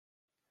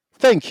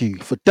Thank you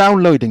for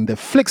downloading the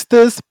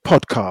Flixters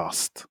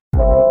podcast.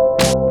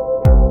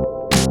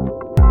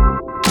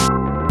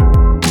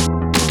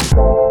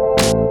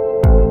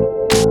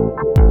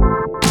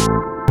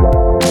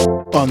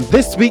 On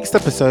this week's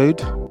episode,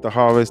 the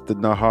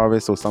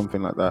Naharis or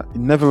something like that, he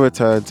never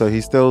returned, so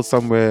he's still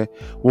somewhere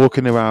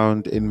walking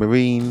around in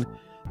Marine,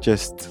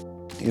 just,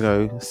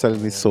 selling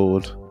his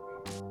sword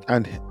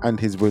and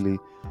his willy.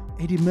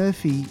 Eddie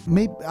Murphy,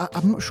 maybe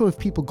I'm not sure if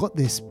people got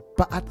this,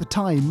 but at the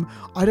time,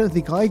 I don't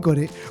think I got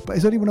it. But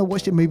it's only when I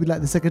watched it maybe like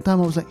the second time,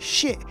 I was like,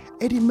 shit,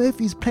 Eddie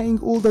Murphy's playing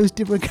all those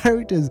different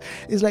characters.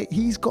 It's like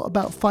he's got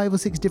about 5 or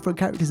 6 different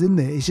characters in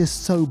there. It's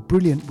just so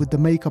brilliant with the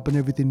makeup and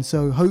everything.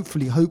 So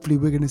hopefully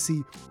we're going to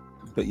see.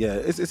 But yeah,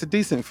 it's a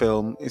decent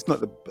film. It's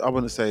not I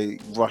wouldn't say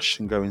rush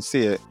and go and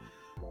see it,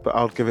 but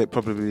I'll give it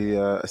probably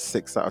a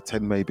 6 out of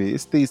 10 maybe.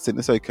 It's decent,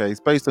 it's okay. It's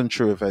based on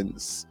true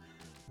events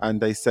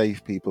and they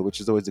save people, which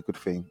is always a good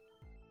thing.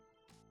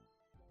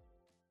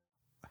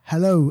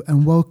 Hello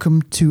and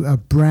welcome to a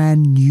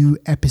brand new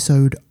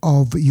episode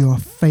of your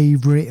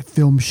favorite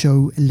film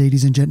show,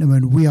 ladies and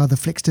gentlemen. We are the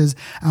Flixters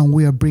and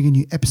we are bringing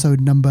you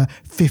episode number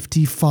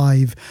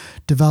 55.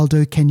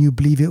 Devaldo, can you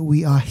believe it?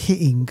 We are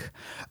hitting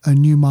a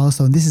new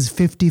milestone. This is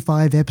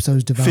 55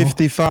 episodes, Devaldo.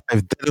 55,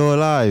 dead or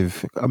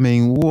alive. I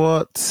mean,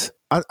 what?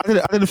 I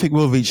don't think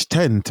we'll reach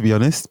 10, to be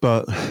honest,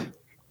 but...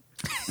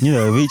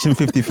 reaching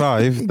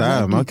 55,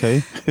 damn,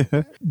 okay.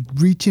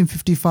 Reaching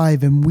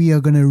 55 and we are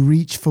going to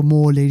reach for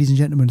more, ladies and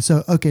gentlemen.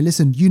 So, okay,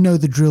 listen, you know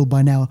the drill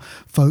by now,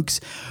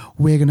 folks.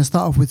 We're going to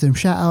start off with some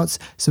shout-outs,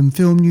 some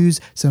film news,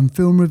 some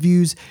film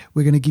reviews.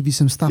 We're going to give you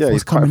some stuff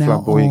what's coming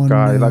out on,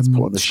 guy. Let's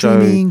put on the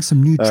streaming, show.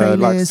 Some new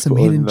trailers, some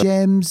hidden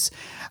gems.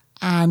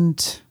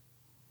 And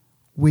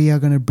we are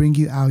going to bring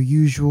you our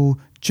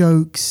usual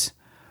jokes,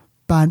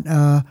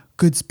 banter,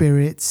 good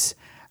spirits,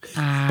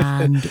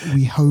 and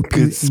we hope good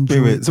you enjoy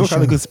spirits. the What show.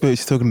 kind of good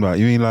spirits you talking about?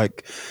 You mean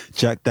like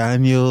Jack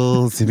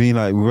Daniels? You mean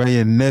like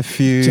Ray and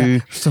Nephew?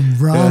 Some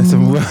rum.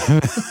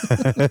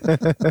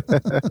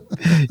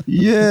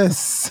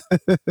 Yes.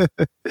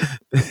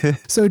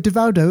 So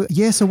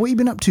Devaldo, so what you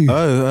been up to?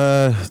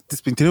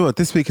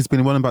 This week has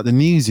been one about the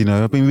news.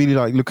 I've been really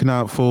like looking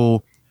out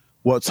for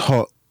what's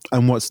hot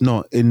and what's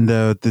not in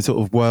the sort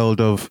of world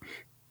of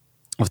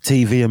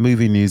TV and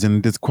movie news,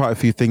 and there's quite a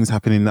few things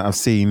happening that I've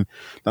seen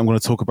that I'm going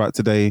to talk about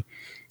today,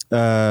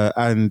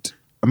 and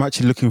I'm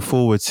actually looking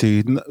forward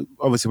to.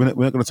 Obviously, we're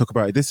not going to talk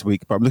about it this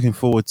week, but I'm looking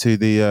forward to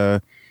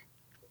the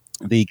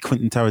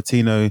Quentin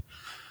Tarantino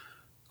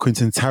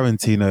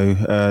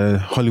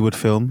Hollywood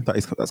film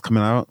that's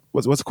coming out.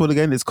 What's it called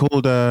again? It's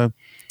called. I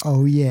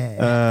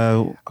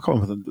can't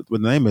remember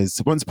what the name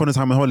is. Once Upon a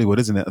Time in Hollywood,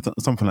 isn't it?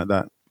 Something like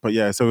that. But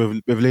yeah, so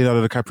with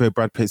Leonardo DiCaprio,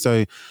 Brad Pitt.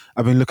 So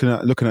I've been looking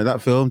at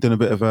that film, doing a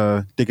bit of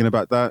digging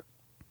about that.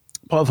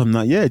 Apart from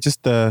that,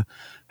 just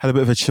had a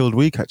bit of a chilled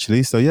week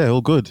actually. So yeah, all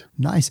good.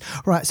 Nice.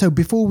 Right. So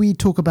before we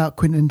talk about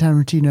Quentin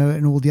Tarantino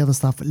and all the other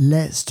stuff,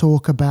 let's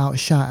talk about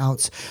shout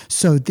outs.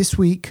 So this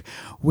week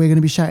we're going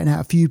to be shouting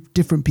out a few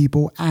different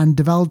people, and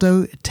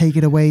Devaldo, take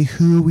it away.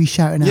 Who are we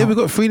shouting out? Yeah, we've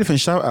got 3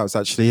 different shout outs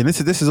actually. And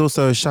this is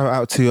also a shout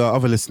out to our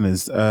other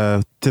listeners.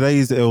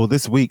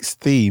 This week's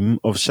theme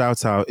of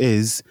shout out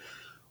is,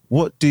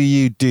 what do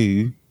you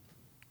do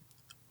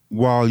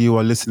while you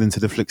are listening to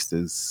the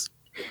Flixters?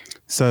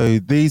 So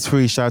these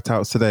 3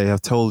 shout-outs today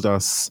have told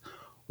us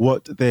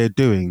what they're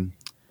doing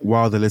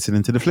while they're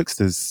listening to the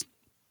Flixters.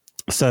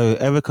 So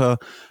Erica,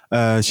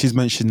 she's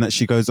mentioned that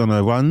she goes on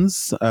her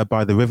runs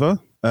by the river.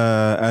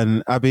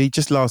 And Abby,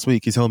 just last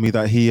week, he told me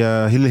that he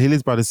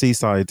lives by the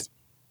seaside.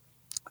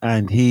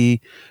 And he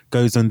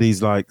goes on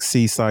these like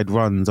seaside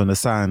runs on the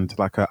sand,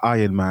 like an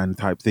Ironman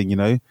type thing,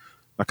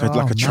 like a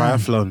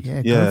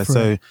triathlon. Yeah,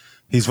 so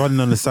he's running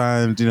on the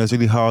sand, it's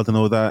really hard and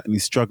all that, and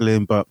he's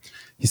struggling, but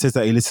he says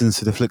that he listens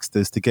to the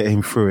Flixters to get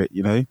him through it,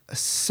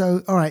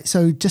 So, all right.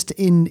 So just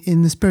in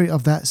the spirit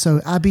of that,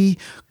 so Abby,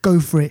 go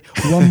for it.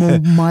 One more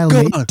mile,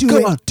 go mate. On, do go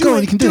it, on, do go it,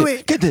 on, you can do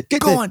it. Get there,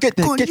 go on, get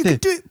there, go on, get you there.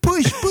 can do it.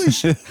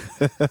 Push.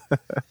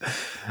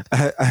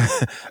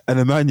 And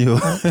Emmanuel,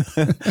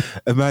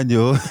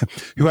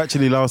 who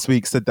actually last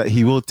week said that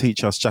he will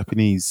teach us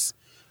Japanese.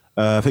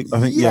 I think,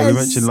 yes. Yeah, we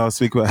mentioned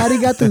last week.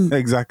 Arigato.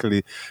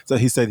 Exactly. So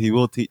he said he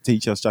will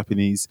teach us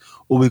Japanese.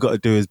 All we've got to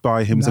do is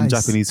buy him some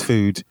Japanese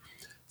food.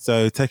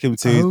 So take him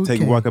to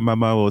take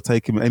Wagamama or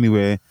take him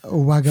anywhere,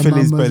 fill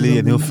his belly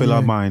and he'll fill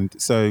our mind.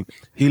 So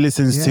he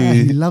listens to...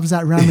 He loves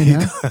that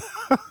ramen,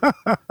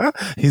 huh?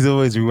 He's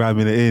always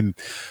ramming it in.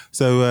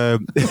 So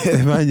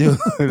Emmanuel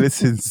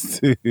listens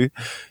to the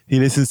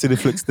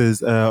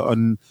Flixters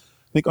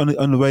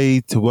on the way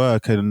to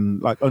work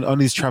and like on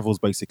his travels,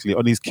 basically,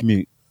 on his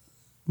commute.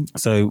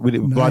 So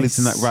while he's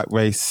in that rat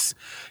race,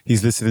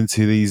 he's listening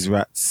to these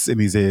rats in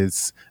his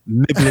ears,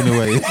 nibbling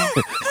away.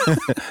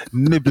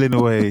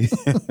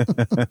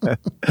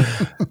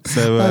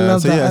 So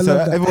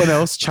everyone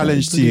else,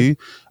 challenge to you.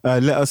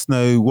 Let us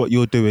know what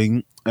you're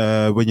doing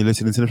when you're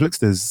listening to the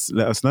Flixters.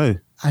 Let us know.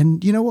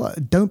 And you know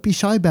what? Don't be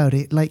shy about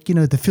it. Like, you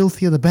know, the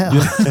filthier the better.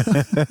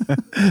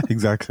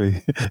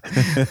 Exactly.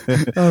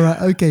 All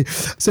right, okay.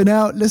 So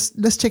now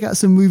let's check out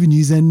some movie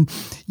news. And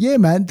yeah,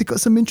 man, they've got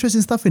some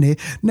interesting stuff in here.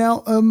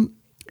 Now,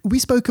 we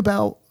spoke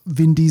about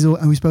Vin Diesel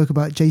and we spoke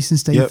about Jason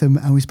Statham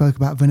and we spoke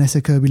about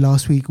Vanessa Kirby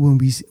last week when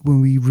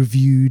we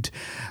reviewed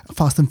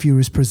Fast and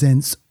Furious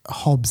Presents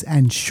Hobbs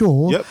and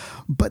Shaw. Yep.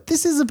 But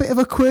this is a bit of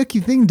a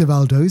quirky thing,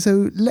 Devaldo.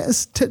 So let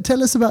us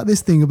tell us about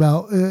this thing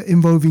about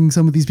involving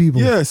some of these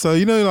people. Yeah, so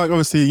like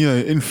obviously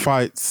in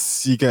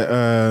fights you get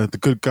the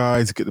good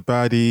guys, you get the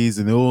baddies,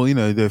 and they're all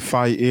they're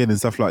fighting and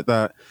stuff like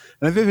that.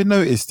 And have you ever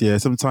noticed? Yeah,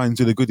 sometimes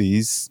with the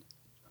goodies,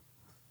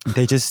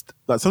 they just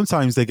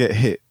sometimes they get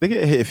hit. They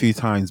get hit a few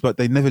times, but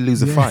they never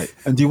lose a fight.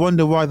 And do you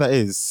wonder why that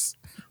is?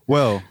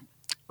 Well,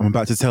 I'm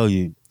about to tell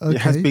you. Okay.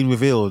 It has been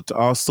revealed.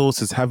 Our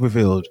sources have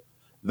revealed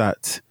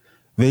that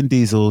Vin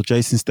Diesel,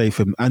 Jason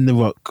Statham, and The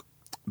Rock,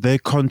 their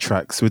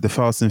contracts with the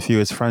Fast and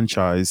Furious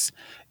franchise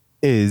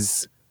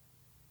is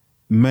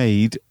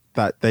made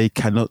that they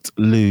cannot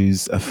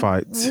lose a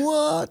fight.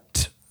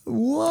 What?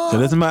 So it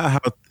doesn't matter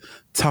how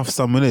tough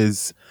someone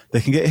is,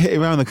 they can get hit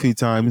around a few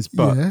times,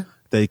 but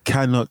they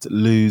cannot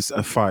lose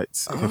a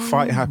fight. If a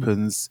fight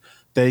happens,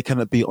 they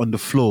cannot be on the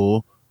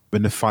floor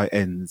when the fight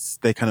ends.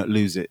 They cannot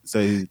lose it. So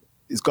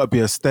it's got to be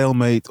a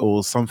stalemate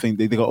or something.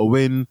 They got to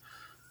win.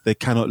 They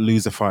cannot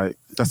lose a fight.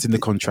 That's in the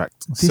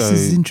contract. This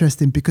is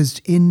interesting because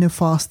in the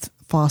Fast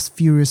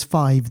Furious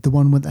 5, the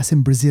one that's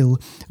in Brazil,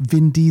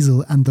 Vin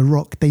Diesel and The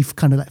Rock, they've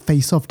kind of like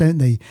face off, don't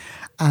they?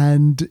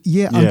 And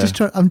I'm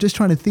just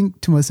trying to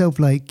think to myself,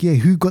 like,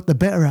 who got the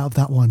better out of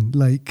that one?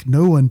 Like,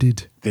 no one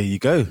did. There you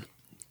go.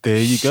 So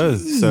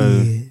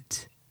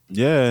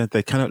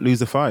they cannot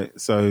lose a fight.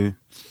 So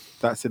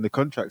that's in the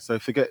contract. So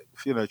forget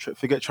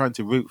trying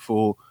to root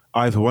for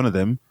either one of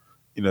them.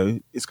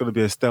 It's going to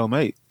be a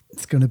stalemate.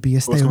 It's going to be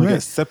a stalemate. It's going to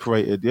get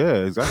separated.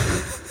 Yeah,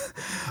 exactly.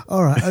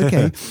 All right.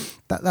 Okay.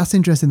 That's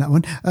interesting, that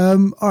one.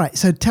 All right.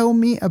 So tell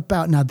me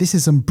about, now this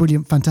is some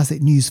brilliant,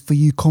 fantastic news for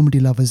you comedy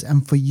lovers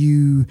and for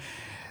you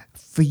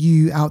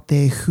out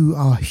there who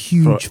are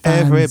huge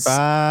fans.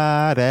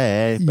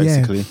 Everybody,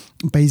 basically.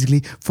 Yeah,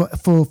 basically.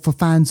 For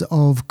fans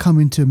of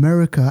Coming to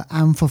America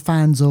and for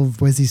fans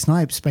of Wesley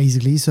Snipes,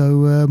 basically.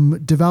 So,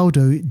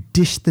 Devaldo,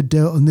 dish the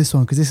dirt on this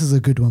one because this is a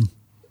good one.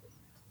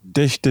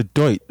 Dish the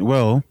dirt.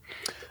 Well,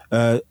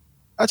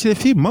 actually, a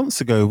few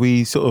months ago,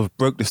 we sort of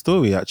broke the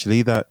story,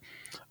 actually, that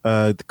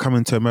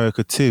Coming to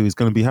America 2 is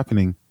going to be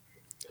happening.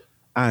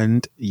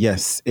 And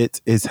yes,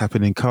 it is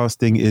happening.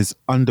 Casting is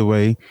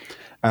underway.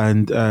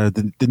 And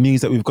the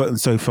news that we've gotten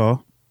so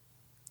far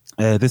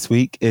this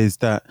week is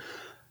that,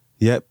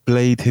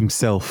 Blade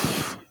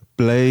himself.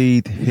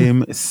 We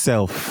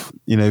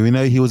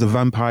know he was a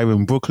vampire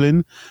in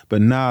Brooklyn,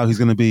 but now he's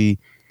going to be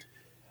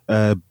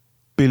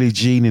Billie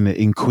Jean in it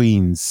in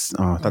Queens.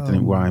 Oh, that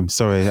didn't rhyme.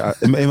 Sorry.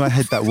 In my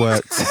head, that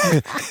worked.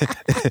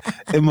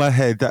 In my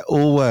head, that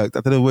all worked.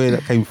 I don't know where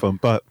that came from.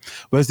 But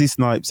Wesley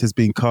Snipes has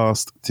been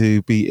cast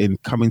to be in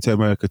Coming to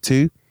America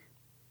 2.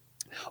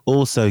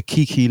 Also,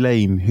 Kiki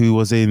Lane, who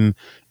was in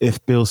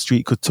If Beale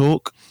Street Could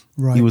Talk.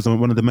 Right. He was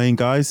one of the main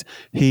guys.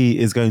 He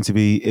is going to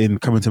be in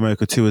Coming to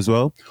America 2 as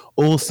well.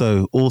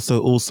 Also,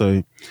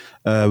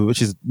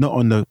 which is not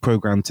on the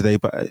program today,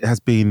 but it has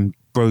been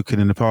broken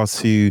in the past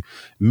few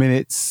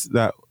minutes,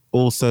 that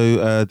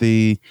also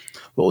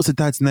what was the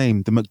dad's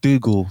name? The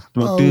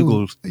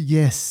McDougal.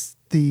 Yes.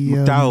 The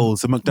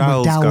McDowell's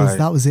guy.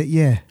 That was it,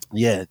 yeah.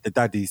 Yeah, the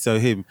daddy. So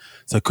him.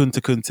 So Kunta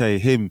Kinte,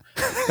 him.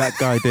 That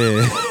guy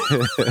there.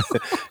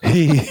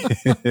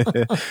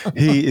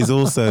 he is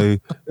also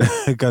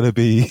going to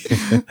be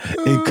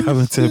in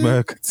Coming to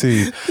America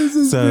too.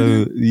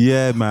 So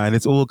yeah, man,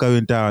 it's all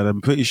going down.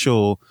 I'm pretty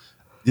sure.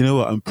 You know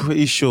what? I'm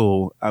pretty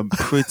sure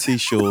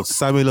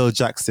Samuel L.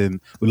 Jackson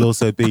will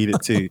also be in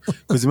it too.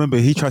 Because remember,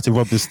 he tried to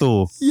rob the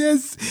store.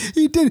 Yes,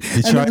 he did.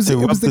 He tried to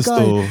rob the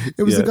store.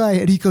 It was the guy,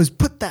 and he goes,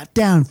 "Put that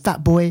down,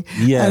 fat boy."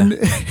 Yeah, and it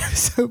was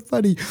so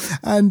funny.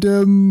 And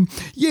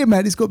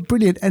man, it's got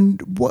brilliant.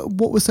 And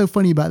what was so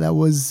funny about that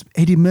was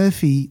Eddie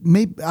Murphy.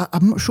 Maybe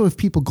I'm not sure if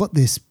people got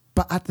this.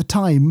 But at the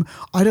time,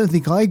 I don't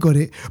think I got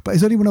it. But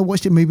it's only when I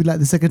watched it maybe like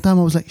the second time,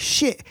 I was like,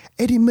 shit,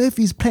 Eddie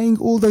Murphy's playing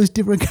all those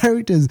different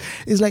characters.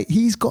 It's like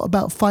he's got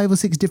about 5 or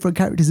 6 different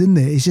characters in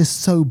there. It's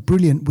just so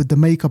brilliant with the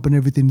makeup and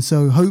everything.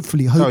 So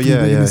hopefully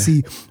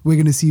we're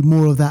gonna see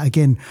more of that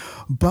again.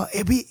 But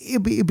it'd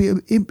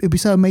be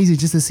so amazing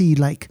just to see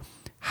like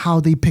how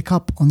they pick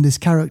up on this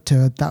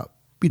character that,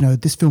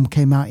 this film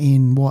came out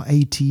in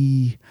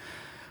 88,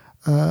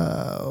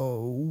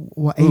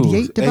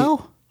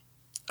 Deval?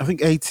 I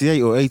think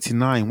 88 or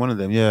 89, one of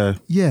them, yeah.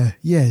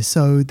 Yeah.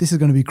 So this is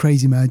going to be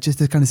crazy, man, just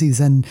to kind of see this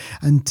and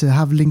to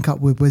have link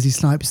up with Wesley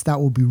Snipes, that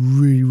will be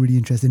really, really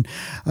interesting.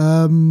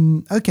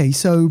 Okay,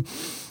 so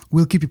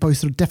we'll keep you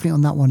posted definitely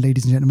on that one,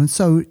 ladies and gentlemen.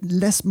 So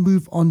let's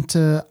move on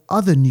to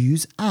other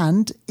news.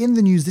 And in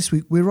the news this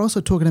week, we're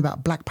also talking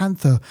about Black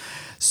Panther.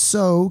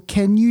 So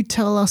can you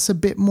tell us a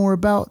bit more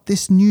about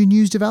this new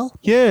news, Deval?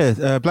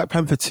 Yeah, Black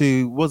Panther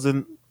 2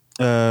 wasn't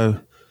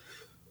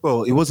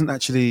Well, it wasn't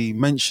actually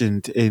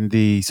mentioned in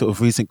the sort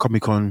of recent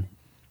Comic Con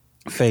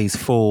Phase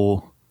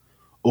 4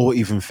 or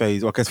even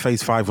Phase, well, I guess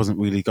Phase 5 wasn't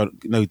really got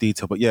no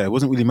detail, but yeah, it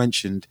wasn't really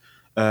mentioned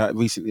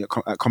recently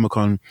at Comic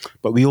Con.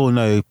 But we all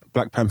know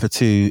Black Panther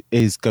 2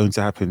 is going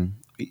to happen.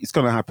 It's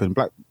going to happen.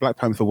 Black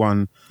Panther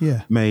 1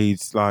 Yeah. made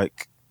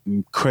like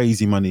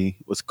crazy money,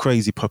 was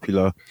crazy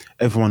popular.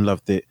 Everyone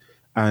loved it.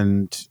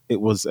 And it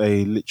was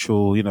a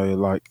literal,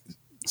 like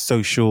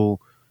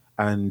social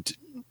and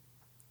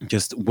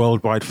just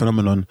worldwide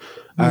phenomenon.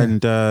 Yeah.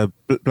 And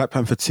Black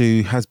Panther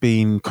 2 has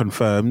been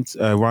confirmed.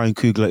 Ryan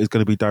Coogler is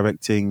going to be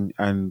directing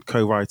and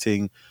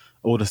co-writing.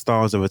 All the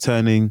stars are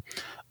returning.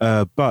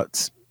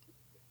 But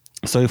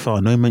so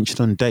far, no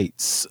mention on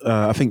dates.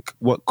 I think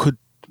what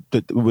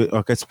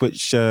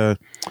the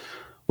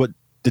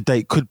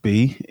date could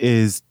be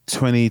is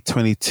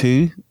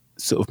 2022.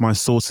 Sort of my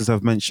sources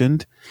have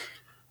mentioned.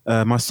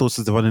 My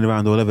sources are running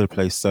around all over the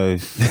place, so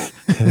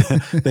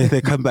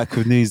they come back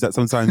with news that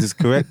sometimes is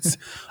correct,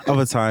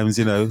 other times,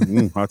 I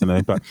don't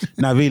know. But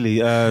now, really,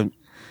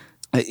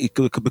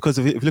 because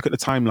if you look at the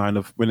timeline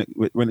of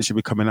when it should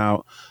be coming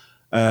out,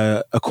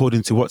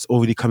 according to what's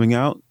already coming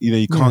out,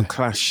 you can't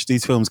clash.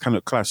 These films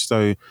cannot clash,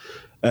 so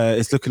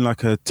it's looking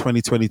like a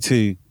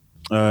 2022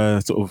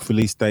 sort of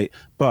release date.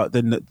 But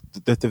then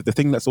the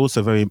thing that's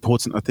also very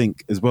important, I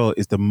think, as well,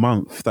 is the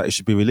month that it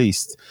should be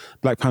released.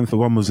 Black Panther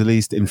 1 was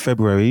released in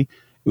February,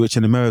 which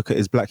in America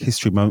is Black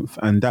History Month,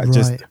 and that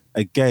just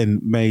again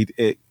made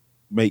it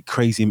make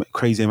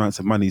crazy amounts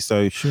of money.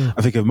 So Sure.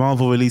 I think if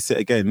Marvel release it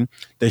again,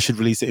 they should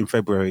release it in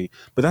February.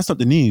 But that's not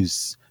the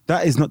news.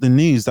 That is not the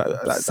news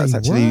that's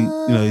actually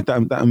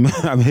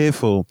that I'm here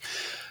for.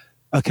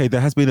 Okay,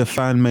 there has been a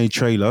fan-made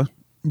trailer.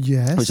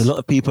 Yes. Which a lot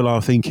of people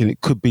are thinking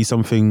it could be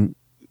something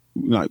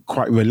like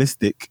quite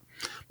realistic,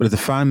 but it's a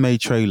fan-made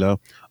trailer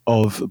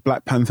of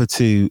Black Panther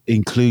 2,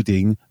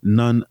 including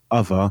none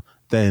other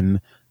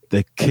than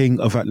the King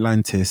of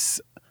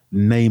Atlantis,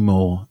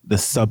 Namor, the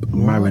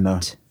Submariner.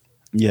 What?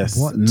 Yes,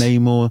 What?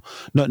 Namor,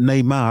 not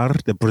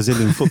Neymar, the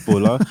Brazilian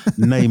footballer,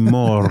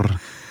 Namor,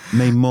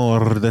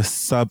 the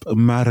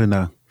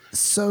Submariner.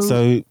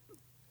 So,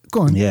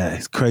 go on. Yeah,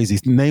 it's crazy.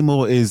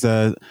 Namor is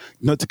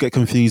not to get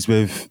confused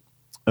with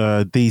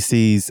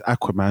DC's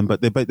Aquaman,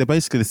 but they're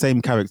basically the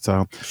same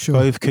character. Sure.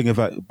 Both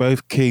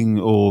king,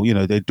 or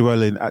they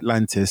dwell in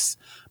Atlantis,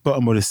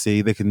 bottom of the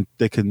sea. They can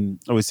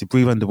obviously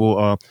breathe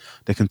underwater.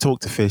 They can talk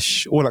to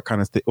fish, all that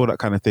kind of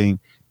thing.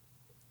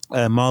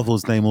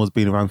 Marvel's Namor's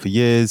been around for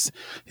years.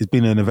 He's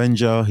been an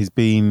Avenger. He's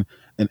been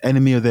an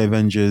enemy of the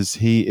Avengers.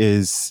 He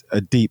is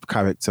a deep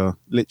character,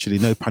 literally,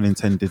 no pun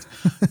intended.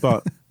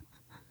 But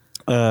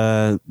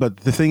the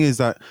thing is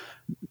that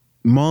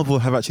Marvel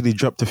have actually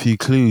dropped a few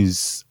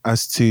clues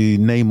as to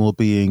Namor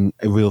being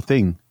a real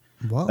thing.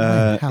 What?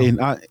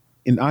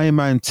 In Iron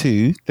Man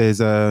 2,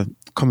 there's a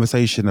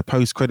conversation, a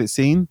post-credit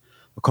scene,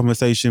 a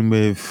conversation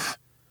with...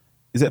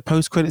 Is it a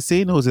post-credit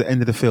scene or is it the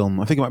end of the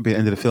film? I think it might be the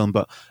end of the film,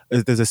 but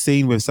there's a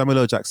scene with Samuel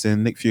L.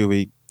 Jackson, Nick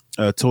Fury,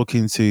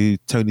 talking to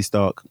Tony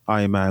Stark,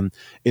 Iron Man,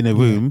 in a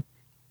room,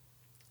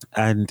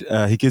 and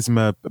he gives him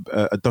a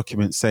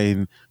document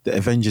saying the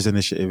Avengers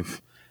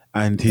Initiative,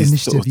 and he's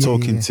sort of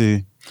talking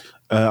to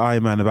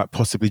Iron Man about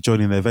possibly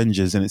joining the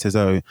Avengers, and it says,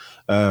 Tony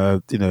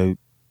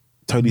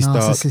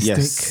Stark,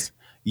 yes.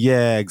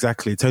 Yeah,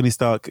 exactly. Tony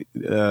Stark,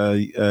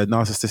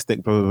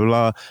 narcissistic, blah, blah,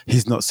 blah.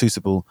 He's not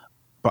suitable,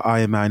 but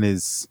Iron Man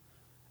is.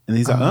 And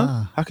he's like,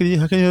 huh? How can you,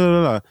 blah,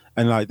 blah, blah.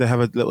 And like, they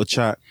have a little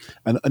chat.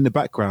 And in the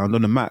background,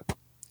 on the map,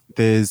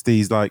 there's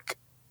these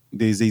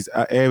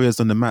areas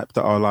on the map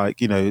that are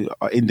like,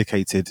 are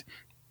indicated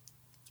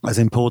as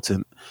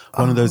important.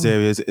 One of those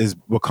areas is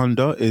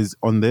Wakanda, is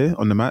on there,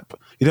 on the map.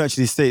 You don't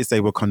actually say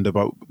Wakanda,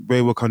 but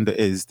where Wakanda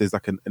is, there's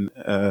like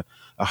a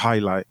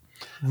highlight.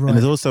 Right. And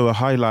there's also a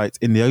highlight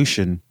in the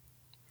ocean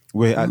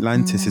where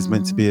Atlantis is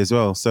meant to be as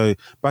well. So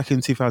back in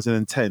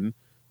 2010,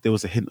 there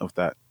was a hint of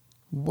that.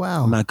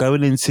 Wow. Now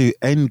going into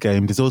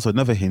Endgame, there's also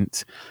another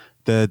hint.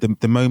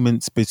 The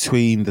moments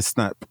between the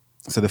snap.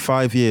 So the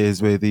 5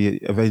 years where the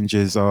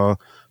Avengers are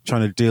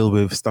trying to deal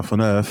with stuff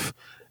on Earth,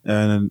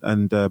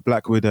 and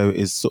Black Widow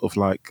is sort of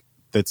like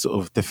the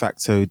sort of de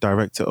facto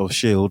director of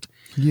S.H.I.E.L.D.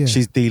 Yeah.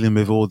 She's dealing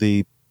with all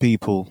the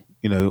people,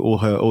 all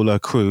her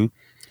crew,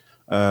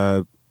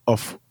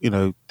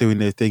 doing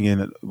their thing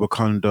in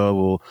Wakanda,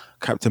 or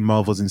Captain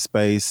Marvel's in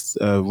space,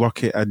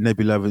 Rocket and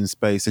Nebula are in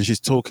space, and she's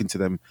talking to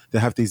them. They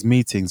have these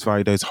meetings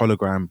via those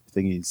hologram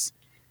thingies.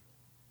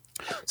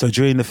 So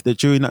during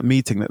that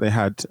meeting that they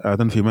had, I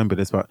don't know if you remember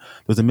this, but there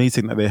was a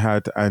meeting that they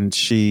had, and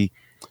she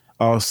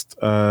asked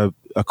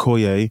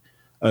Okoye,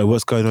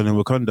 what's going on in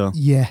Wakanda?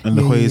 Yeah. And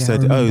Okoye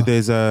said,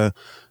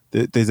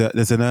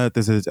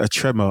 there's a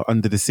tremor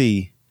under the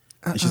sea.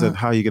 And she said,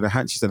 how are you going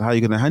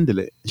to handle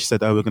it? She said,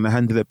 we're going to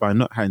handle it by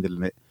not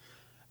handling it.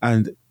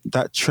 And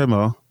that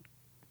tremor,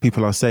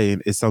 people are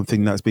saying, is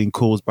something that's being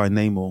caused by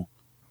Namor.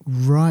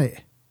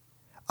 Right.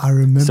 I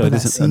remember that. So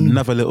there's scene.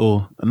 another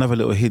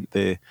little hint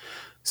there.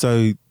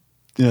 So,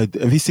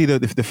 if you see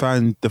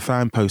the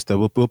fan poster,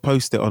 we'll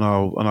post it on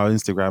our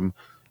Instagram.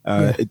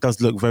 Yeah. It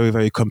does look very,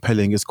 very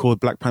compelling. It's called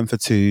Black Panther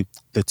 2,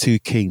 The Two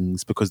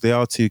Kings, because they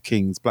are two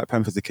kings. Black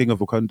Panther's the king of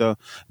Wakanda,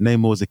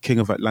 Namor is the king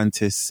of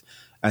Atlantis,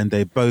 and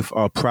they both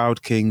are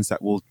proud kings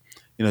that will,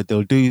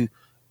 they'll do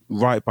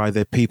right by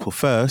their people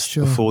first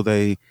Sure. before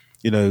they,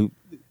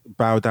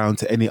 bow down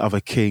to any other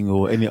king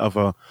or any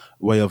other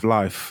way of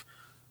life.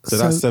 So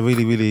that's a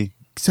really, really...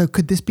 So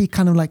could this be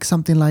kind of like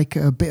something like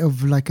a bit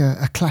of like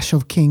a clash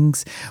of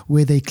kings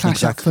where they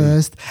clash at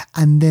first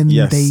and then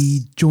they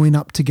join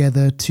up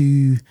together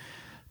to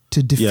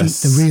defeat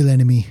the real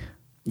enemy?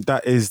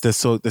 That is the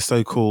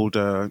so-called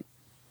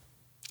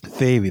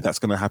theory that's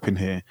going to happen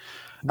here.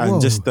 And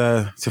Whoa. just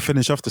to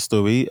finish off the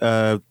story,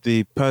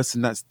 the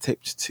person that's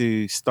tipped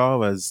to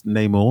star as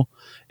Namor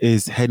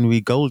is Henry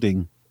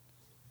Golding.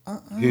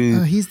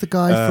 He's the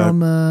guy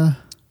from...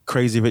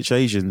 Crazy Rich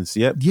Asians,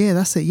 yep. Yeah,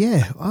 that's it,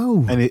 yeah.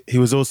 Oh. And he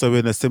was also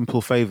in A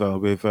Simple Favor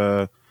with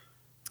Ryan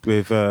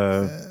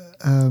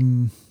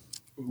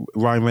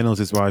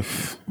Reynolds'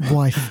 wife.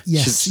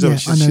 Yes, I know.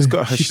 She's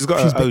got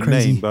her own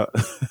crazy name, but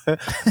I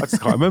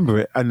just can't remember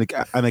it.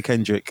 Anna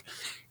Kendrick.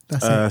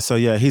 That's it. So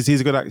yeah, he's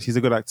a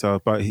good actor,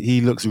 but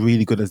he looks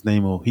really good as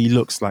Namor. He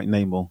looks like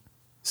Namor.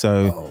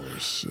 So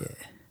shit.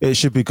 It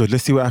should be good.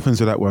 Let's see what happens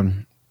with that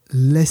one.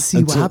 Let's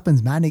see what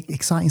happens, man.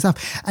 Exciting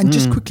stuff. And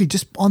just quickly,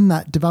 just on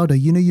that, Devaldo,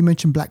 you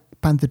mentioned Black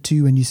Panther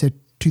 2 and you said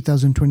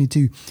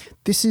 2022.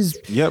 This is,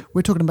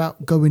 we're talking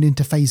about going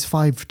into phase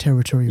 5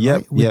 territory,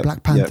 right? With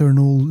Black Panther and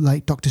all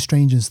like Doctor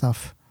Strange and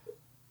stuff.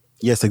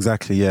 Yes,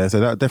 exactly. Yeah. So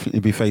that'll definitely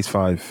be phase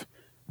 5.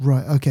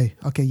 Right. Okay.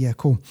 Yeah,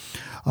 cool.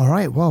 All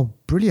right. Well,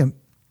 brilliant.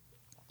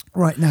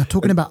 Right. Now,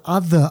 talking about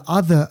other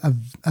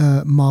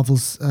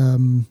Marvel's,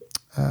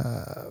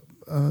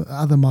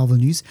 other Marvel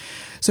news.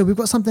 So we've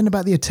got something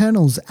about the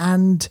Eternals,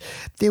 and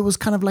there was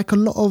kind of like a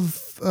lot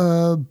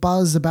of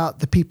buzz about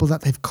the people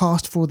that they've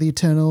cast for the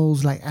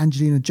Eternals, like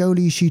Angelina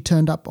Jolie. She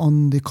turned up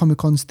on the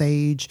Comic-Con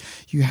stage.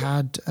 You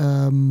had,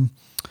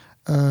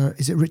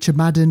 is it Richard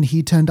Madden?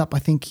 He turned up. I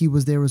think he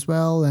was there as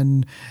well.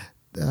 And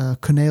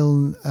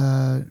Kumail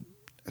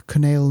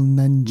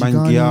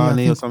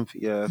Nanjiani or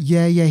something. Yeah.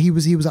 He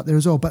was up there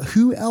as well. But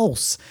who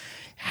else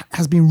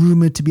has been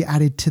rumored to be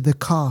added to the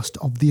cast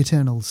of the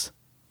Eternals?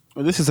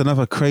 Well, this is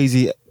another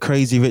crazy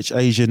rich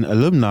Asian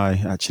alumni,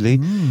 actually.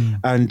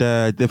 And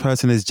the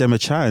person is Gemma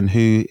Chan,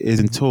 who is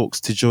in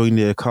talks to join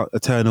the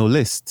Eternal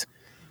list,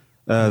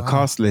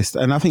 cast list.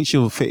 And I think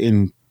she'll fit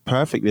in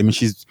perfectly. I mean,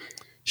 she's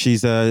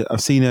I've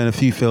seen her in a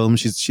few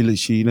films. She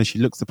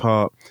looks the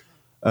part.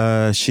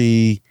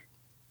 She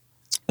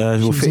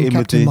will fit in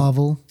Captain with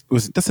Marvel.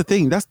 That's the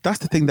thing. That's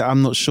the thing that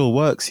I'm not sure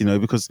works,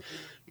 because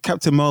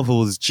Captain Marvel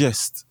was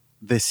just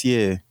this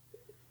year.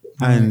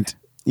 Right.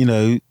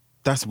 And,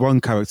 that's one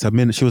character.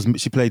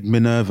 She played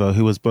Minerva,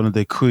 who was one of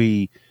the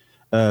Kree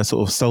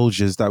sort of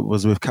soldiers that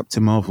was with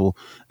Captain Marvel,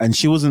 and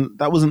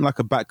that wasn't like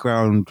a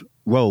background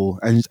role,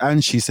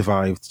 and she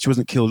survived. She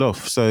wasn't killed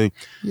off. So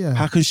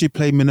how can she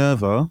play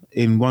Minerva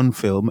in one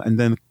film and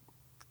then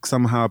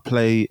somehow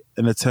play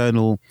an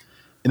Eternal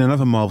in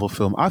another Marvel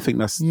film? I think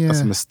that's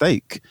a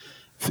mistake.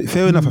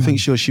 Fair enough. I think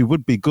she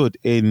would be good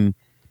in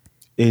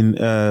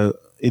the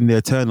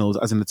Eternals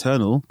as an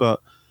Eternal,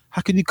 but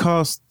how can you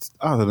cast?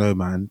 I don't know,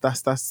 man.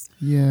 That's I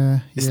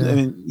mean,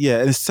 and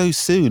it's so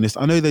soon.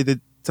 I know they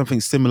did something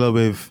similar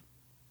with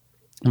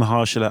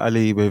Mahershala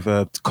Ali with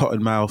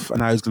Cottonmouth, and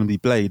now he's going to be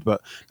Blade,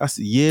 but that's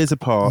years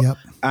apart.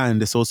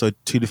 And it's also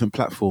 2 different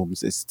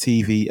platforms. It's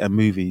TV and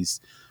movies,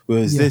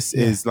 whereas this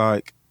is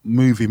like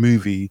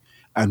movie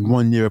and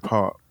 1 year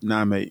apart.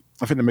 Nah, mate.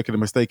 I think they're making a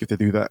mistake if they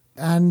do that.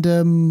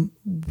 And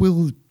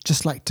we'll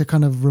just like to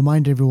kind of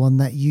remind everyone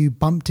that you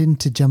bumped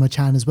into Gemma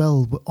Chan as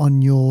well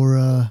on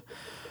your.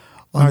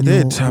 I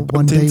did.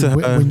 One day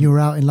when you were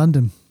out in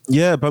London.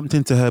 Yeah, I bumped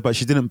into her, but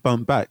she didn't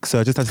bump back. So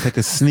I just had to take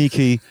a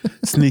sneaky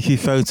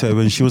photo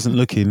when she wasn't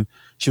looking.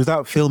 She was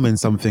out filming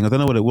something. I don't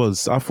know what it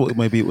was. I thought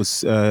maybe it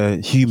was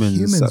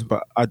humans,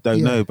 but I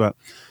don't know. But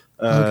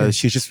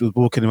she just was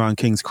walking around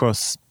King's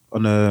Cross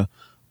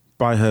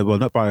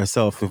not by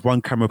herself, with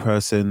one camera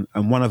person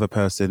and one other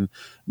person.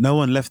 No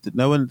one left.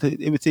 No one.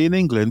 In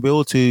England, we're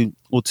all too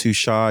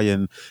shy,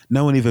 and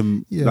no one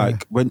even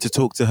went to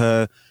talk to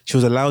her. She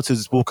was allowed to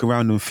just walk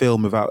around and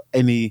film without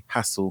any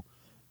hassle.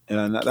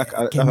 And that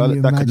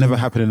could never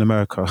happen in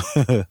America.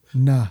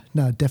 No,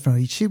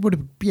 definitely. She would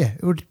have. Yeah,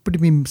 it would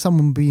have been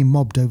someone being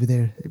mobbed over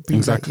there.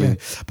 Exactly.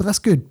 Like, but that's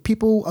good.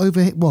 People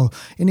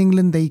in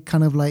England, they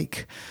kind of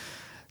like.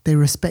 They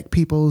respect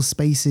people's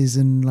spaces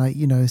and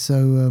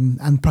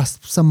and plus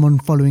someone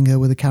following her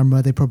with a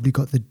camera, they probably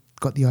got the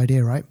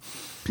idea, right?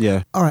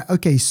 Yeah. All right.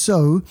 Okay.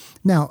 So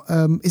now,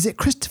 is it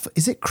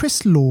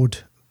Chris Lord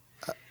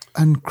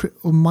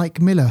or Mike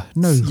Miller?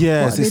 No.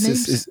 Yeah.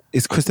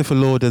 It's Christopher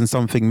Lord and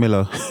something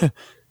Miller.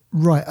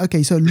 Right.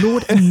 Okay. So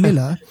Lord and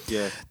Miller,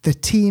 the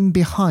team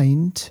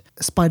behind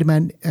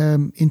Spider-Man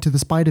Into the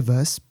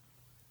Spider-Verse,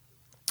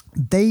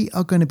 they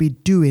are going to be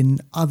doing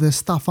other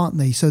stuff, aren't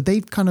they? So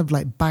they've kind of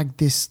like bagged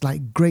this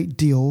like great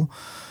deal,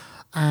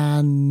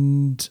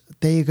 and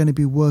they are going to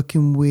be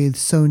working with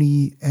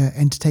Sony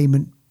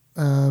Entertainment,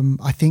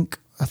 I think,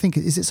 I think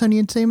is it Sony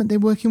Entertainment they're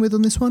working with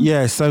on this one?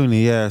 Yeah,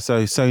 Sony. Yeah,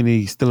 so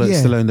Sony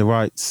still own the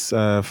rights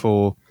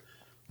for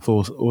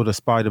all the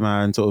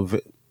Spider-Man sort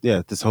of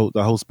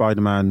the whole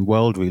Spider-Man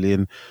world really,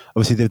 and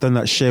obviously they've done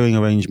that sharing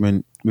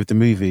arrangement with the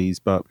movies,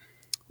 but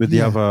with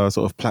the other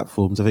sort of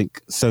platforms, I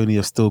think Sony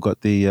have still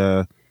got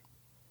the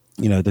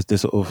the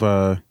sort of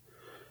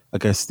I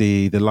guess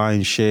the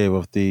lion's share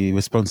of the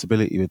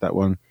responsibility with that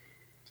one.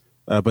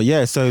 But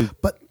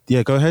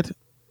go ahead.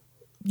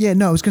 Yeah,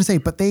 no, I was going to say,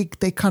 but they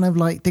kind of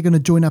like they're going to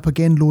join up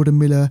again, Lord and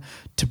Miller,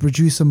 to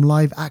produce some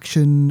live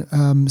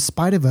action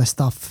Spider-Verse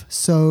stuff.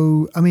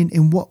 So,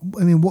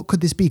 what could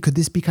this be? Could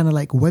this be kind of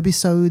like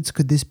webisodes?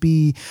 Could this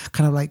be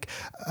kind of like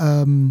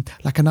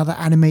another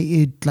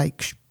animated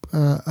like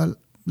a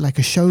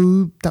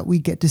show that we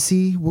get to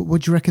see?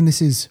 What do you reckon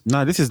this is?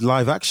 No, this is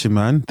live action,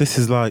 man. This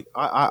is like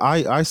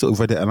I sort of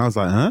read it and I was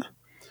like, huh?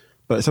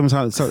 But some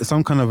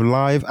kind of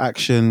live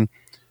action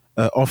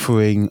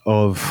offering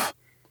of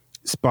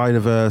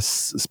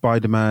Spider-Verse,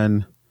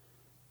 Spider-Man,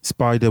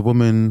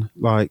 Spider-Woman,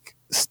 like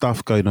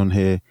stuff going on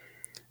here.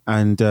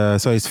 And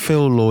so it's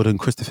Phil Lord and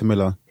Christopher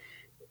Miller.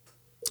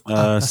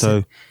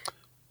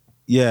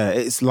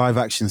 It's live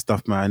action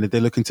stuff, man.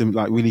 They're looking to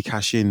like really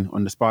cash in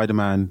on the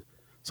Spider-Man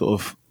sort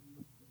of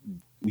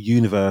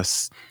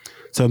universe.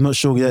 So I'm not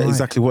sure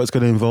exactly what it's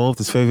going to involve.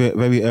 It's very,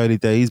 very early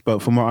days,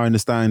 but from what I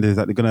understand is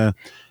that they're going to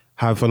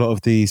have a lot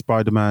of the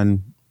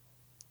Spider-Man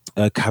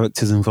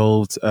characters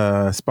involved,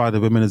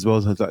 Spider-Women as well,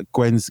 so like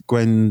Gwen,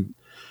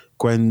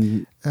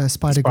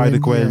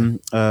 Spider-Gwen,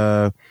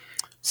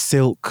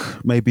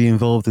 Silk may be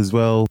involved as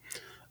well.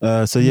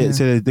 So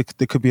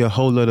there could be a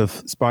whole lot of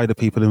Spider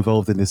people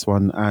involved in this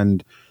one,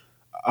 and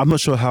I'm not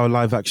sure how a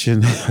live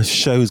action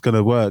show is going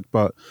to work,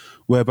 but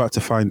we're about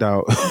to find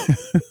out.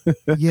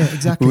 Yeah,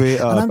 exactly. We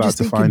are about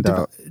to find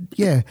out.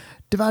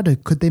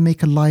 Devado, could they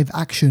make a live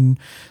action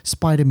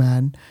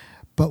Spider-Man,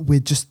 but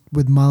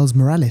with Miles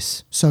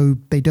Morales? So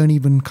they don't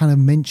even kind of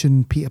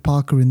mention Peter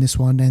Parker in this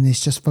one, and it's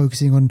just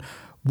focusing on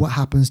what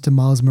happens to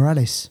Miles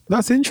Morales.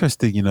 That's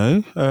interesting,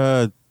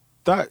 that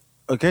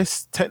I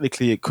guess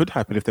technically it could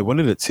happen if they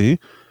wanted it to.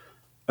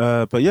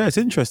 But yeah, it's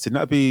interesting.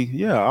 That'd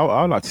be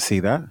I'd like to see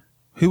that.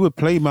 Who would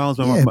play Miles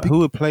Morales? Who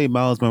would play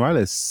Miles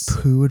Morales?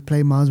 Who would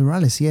play Miles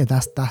Morales? Yeah,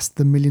 that's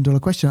the $1 million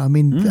question. I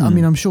mean,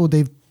 I'm sure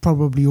they've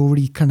probably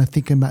already kind of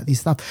thinking about these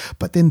stuff.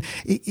 But then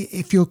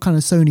if you're kind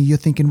of Sony, you're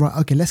thinking, right,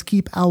 okay, let's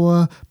keep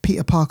our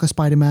Peter Parker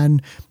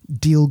Spider-Man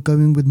deal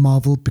going with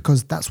Marvel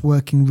because that's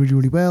working really,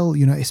 really well.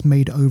 It's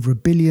made over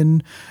 $1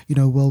 billion,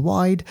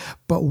 worldwide.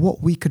 But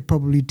what we could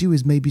probably do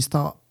is maybe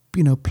start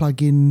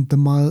plug in the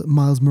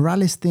Miles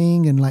Morales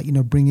thing and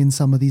bring in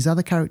some of these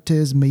other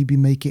characters, maybe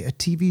make it a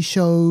TV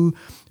show.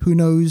 Who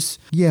knows?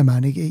 Yeah,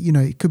 man,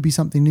 it could be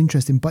something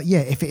interesting. But yeah,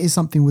 if it is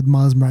something with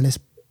Miles Morales,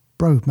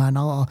 bro, man,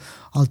 I'll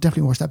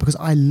definitely watch that because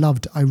I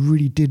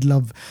really did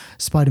love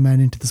Spider-Man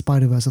Into the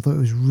Spider-Verse. I thought it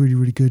was really,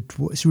 really good.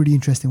 It's really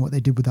interesting what they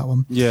did with that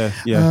one. Yeah.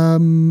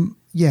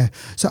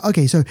 So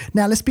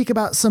now let's speak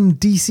about some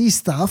DC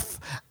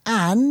stuff.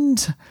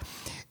 And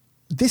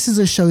this is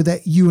a show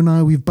that you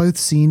and we've both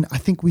seen. I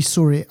think we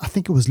saw it. I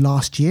think it was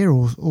last year,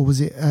 or was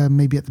it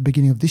maybe at the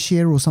beginning of this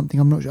year or something?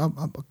 I'm not sure.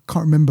 I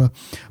can't remember.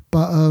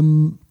 But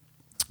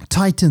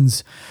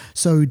Titans.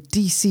 So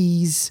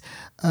DC's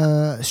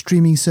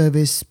streaming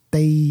service.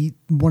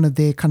 One of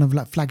their kind of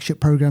like flagship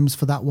programs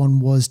for that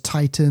one was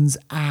Titans,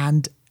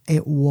 and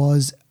it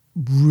was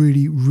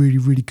really, really,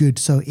 really good.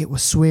 So it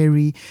was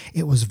sweary.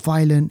 It was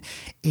violent.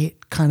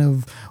 It kind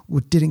of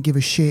didn't give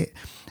a shit.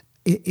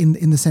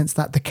 In the sense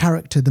that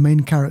the main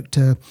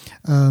character,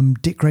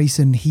 Dick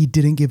Grayson, he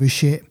didn't give a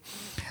shit,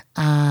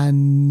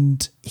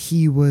 and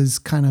he was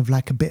kind of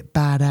like a bit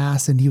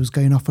badass, and he was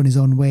going off on his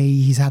own way.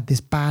 He's had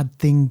this bad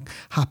thing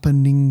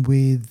happening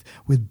with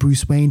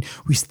Bruce Wayne.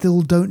 We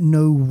still don't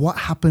know what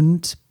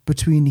happened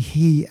between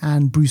he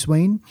and Bruce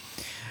Wayne.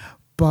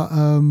 But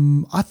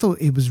I thought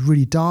it was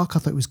really dark. I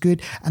thought it was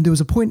good. And there was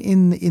a point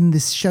in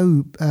this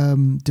show,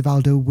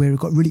 Divaldo, where it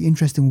got really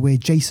interesting, where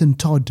Jason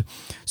Todd,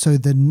 so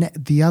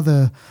the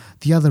other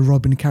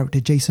Robin character,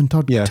 Jason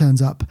Todd,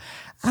 turns up.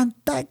 And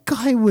that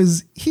guy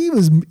was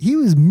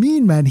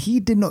mean, man.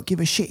 He did not give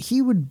a shit.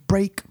 He would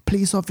break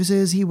police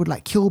officers. He would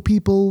kill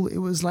people. It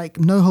was like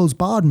no holds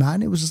barred,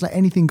 man. It was just like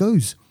anything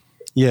goes.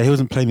 Yeah, he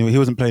wasn't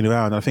playing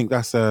around. I think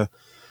that's a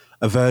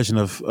version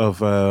of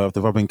the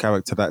Robin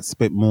character that's a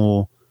bit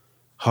more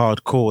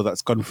hardcore,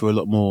 that's gone through a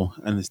lot more,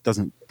 and it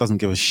doesn't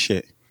give a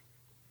shit.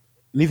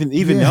 And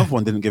even the other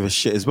one didn't give a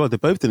shit as well. They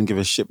both didn't give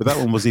a shit, but that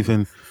one was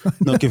even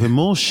not giving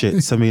more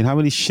shits. I mean, how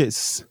many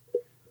shits,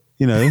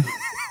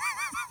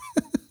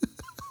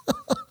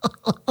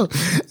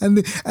 and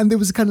there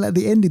was kind of like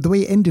the ending. The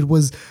way it ended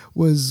was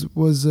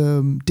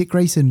Dick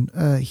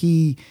Grayson.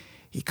 He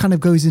kind of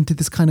goes into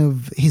this kind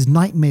of his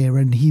nightmare,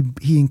 and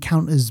he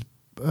encounters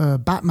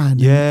Batman.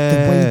 Yeah, and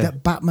the way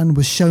that Batman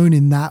was shown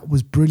in that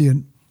was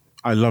brilliant.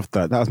 I loved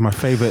that. That was my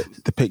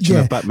favourite depiction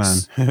of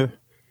Batman.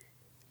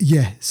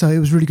 Yeah, so it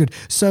was really good.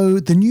 So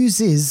the news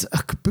is,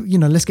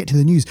 let's get to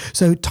the news.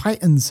 So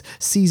Titans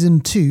season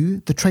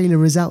 2, the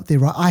trailer is out there,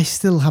 right? I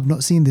still have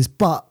not seen this,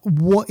 but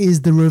what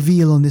is the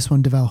reveal on this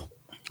one, Deval?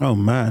 Oh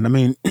man, I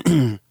mean,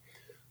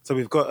 so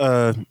we've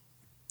got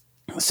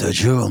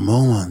Sergio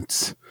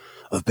Moments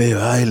of Bear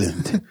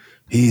Island.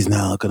 He's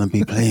now going to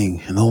be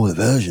playing an older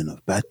version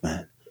of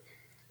Batman,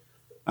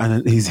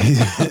 and he's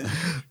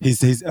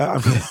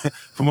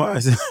from what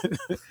I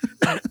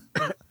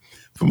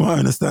from what I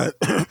understand,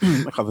 I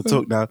can't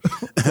talk now.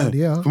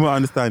 Yeah. From what I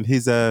understand,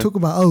 he's Talk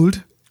about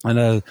old. I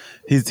know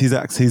his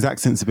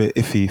accent's a bit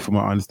iffy from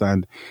what I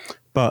understand,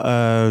 but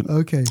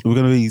Okay. we're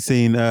going to be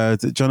seeing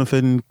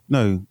Jonathan.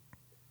 No,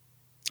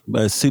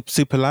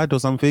 Super Lad or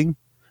something.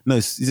 No,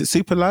 is it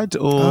Super Lad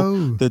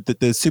or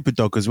the Super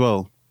Dog as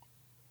well?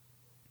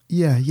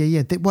 Yeah.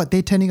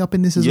 They're turning up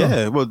in this as well?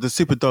 Yeah, well, the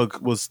Super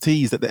Dog was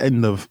teased at the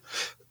end of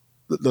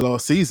the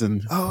last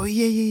season. Oh,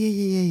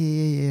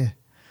 yeah.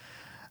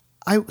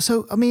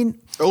 Also,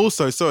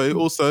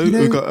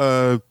 we've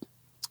got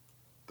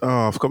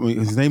I forgot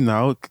his name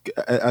now.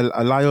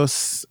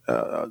 Elias,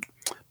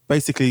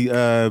 basically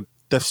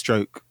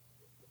Deathstroke.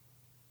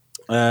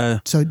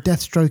 So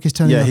Deathstroke is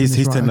turning up. Yeah, he's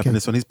turning up okay. in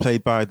this one. He's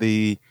played by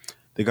the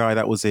guy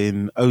that was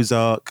in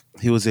Ozark.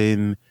 He was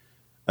in.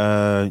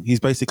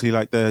 He's basically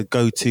like the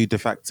go-to de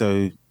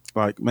facto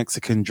like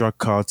Mexican drug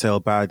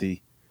cartel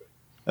baddie.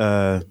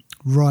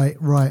 Right.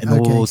 In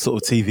all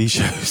sort of TV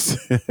shows,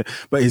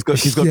 but he's got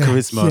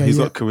charisma. Yeah, he's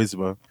got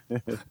charisma.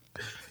 But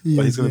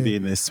he's going to be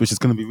in this, which is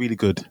going to be really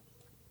good.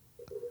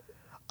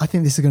 I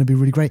think this is going to be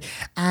really great.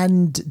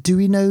 And do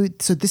we know?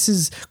 So this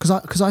is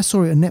because I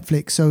saw it on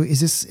Netflix. So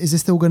is this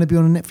still going to be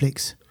on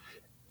Netflix?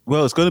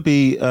 Well, it's going to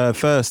be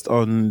first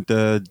on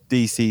the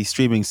DC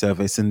streaming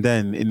service, and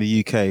then in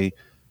the UK,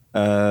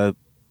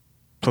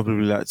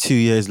 probably like 2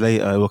 years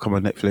later, it will come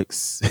on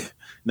Netflix.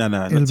 No,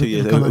 not 2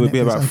 years. It will be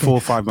about 4 or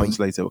 5 months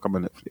later. It will come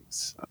on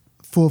Netflix.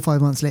 4 or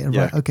 5 months later,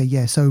 right? Okay,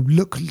 yeah. So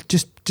look,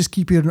 just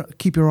keep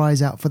your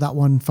eyes out for that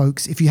one,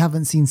 folks. If you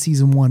haven't seen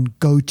season 1,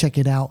 go check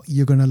it out.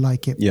 You're gonna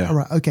like it. Yeah. All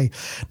right. Okay.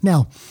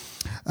 Now,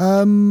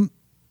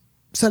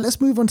 so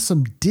let's move on to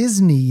some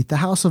Disney, the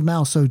House of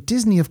Mouse. So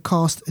Disney have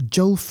cast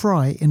Joel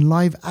Fry in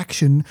live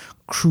action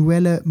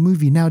Cruella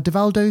movie. Now,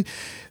 Devaldo,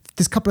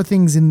 there's a couple of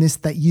things in this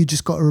that you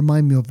just got to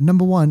remind me of.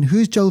 Number 1,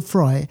 who's Joel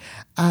Fry?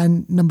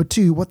 And number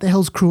 2, what the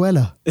hell's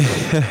Cruella?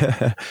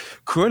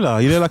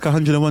 Cruella, like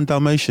 101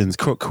 Dalmatians.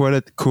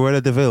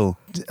 Cruella de Vil.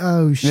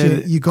 Oh,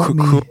 shit, you got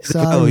me.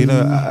 Sorry.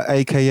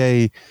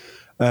 AKA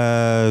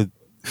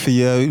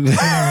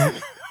Fiona.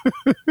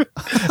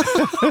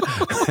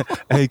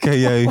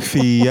 AKA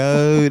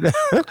Fiona.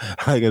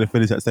 I ain't going to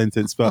finish that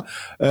sentence, but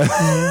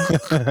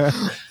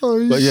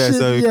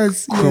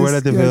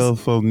Cruella de Vil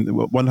from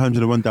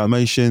 101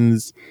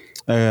 Dalmatians.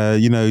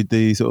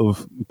 The sort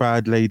of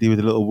bad lady with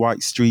a little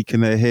white streak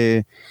in her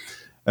hair.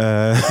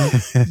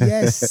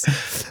 Yes.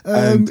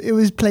 It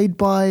was played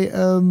by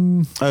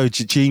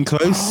Gene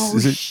Close.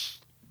 Is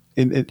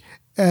it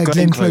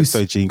Glenn Close?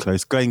 Sorry, Gene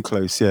Close. Glenn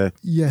Close. Yeah.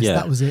 Yes,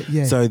 that was it.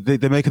 Yeah. So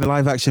they're making a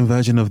live action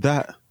version of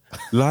that.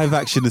 Live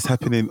action is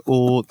happening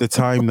all the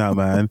time now,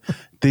 man.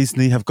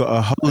 Disney have got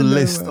a whole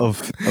list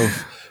of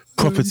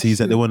properties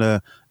that they want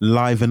to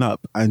liven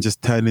up and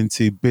just turn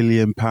into £1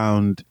 billion,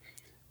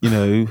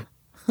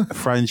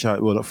 franchise.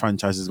 Well, not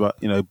franchises, but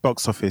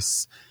box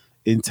office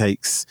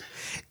intakes.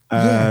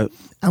 And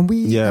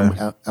we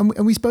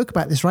spoke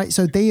about this, right?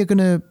 So they're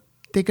gonna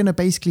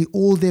basically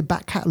all their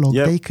back catalogue.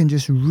 They can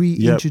just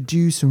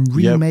reintroduce and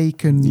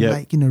remake and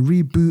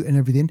reboot and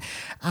everything.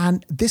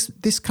 And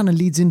this kind of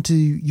leads into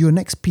your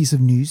next piece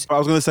of news. I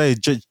was going to say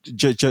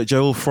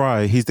Joel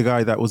Fry. He's the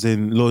guy that was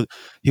in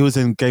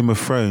Game of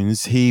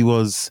Thrones. He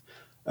was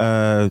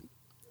in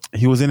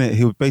it.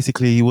 He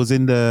was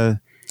in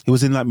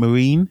like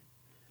Marine.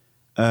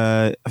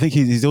 I think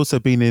he's also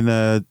been in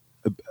a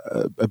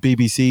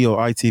BBC or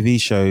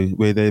ITV show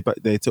where they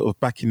sort of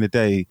back in the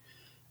day,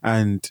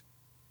 and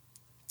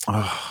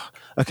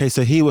okay,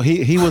 so he was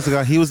the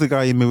guy. He was the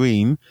guy in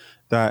Marine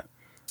that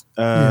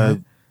Khaleesi.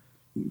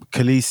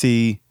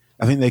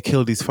 I think they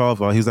killed his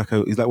father. He's like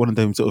one of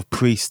them sort of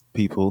priest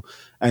people,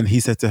 and he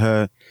said to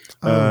her,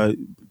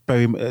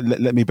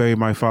 "Let me bury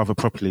my father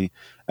properly."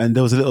 And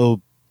there was a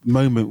little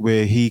moment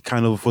where he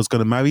kind of was going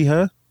to marry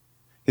her.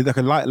 He's like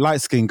a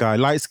light skinned guy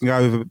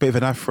with a bit of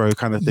an afro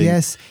kind of thing.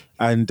 Yes,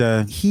 and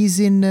he's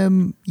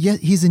in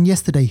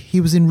Yesterday.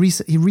 He was in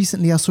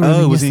recently. I saw him.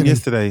 Oh, was he in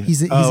Yesterday?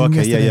 He's okay, in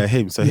Yesterday.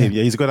 him. So him,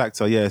 he's a good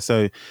actor. Yeah,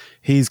 so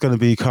he's going to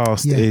be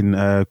cast in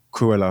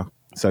Cruella.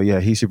 So yeah,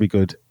 he should be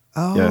good.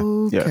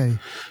 Oh, okay.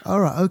 All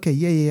right. Okay.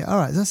 Yeah. All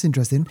right. That's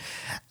interesting.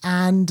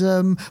 And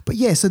but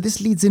yeah, so this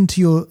leads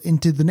into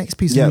the next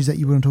piece of news that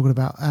you were talking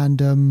about,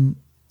 and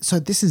so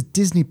this is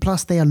Disney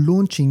Plus. They are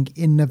launching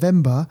in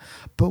November,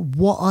 but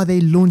what are they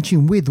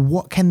launching with?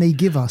 What can they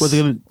give us?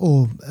 Well,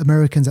 or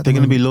Americans at the moment? They're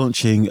going to be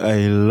launching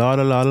a lot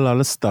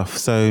of stuff.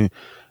 So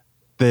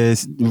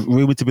there's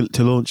rumored to be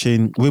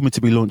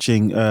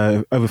launching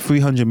over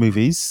 300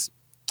 movies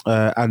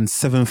and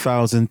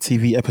 7,000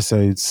 TV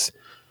episodes.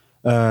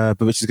 but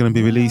which is going to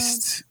be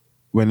released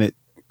when it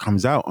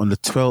comes out on the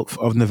 12th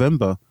of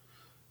November.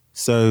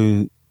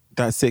 So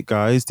that's it,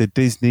 guys. The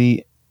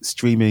Disney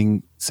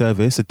streaming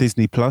service, the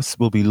Disney Plus,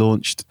 will be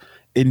launched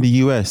in the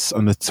US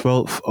on the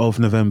 12th of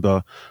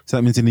November. So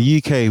that means in the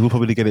UK, we'll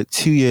probably get it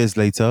 2 years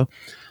later.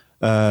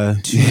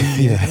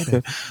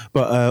 Yeah,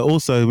 but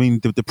also, I mean,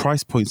 the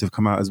price points have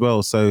come out as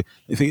well. So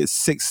I think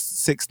it's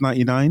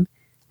 $6.99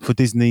 for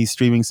Disney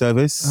streaming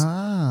service.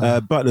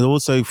 But they're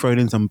also thrown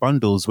in some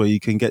bundles where you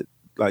can get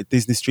like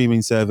Disney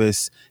streaming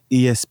service,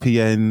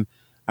 ESPN,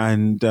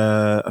 and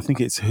I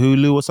think it's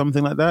Hulu or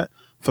something like that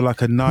for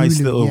like a nice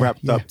Hulu, little yeah,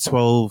 wrapped yeah. up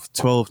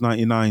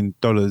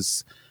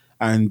 $12.99.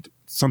 And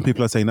some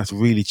people are saying that's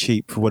really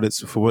cheap for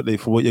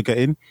what you're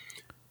getting.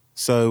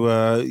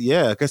 So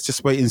yeah, I guess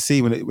just wait and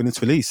see when it's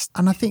released.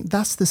 And I think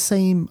that's the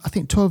same. I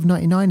think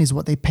 $12.99 is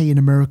what they pay in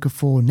America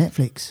for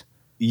Netflix.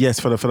 Yes,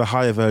 for the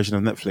higher version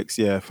of Netflix,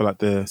 yeah, for like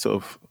the sort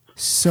of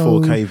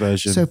So 4K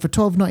version. So for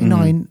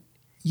 $12.99,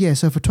 yeah.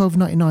 So for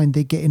 $12.99,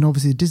 they're getting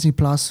obviously Disney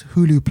Plus,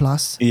 Hulu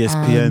Plus,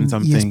 ESPN and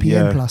something,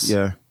 ESPN Plus.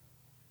 yeah.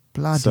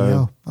 Bloody So-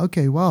 hell.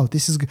 Okay, wow.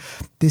 This is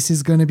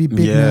going to be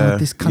big Yeah, now.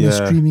 This kind of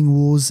yeah. streaming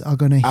wars are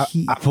going to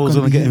heat. Apple's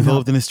going to get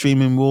involved in the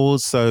streaming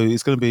wars, so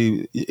it's going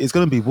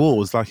to be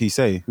wars, like you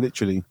say,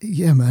 literally.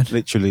 Yeah, man.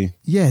 Literally.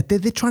 Yeah,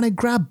 they're trying to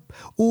grab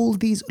all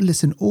these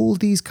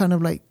kind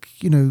of like,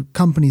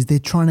 companies. They're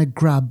trying to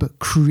grab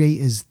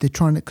creators. They're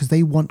trying to, because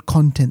they want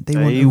content. They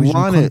want original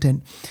want it.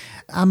 content.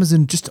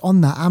 Amazon, just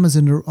on that,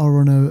 Amazon are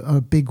on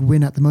a big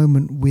win at the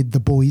moment with The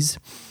Boys.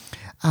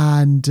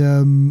 And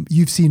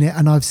you've seen it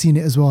and I've seen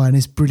it as well, and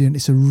it's brilliant.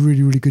 It's a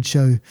really, really good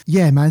show.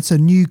 Yeah, man. So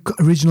new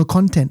original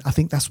content. I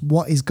think that's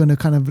what is going to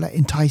kind of like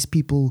entice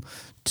people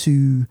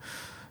to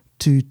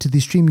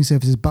these streaming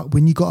services. But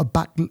when you got a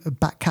back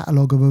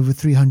catalogue of over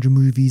 300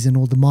 movies and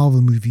all the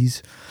Marvel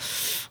movies,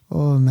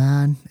 oh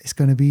man, it's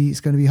going to be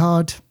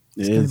hard.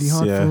 It's going to be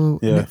hard for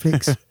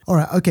Netflix. All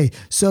right, okay.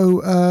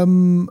 So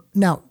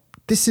now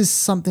this is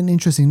something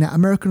interesting. Now,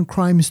 American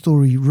Crime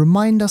Story.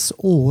 Remind us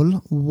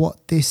all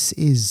what this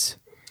is.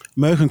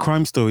 American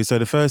Crime Story. So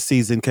the first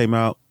season came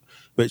out,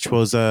 which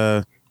was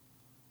about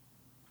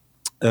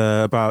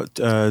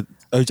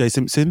O.J.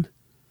 Simpson.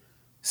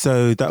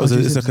 So that was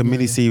it's like a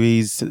mini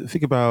series. I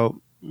think about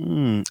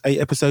 8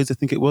 episodes. I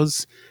think it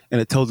was,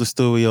 and it told the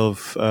story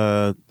of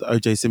the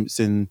O.J.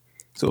 Simpson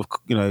sort of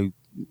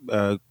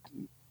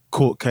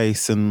court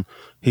case and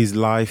his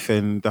life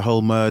and the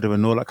whole murder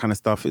and all that kind of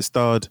stuff. It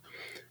starred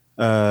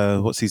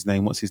what's his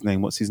name?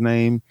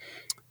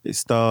 It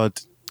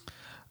starred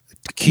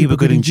Cuba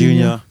Gooding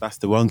Jr. That's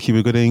the one,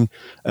 Cuba Gooding.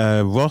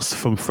 Ross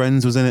from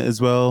Friends was in it as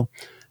well.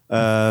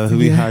 Who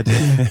we had.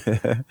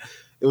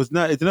 It was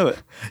not. You know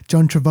it.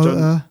 John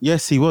Travolta.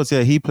 Yes, he was.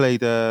 Yeah, he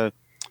played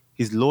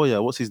his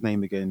lawyer. What's his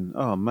name again?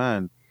 Oh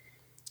man,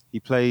 he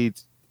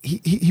played.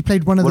 He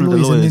played one of the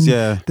lawyers.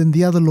 And then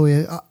the other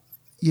lawyer.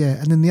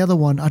 And then the other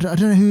one. I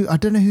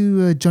don't know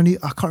who Johnny.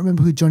 I can't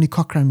remember who Johnny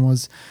Cochran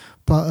was.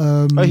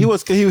 But he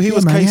was Kay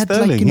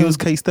Sterling. He was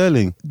Kay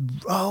Sterling.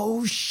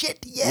 Oh shit!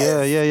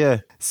 Yes.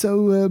 Yeah.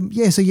 So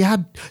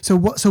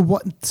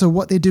So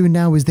what they're doing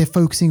now is they're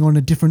focusing on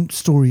a different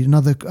story,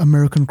 another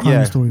American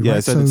crime story. Yeah.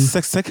 Right? So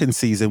the second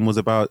season was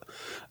about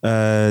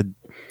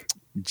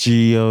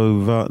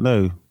Giovanni.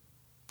 No,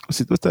 what's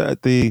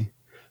that? The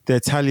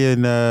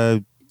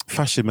Italian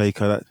fashion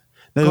maker.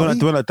 The one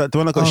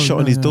that got shot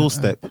on his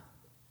doorstep.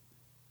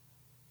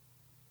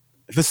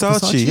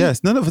 Versace.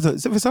 Yes. No.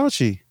 Is it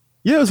Versace?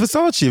 Yeah, it was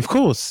Versace, of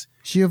course.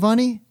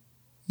 Giovanni?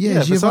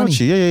 Yeah, Giovanni.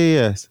 Versace.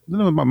 Yeah.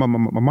 No, my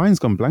mind's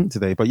gone blank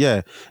today, but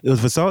yeah, it was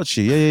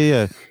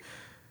Versace.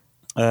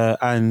 Yeah.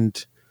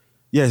 And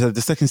yeah, so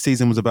the second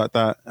season was about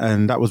that,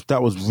 and that was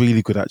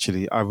really good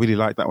actually. I really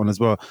liked that one as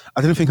well.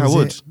 I didn't think I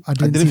would. I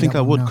didn't think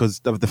I would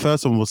because the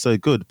first one was so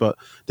good, but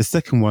the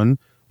second one,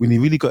 when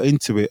you really got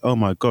into it, oh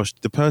my gosh,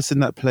 the person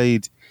that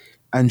played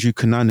Andrew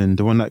Cunanan,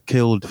 the one that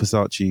killed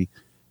Versace,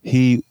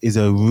 he is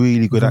a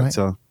really good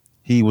actor.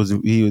 He was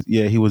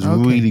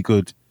really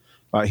good.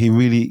 Like he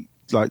really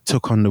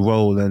took on the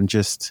role and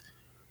just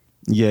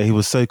he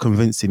was so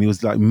convincing. He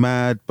was like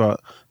mad but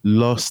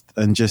lost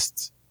and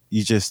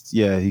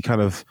he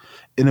kind of,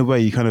 in a way,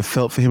 you kind of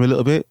felt for him a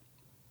little bit.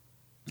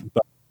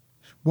 But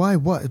why?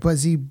 What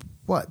was he?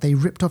 What, they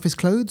ripped off his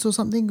clothes or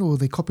something, or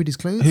they copied his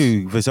clothes?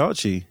 Who?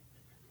 Versace?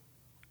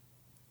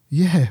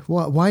 Yeah.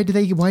 What? Why did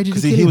he kill him?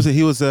 Because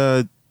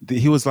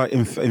he was like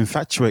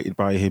infatuated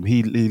by him.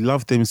 He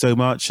loved him so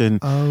much,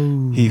 and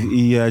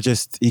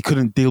he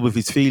couldn't deal with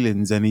his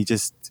feelings, and he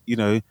just,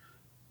 I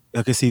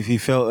guess he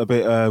felt a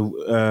bit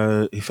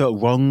he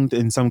felt wronged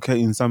in some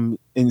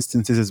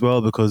instances as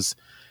well, because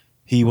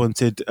he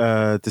wanted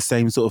the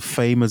same sort of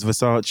fame as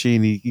Versace,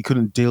 and he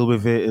couldn't deal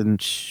with it, and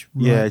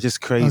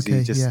just crazy.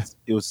 Okay,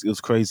 it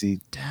was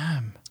crazy.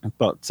 Damn.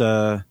 But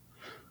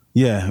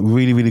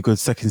really, really good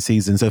second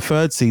season. So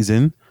third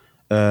season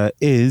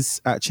is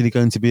actually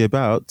going to be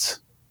about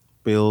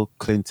Bill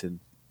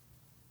Clinton.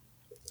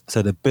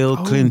 So the Bill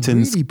Oh,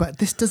 Clinton's really? But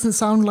this doesn't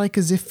sound like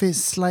as if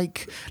it's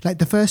like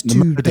the first two.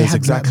 They murders, had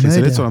exactly. Like So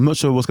murder. this one, I'm not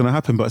sure what's going to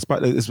happen, but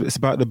it's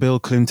about the Bill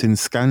Clinton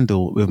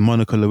scandal with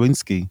Monica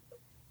Lewinsky.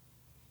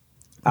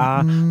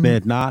 I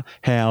did not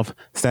have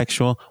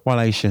sexual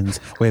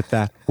relations with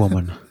that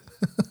woman.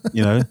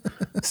 You know,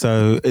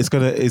 so it's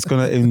gonna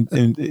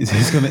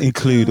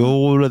include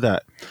all of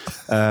that,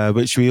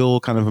 which we all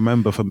kind of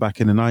remember from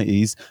back in the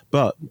 90s.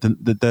 But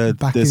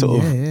the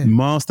sort of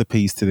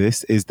masterpiece to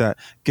this is that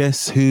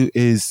guess who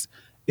is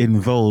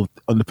involved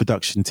on the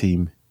production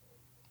team?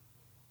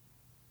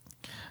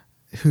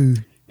 Who?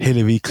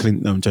 Hillary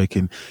Clinton. No, I'm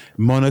joking.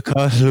 Monica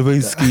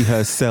Lewinsky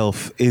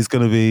herself is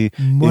going to be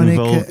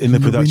involved in the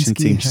production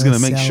team. She's going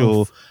to make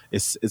sure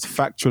it's as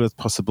factual as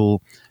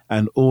possible,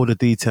 and all the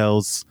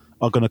details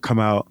are going to come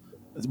out.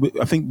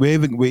 I think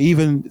we're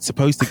even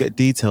supposed to get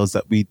details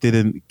that we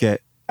didn't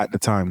get at the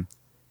time.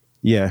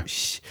 Yeah.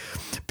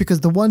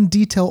 Because the one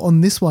detail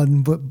on this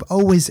one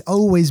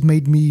always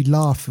made me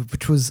laugh,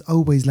 which was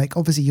always like,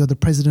 obviously you're the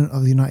president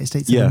of the United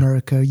States of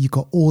America, you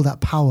got all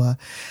that power,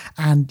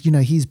 and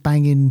he's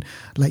banging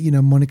like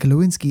Monica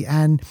Lewinsky,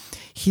 and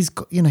he's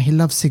got he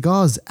loves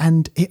cigars,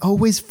 and it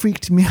always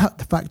freaked me out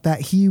the fact that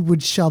he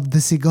would shove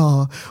the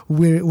cigar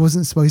where it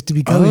wasn't supposed to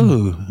be going.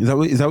 Oh,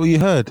 is that what you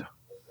heard?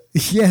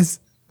 Yes.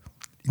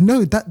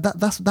 No,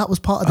 that was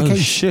part of the case.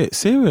 Oh shit!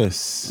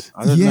 Serious?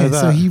 I didn't know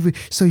that.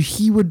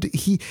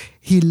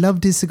 He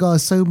loved his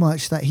cigars so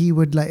much that he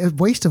would like a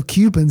waste of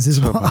Cubans is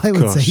what I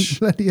would say.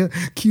 Bloody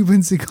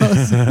Cuban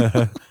cigars.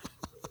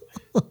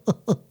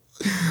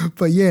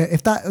 But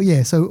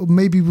so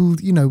maybe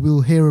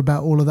we'll hear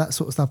about all of that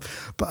sort of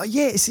stuff. But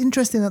it's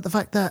interesting that the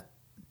fact that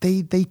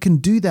they can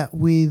do that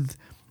with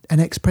an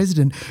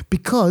ex-president,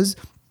 because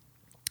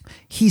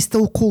he's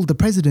still called the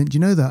president. You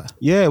know that?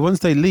 Yeah, once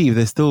they leave,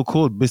 they're still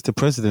called Mr.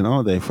 President,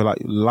 aren't they? For like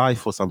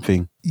life or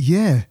something.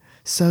 Yeah.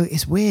 So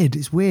it's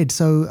weird.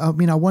 So I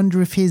mean, I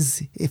wonder if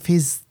his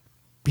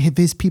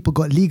people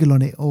got legal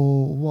on it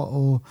or what,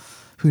 or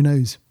who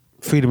knows.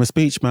 Freedom of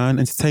speech, man.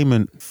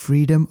 Entertainment.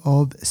 Freedom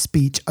of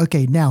speech.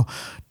 Okay, now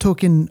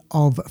talking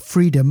of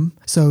freedom.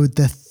 So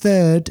the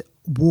third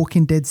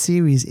Walking Dead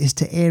series is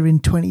to air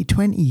in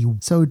 2020.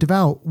 So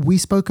Deval, we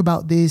spoke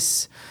about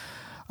this.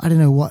 I don't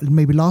know what,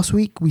 maybe last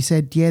week we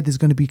said, there's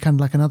going to be kind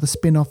of like another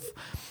spin-off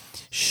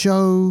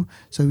show.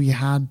 So we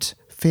had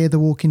Fear the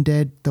Walking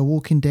Dead, The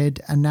Walking Dead,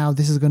 and now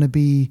this is going to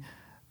be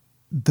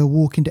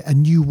a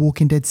new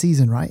Walking Dead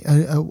season, right?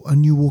 A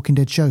new Walking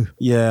Dead show.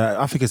 Yeah,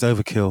 I think it's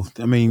overkill.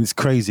 I mean, it's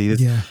crazy.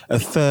 There's a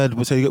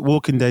third. So you got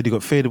Walking Dead, you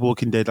got Fear the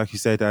Walking Dead, like you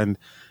said, and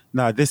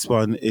now this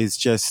one is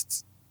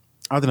just,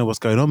 I don't know what's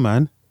going on,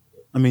 man.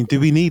 I mean, do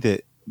we need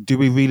it? Do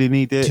we really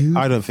need it?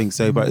 I don't think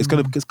so, but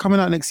it's coming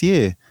out next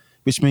year,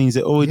 which means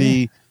they're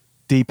already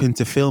deep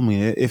into filming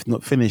it, if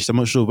not finished. I'm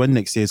not sure when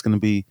next year is going to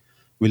be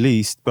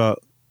released, but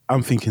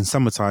I'm thinking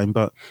summertime.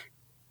 But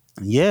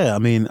I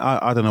mean,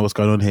 I don't know what's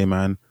going on here,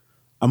 man.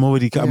 I'm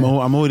already kind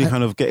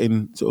of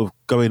getting sort of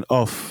going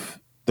off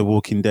The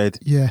Walking Dead.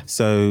 Yeah.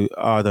 So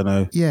I don't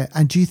know. Yeah.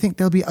 And do you think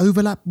there'll be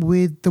overlap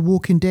with The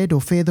Walking Dead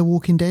or Fear the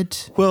Walking Dead?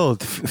 Well,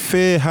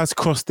 Fear has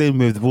crossed in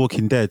with The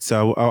Walking Dead,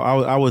 so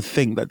I would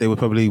think that they would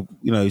probably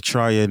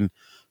try and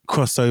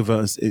cross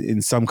over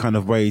in some kind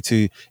of way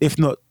to, if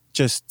not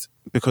just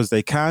because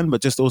they can, but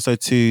just also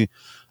to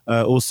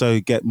also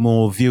get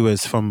more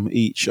viewers from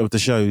each of the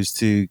shows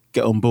to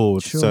get on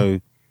board. Sure. So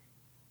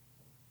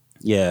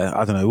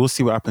I don't know. We'll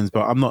see what happens,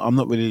 but I'm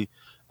not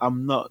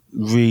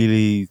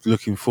really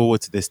looking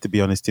forward to this, to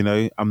be honest.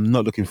 I'm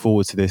not looking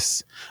forward to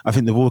this. I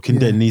think The Walking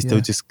Dead needs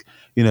to just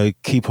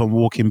keep on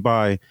walking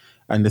by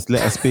and just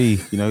let us be.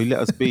 Let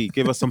us be.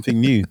 Give us something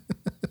new.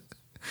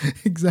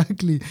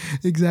 Exactly,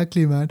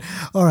 man.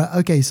 All right,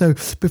 okay. So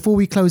before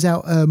we close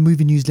out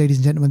movie news, ladies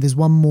and gentlemen, there's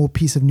one more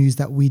piece of news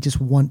that we just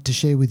want to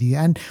share with you,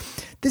 and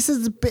this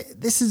is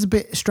a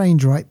bit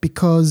strange, right?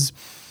 Because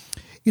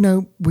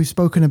we've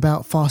spoken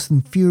about Fast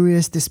and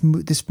Furious. This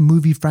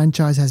movie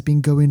franchise has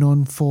been going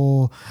on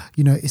for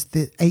it's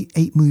the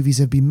eight movies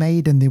have been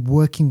made, and they're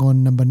working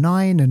on number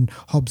 9. And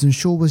Hobbs and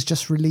Shaw was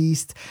just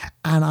released,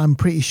 and I'm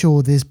pretty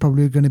sure there's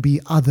probably going to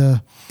be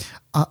other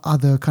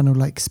kind of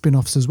like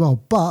spin-offs as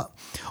well. But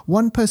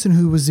one person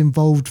who was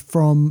involved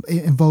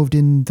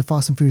in the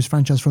Fast and Furious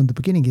franchise from the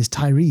beginning is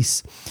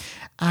Tyrese.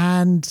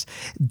 And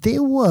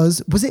there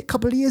was it a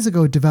couple of years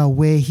ago, Deval,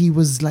 where he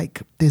was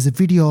like, there's a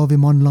video of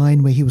him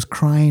online where he was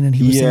crying and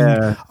he was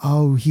saying,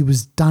 oh, he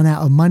was done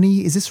out of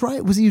money. Is this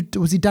right? Was he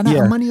done out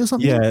of money or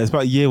something? Yeah, it's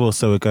about a year or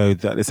so ago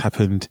that this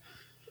happened.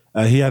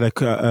 He had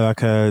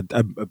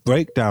a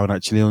breakdown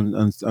actually on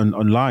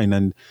online,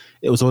 and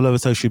it was all over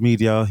social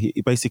media.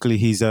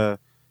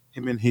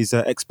 Him and his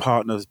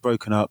ex-partner was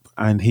broken up,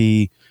 and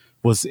he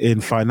was in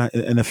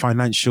a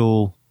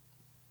financial,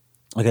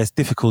 I guess,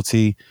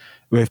 difficulty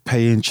with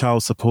paying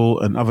child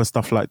support and other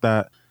stuff like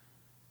that.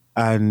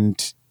 And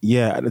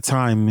at the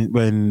time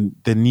when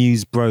the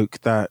news broke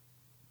that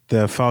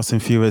the Fast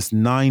and Furious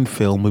 9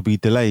 film would be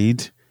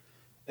delayed,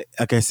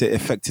 I guess it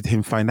affected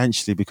him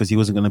financially because he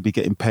wasn't going to be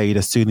getting paid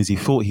as soon as he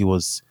thought he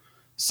was.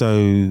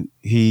 So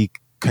he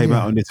came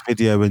out Yeah. on this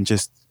video and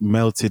just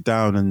melted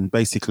down and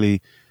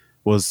basically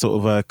was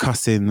sort of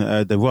cussing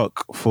The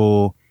Rock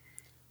for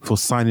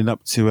signing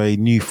up to a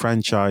new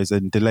franchise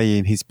and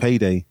delaying his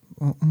payday.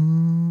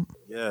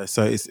 Yeah,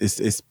 so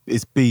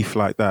it's beef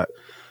like that.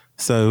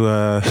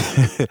 So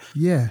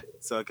Yeah.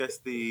 so I guess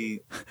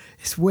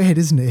It's weird,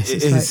 isn't it? It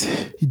It's is.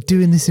 like you're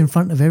doing this in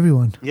front of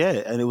everyone. yeah,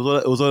 and it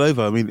was all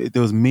over. I mean,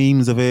 there was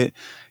memes of it.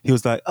 He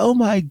was like, "Oh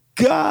my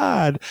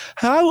god,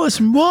 how much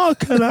more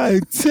can I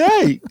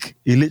take?"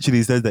 He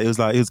literally said that. He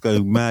was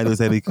going mad. He was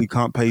saying he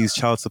can't pay his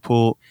child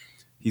support.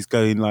 He's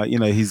going like,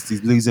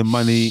 he's losing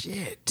money.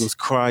 Shit. He was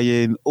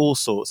crying, all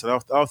sorts. And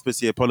afterwards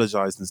he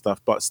apologized and stuff,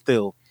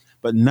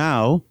 but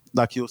now,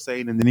 like you're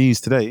saying in the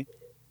news today,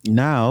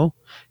 now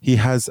he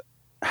has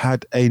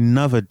had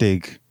another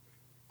dig.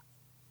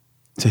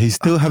 So he's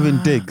still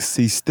having digs.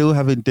 He's still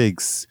having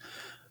digs.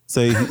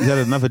 So he's had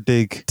another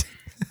dig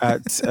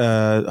at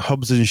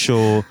Hobbs and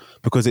Shaw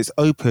because it's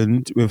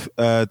opened with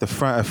a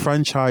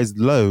franchise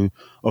low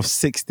of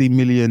 $60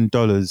 million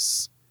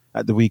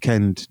at the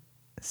weekend.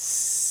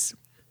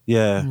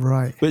 Yeah,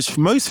 Right. which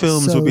most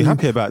films would be So,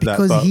 happy about that,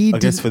 because but he I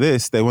guess did- for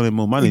this they wanted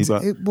more money.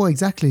 Well,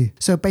 exactly.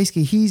 So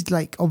basically, he's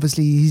like,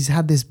 obviously, he's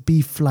had this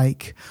beef,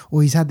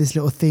 or he's had this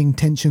little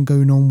tension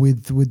going on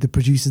with the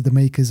producers, the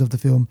makers of the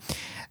film,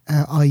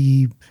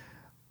 i.e.,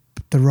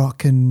 The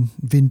Rock and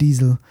Vin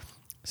Diesel,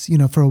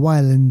 for a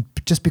while. And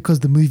just because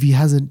the movie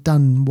hasn't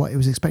done what it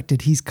was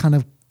expected, he's kind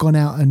of gone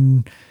out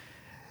and,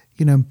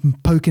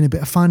 poking a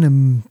bit of fun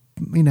and,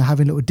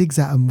 having little digs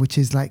at him, which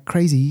is like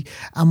crazy.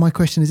 And my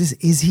question is this: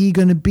 is he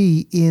going to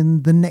be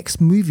in the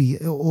next movie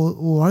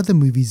or other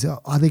movies?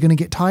 Are they going to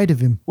get tired of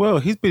him? Well,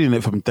 he's been in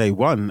it from day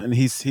one, and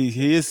he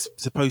is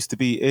supposed to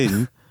be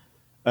in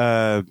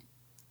the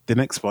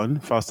next one,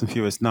 Fast and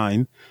Furious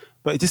 9.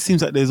 But it just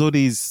seems like there's all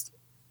these,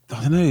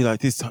 I don't know,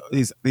 like these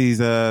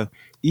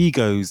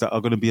egos that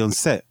are going to be on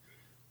set.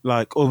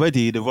 Like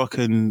already, The Rock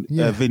and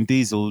Vin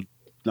Diesel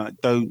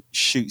don't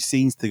shoot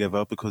scenes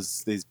together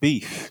because there's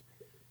beef.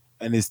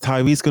 And is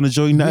Tyrese going to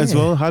join that as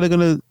well? How are they going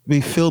to be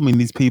filming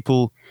these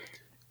people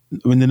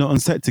when they're not on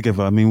set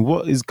together? I mean,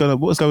 what's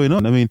going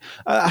on? I mean,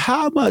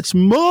 how much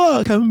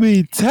more can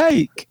we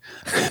take?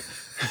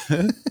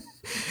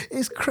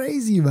 It's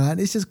crazy, man.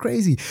 It's just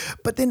crazy.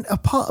 But then a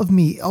part of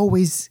me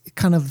always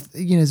kind of,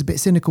 is a bit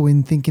cynical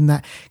in thinking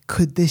that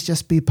could this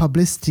just be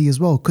publicity as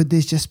well? Could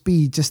this just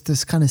be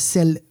to kind of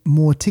sell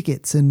more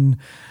tickets? And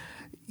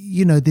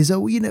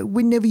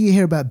whenever you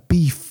hear about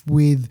beef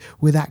with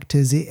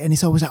actors, and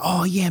it's always like,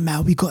 oh yeah,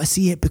 man, we got to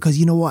see it because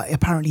you know what?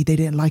 Apparently they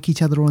didn't like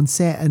each other on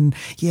set, and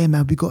yeah,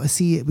 man, we got to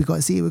see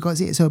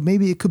it. So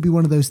maybe it could be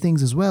one of those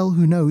things as well.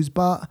 Who knows?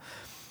 But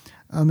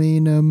I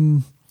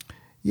mean,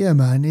 yeah,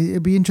 man,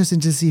 it'd be interesting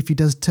to see if he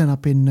does turn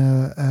up in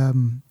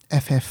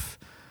FF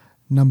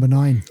number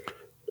 9.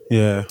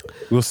 Yeah,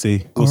 we'll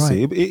see. We'll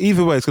see.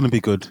 Either way, it's going to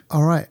be good.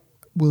 All right,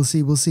 we'll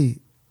see.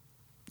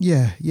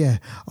 Yeah.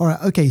 All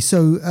right. Okay.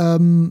 So,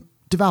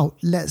 Deval,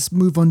 let's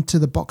move on to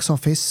the box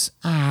office.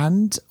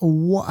 And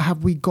what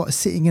have we got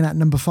sitting in at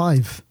number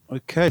 5?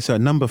 Okay. So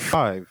at number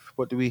 5,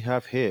 what do we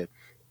have here?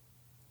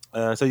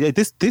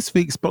 This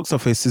week's box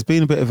office has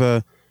been a bit of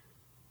a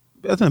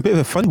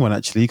funny one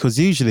actually, because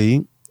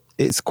usually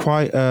it's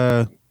quite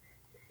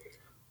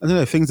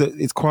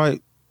it's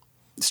quite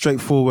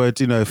straightforward.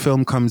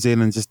 Film comes in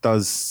and just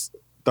does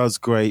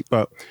great,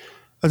 but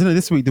I don't know.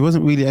 This week there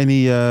wasn't really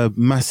any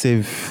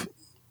massive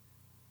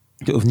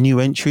sort of new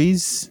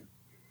entries.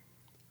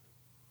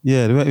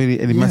 Yeah, there weren't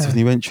really any massive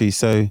new entries.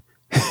 So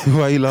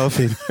why are you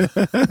laughing?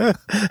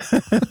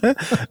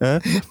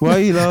 Why are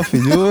you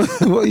laughing?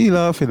 What are you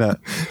laughing at?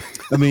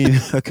 I mean,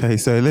 okay,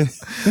 so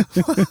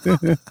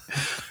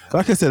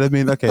like I said,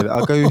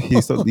 I'll go.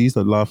 You stop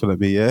laughing at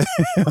me, yeah?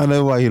 I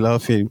know why you're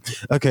laughing.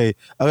 Okay,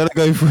 I'm going to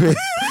go for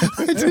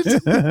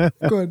it.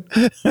 Go on.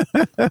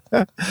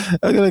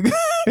 I'm going to go.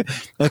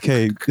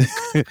 Okay.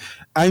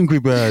 Angry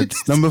Birds,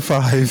 number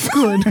 5.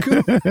 Go on.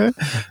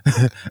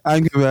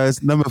 Angry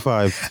Birds, number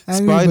 5.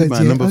 Angry Spider-Man,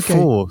 Birds, yeah, number okay.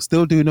 4.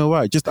 Still doing all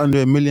right. Just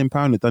under £1 million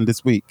done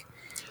this week.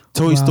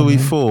 Toy Wow, Story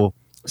man. 4,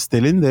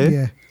 still in there.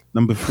 Yeah.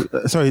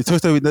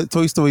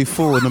 Toy Story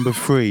 4, number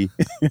 3.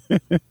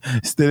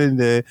 Still in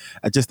there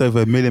at just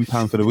over £1 million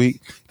for the week.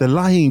 The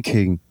Lion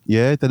King,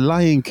 The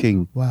Lion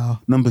King. Wow.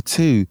 Number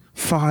 2,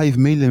 5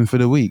 million for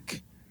the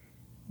week.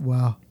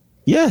 Wow.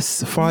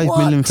 Yes, 5 What?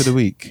 million for the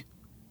week.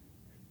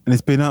 And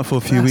it's been out for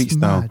a few That's weeks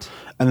now. mad.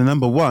 And the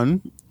number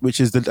 1, which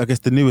is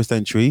the newest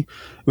entry,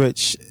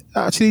 which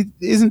actually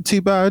isn't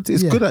too bad.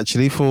 It's good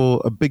actually for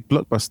a big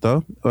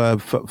blockbuster. But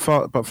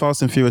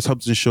Fast and Furious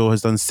Hobbs and Shaw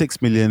has done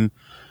 6 million.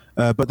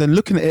 But then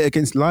looking at it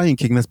against Lion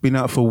King, that's been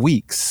out for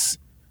weeks,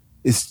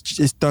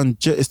 it's done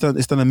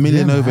 $1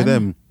 million over man.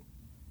 them.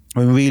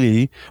 When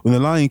the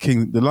Lion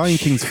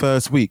King's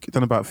first week, it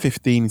done about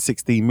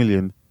 15-16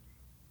 million.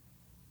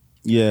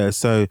 Yeah,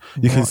 so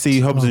you can What?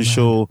 see Hobbs Oh, and man.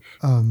 Shaw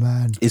Oh,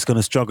 man. is going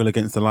to struggle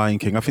against the Lion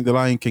King. I think the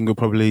Lion King will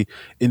probably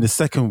in the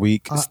second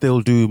week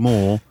still do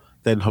more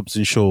than Hobbs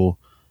and Shaw.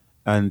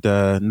 and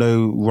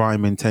no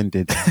rhyme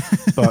intended.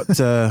 But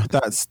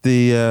that's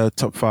the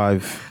top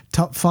 5.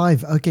 Top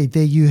 5. Okay,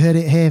 there you heard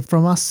it here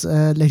from us,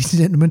 ladies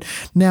and gentlemen.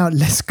 Now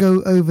let's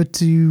go over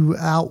to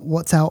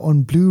what's out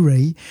on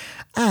Blu-ray,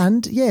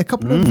 and a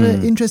couple of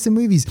interesting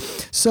movies.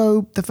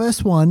 So the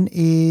first one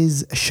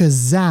is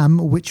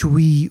Shazam, which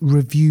we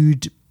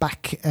reviewed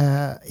back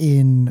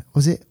in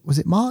was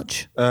it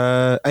March?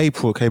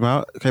 April came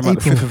out the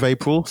 5th of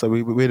April. So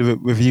we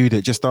reviewed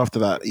it just after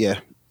that.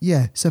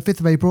 Yeah, so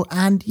 5th of April,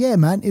 and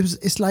man,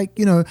 it's like,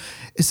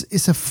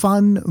 it's a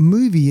fun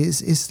movie.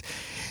 It's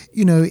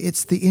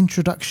it's the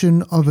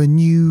introduction of a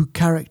new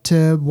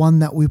character, one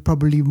that we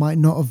probably might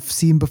not have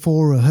seen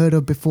before or heard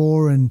of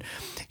before, and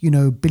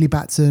Billy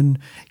Batson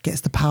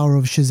gets the power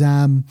of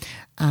Shazam,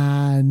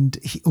 and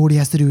all he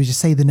has to do is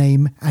just say the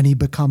name, and he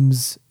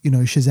becomes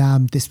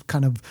Shazam, this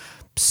kind of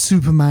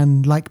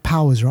Superman-like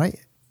powers, right?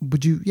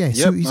 Would you? Yeah,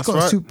 so he's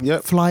got super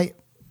flight.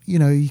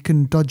 He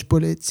can dodge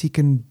bullets. He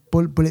can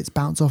bullets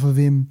bounce off of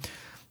him,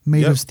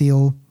 made of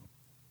steel.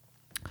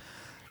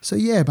 So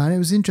man, it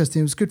was interesting.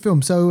 It was a good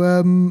film. So,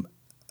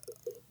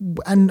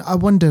 and I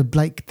wonder,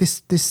 like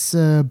this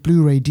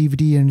Blu-ray,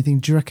 DVD, or anything.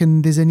 Do you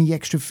reckon there's any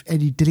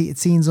deleted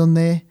scenes on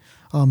there?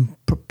 I'm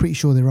pretty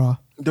sure there are.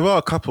 There are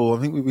a couple. I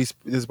think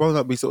there's one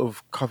that we sort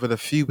of covered a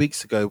few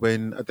weeks ago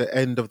when at the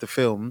end of the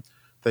film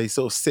they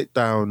sort of sit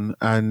down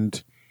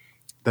and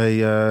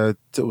they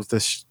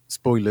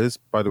spoilers,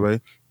 by the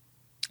way.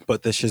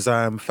 But the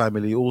Shazam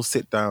family all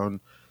sit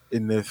down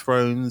in their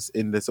thrones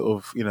in the sort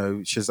of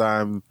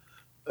Shazam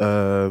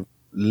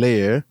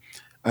lair,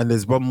 and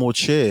there's one more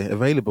chair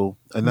available,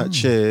 and that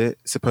chair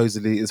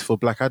supposedly is for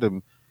Black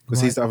Adam,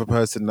 because he's the other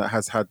person that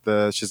has had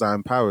the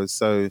Shazam powers.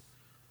 So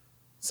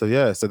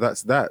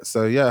that's that.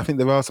 So I think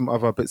there are some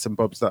other bits and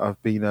bobs that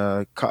have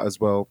been cut as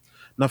well.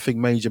 Nothing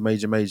major,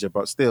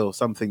 but still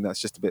something that's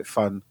just a bit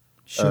fun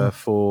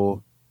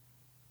for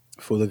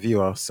the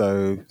viewer.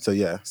 So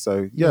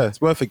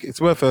it's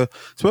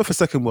worth a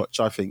second watch,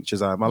 I think.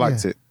 Shazam, I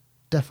liked it.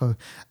 Defo.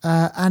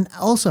 And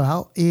also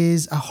out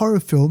is a horror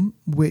film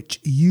which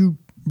you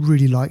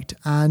really liked,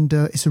 and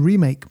it's a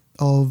remake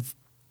of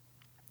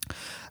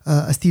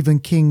a Stephen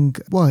King.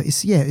 Well,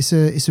 it's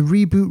a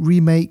reboot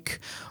remake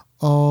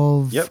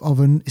of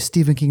a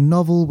Stephen King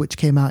novel which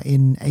came out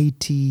in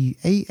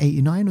 88,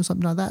 89 or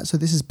something like that. So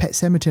this is Pet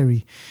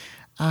Sematary.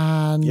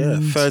 And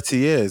 30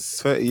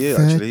 years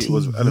actually. It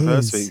was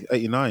anniversary,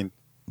 89.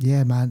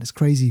 Yeah, man, it's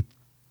crazy.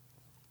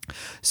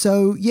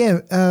 So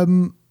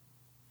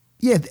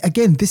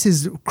again, this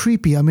is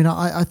creepy. I mean,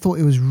 I thought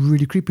it was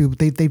really creepy.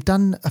 They've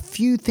done a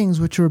few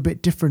things which are a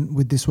bit different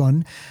with this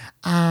one,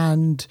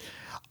 and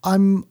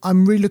I'm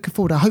really looking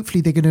forward. Hopefully,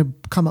 they're going to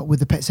come up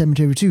with a Pet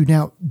Sematary 2.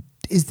 Now,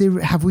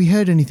 have we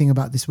heard anything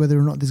about this? Whether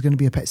or not there's going to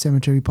be a Pet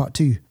Sematary Part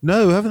 2?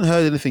 No, we haven't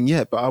heard anything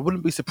yet. But I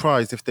wouldn't be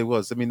surprised if there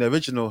was. I mean, the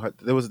original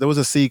there was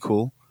a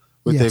sequel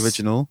with the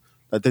original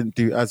that didn't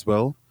do as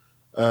well,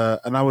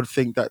 and I would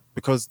think that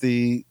because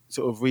the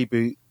sort of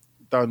reboot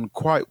done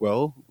quite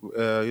well,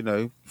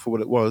 for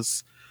what it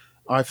was,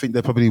 I think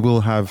they probably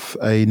will have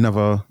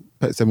another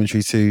Pet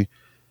Sematary 2,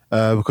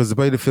 because the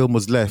way the film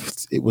was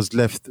left, it was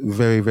left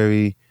very,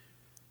 very.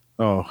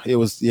 It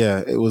was.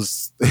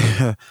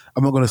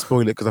 I'm not going to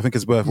spoil it because I think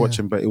it's worth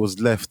watching, but it was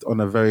left on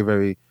a very,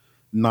 very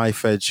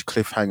knife edge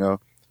cliffhanger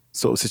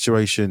sort of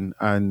situation,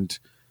 and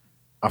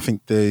I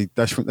think they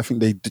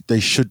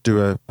should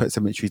do a Pet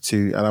Sematary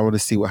 2, and I want to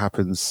see what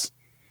happens.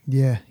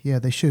 Yeah,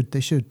 they should,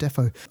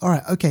 defo. All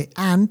right, okay,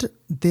 and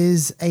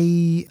there's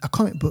a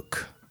comic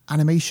book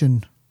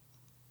animation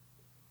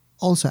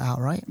also out,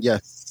 right?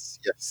 Yes,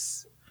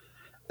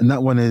 and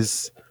that one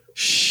is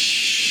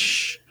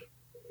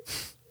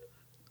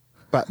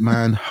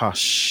Batman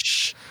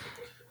Hush.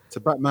 So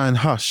Batman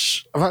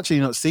Hush, I've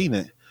actually not seen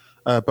it,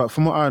 but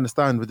from what I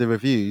understand with the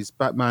reviews,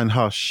 Batman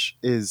Hush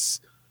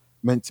is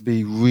meant to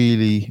be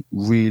really,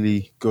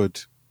 really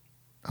good.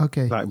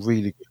 Okay. Like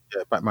really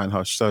good, Batman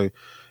Hush. So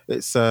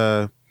it's,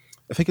 I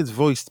think it's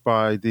voiced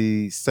by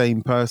the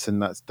same person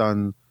that's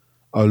done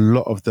a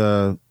lot of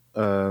the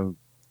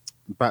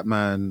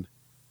Batman,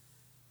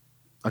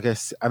 I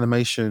guess,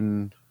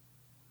 animation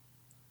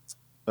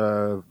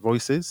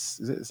voices.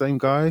 Is it the same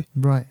guy?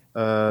 Right.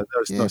 No,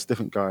 it's a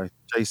different guy.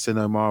 Jason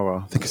O'Mara.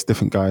 I think it's a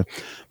different guy.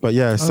 But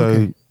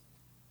so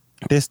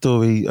this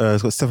story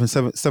has got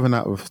 7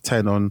 out of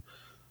 10 on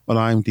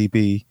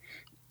IMDb.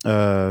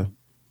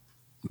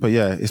 But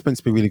it's meant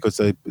to be really good,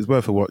 so it's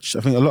worth a watch.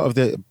 I think a lot of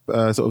the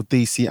sort of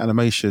DC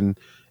animation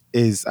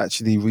is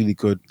actually really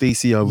good.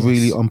 DC are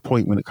really on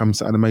point when it comes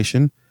to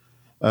animation.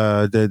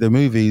 The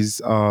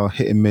movies are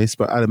hit and miss,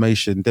 but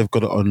animation, they've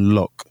got it on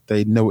lock.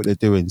 They know what they're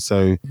doing.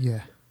 So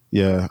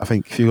I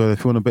think if you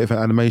want a bit of an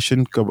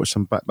animation, go watch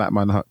some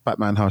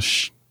Batman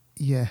Hush.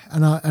 Yeah,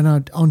 and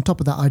I on top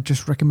of that, I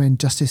just recommend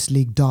Justice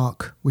League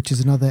Dark, which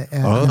is another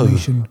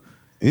animation.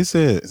 Is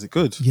it? Is it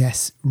good?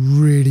 Yes,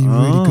 really,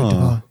 really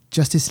good.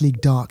 Justice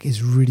League Dark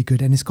is really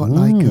good, and it's got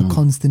like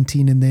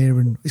Constantine in there,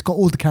 and it's got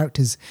all the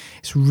characters.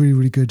 It's really,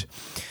 really good.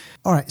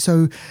 All right,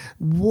 so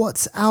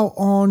what's out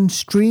on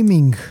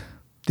streaming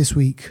this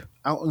week?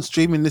 Out on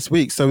streaming this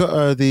week.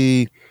 So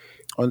the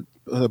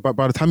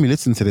by the time you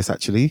listen to this,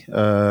 actually,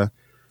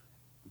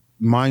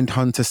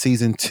 Mindhunter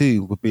season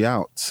 2 would be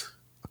out.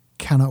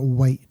 Cannot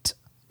wait.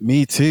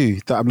 Me too.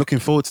 That I'm looking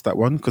forward to that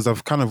one because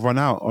I've kind of run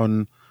out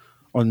on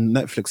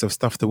Netflix of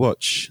stuff to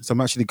watch. So I'm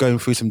actually going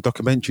through some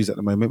documentaries at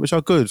the moment, which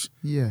are good.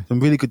 Yeah. Some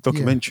really good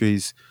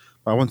documentaries.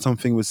 But I want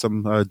something with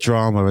some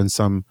drama and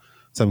some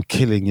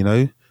killing, you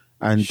know.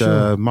 And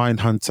Sure.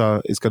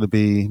 Mindhunter is going to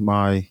be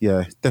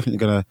definitely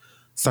going to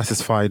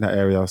satisfy in that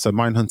area. So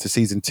Mindhunter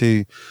season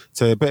 2.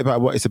 So a bit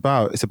about what it's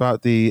about. It's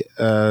about the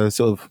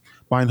sort of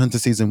Mindhunter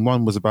season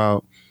 1 was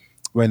about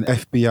when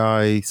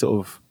FBI sort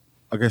of,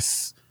 I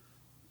guess,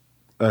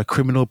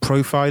 criminal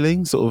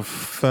profiling sort of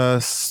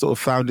first sort of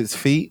found its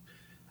feet,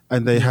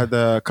 and they had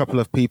a couple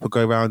of people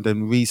go around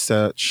and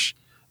research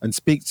and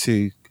speak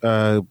to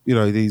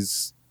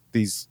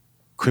these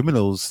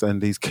criminals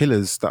and these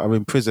killers that are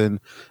in prison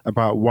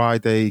about why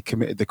they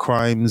committed the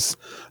crimes,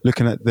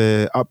 looking at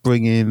their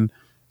upbringing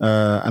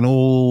and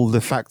all the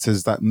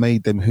factors that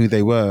made them who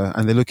they were,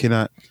 and they're looking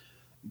at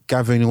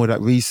gathering all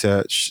that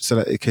research so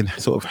that it can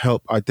sort of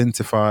help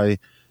identify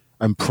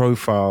and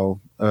profile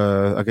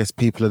I guess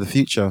people of the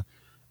future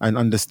and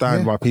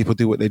understand why people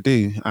do what they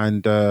do.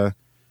 And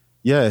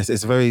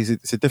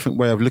it's a different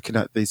way of looking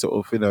at the sort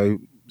of, you know,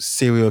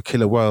 serial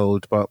killer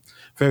world, but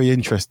very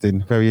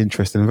interesting,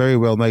 very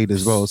well made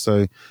as well.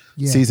 So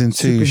season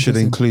 2 should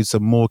include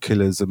some more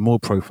killers and more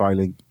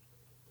profiling.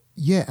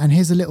 Yeah, and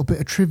here's a little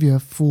bit of trivia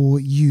for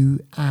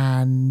you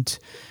and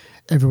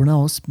everyone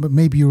else, but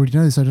maybe you already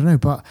know this, I don't know,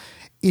 but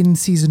in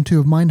season 2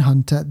 of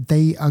Mindhunter,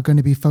 they are going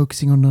to be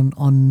focusing on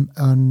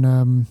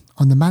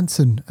the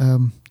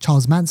Manson,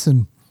 Charles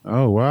Manson.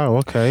 Oh wow,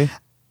 okay.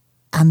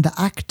 And the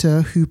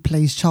actor who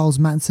plays Charles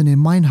Manson in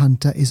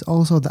Mindhunter is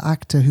also the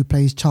actor who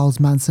plays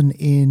Charles Manson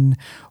in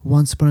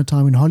Once Upon a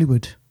Time in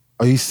Hollywood.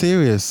 Are you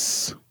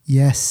serious?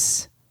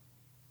 Yes.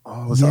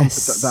 Oh,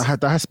 yes. That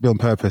has to be on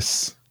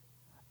purpose.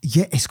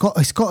 Yeah, it's got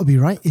to be,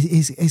 right.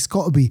 It's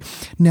got to be.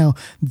 Now,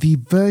 the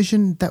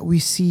version that we're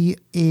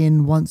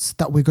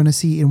going to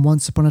see in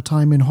Once Upon a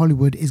Time in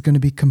Hollywood is going to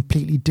be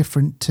completely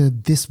different to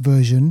this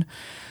version.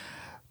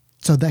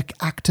 So that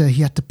actor,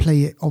 he had to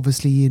play it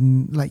obviously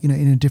in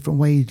a different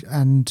way,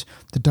 and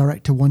the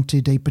director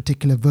wanted a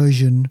particular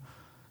version.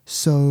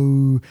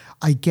 So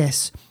I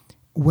guess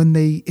when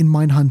they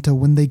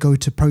go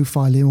to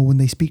profile him or when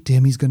they speak to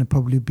him, he's going to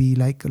probably be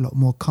like a lot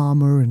more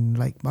calmer and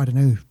like, I don't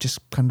know,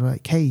 just kind of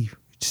like, hey,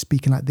 just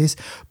speaking like this.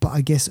 But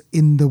I guess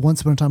in the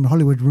Once Upon a Time in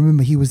Hollywood,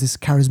 remember, he was this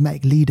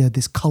charismatic leader,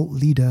 this cult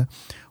leader,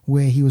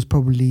 where he was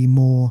probably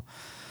more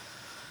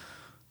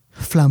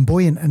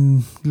flamboyant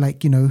and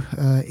like, you know,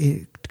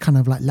 it kind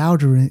of like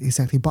louder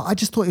exactly. But I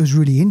just thought it was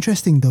really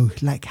interesting though.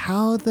 Like,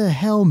 how the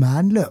hell,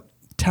 man? Look,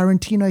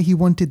 Tarantino, he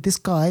wanted this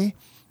guy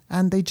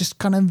and they just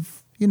kind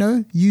of, you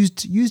know,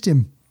 used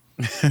him.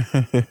 I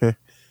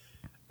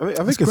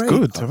think it's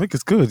good. I think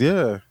it's good,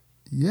 yeah.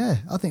 Yeah,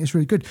 I think it's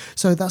really good.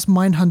 So that's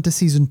Mindhunter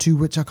season 2,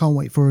 which I can't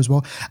wait for as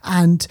well.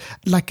 And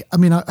like, I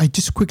mean, I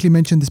just quickly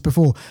mentioned this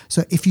before.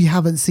 So if you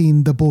haven't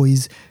seen The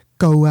Boys,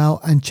 go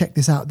out and check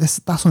this out.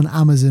 That's on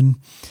Amazon.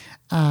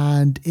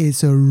 And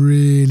it's a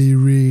really,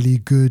 really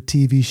good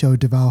TV show,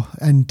 Deval.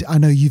 And I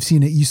know you've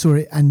seen it, you saw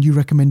it, and you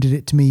recommended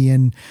it to me.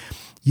 And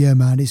yeah,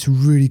 man, it's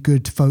really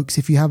good, folks.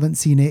 If you haven't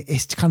seen it,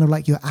 it's kind of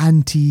like your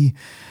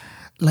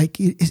like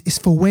it's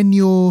for when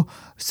you're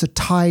so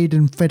tired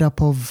and fed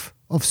up of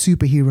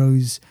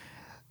superheroes,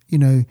 you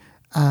know,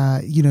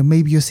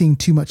 maybe you're seeing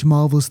too much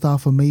Marvel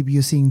stuff, or maybe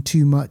you're seeing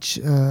too much,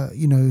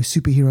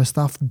 superhero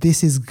stuff.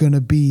 This is going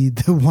to be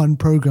the one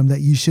program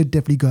that you should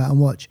definitely go out and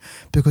watch,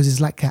 because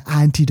it's like an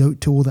antidote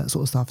to all that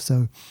sort of stuff.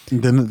 So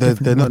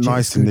they're not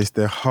nice in this.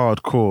 They're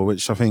hardcore,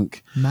 which I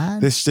think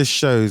this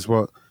shows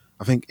what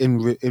I think in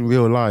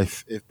real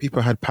life, if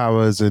people had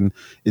powers, and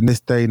in this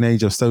day and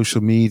age of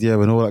social media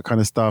and all that kind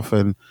of stuff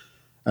and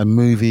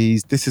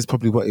movies, this is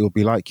probably what it will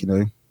be like, you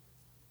know.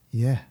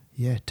 Yeah,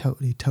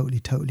 totally.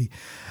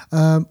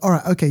 All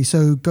right, okay,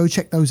 so go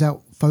check those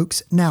out,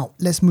 folks. Now,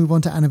 let's move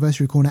on to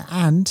Anniversary Corner,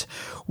 and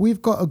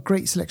we've got a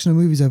great selection of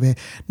movies over here.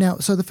 Now,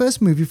 so the first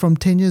movie from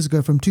 10 years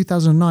ago, from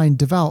 2009,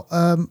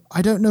 Deval,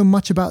 I don't know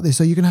much about this,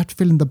 so you're going to have to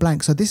fill in the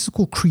blank. So this is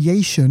called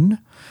Creation,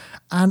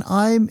 and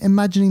I'm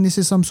imagining this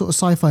is some sort of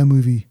sci-fi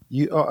movie.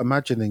 You are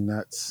imagining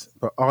that,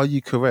 but are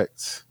you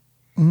correct?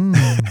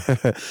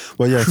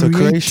 Well, yeah, so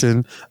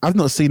Creation, I've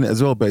not seen it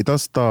as well, but it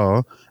does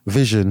star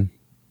Vision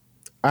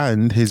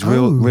and his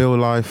real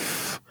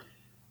life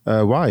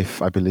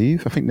wife, I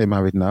believe. I think they're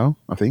married now,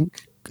 I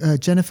think.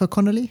 Jennifer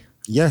Connelly?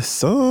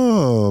 Yes.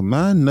 Oh,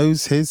 man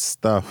knows his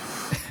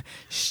stuff.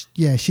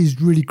 Yeah, she's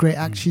really great.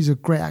 She's a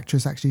great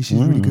actress, actually. She's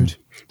really good.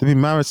 They've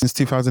been married since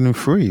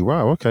 2003.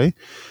 Wow, okay.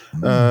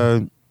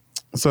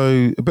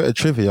 So a bit of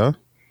trivia.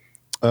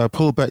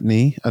 Paul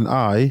Bettany and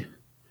I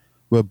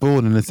were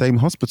born in the same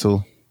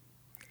hospital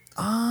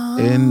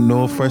in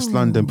northwest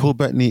London. Paul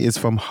Bettany is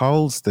from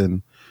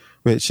Harlesden,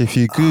 which if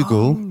you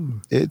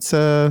Google, it's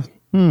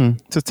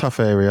It's a tough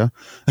area.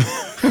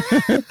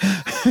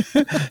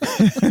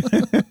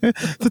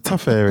 It's a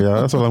tough area.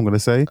 That's all I'm going to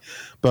say.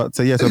 But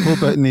so Paul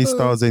Bettany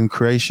stars in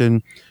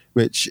Creation,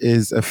 which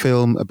is a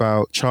film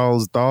about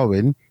Charles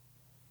Darwin,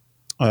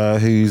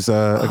 who's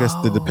I guess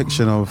the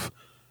depiction of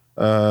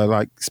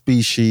like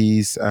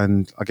species,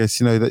 and I guess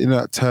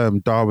that term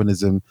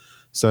Darwinism,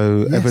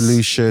 so Yes,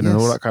 evolution and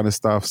all yes. that kind of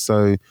stuff.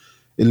 So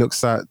it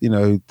looks at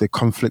the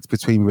conflicts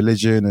between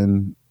religion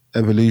and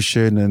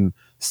evolution and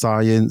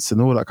science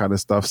and all that kind of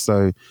stuff.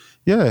 So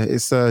yeah,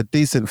 it's a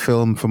decent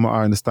film from what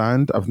I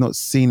understand. I've not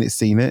seen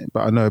it,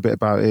 but I know a bit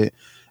about it.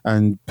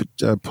 And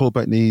Paul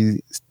Bettany,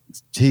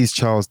 he's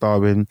Charles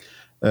Darwin.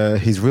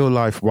 His real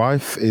life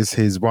wife is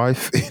his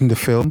wife in the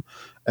film,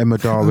 Emma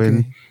Darwin.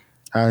 Okay.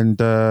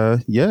 And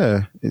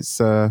it's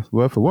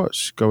worth a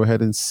watch. Go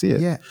ahead and see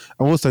it. Yeah.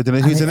 And also, do you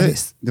know who's in and it?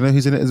 it's- Do you know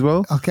who's in it as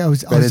well? Okay, I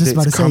was just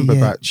about to say, yeah.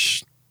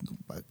 Cumberbatch.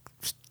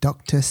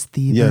 Dr.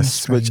 Stephen Yes,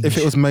 Strange. which if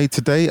it was made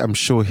today, I'm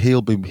sure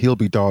he'll be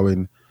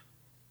Darwin,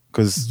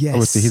 because Yes.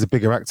 obviously he's a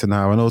bigger actor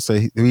now. And also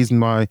the reason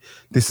why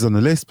this is on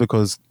the list,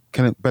 because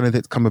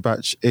Benedict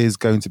Cumberbatch is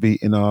going to be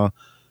in our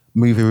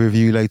movie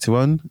review later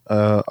on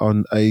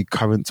A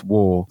Current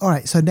War. All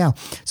right, so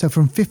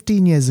from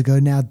 15 years ago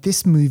now,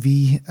 this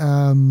movie,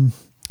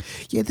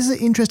 this is an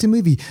interesting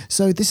movie.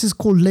 So this is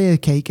called Layer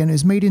Cake, and it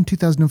was made in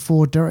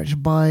 2004,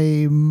 directed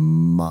by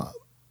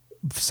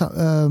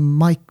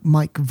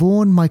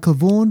Michael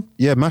Vaughan.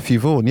 Yeah, Matthew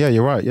Vaughn. Yeah,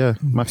 you're right. Yeah,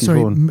 Matthew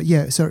Vaughn.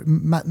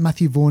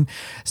 Matthew Vaughn,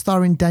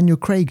 starring Daniel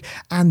Craig,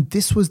 and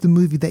this was the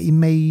movie that he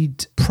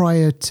made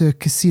prior to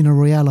Casino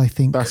Royale, I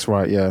think. That's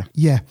right. Yeah.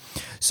 Yeah,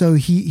 so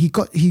he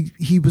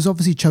was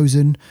obviously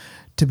chosen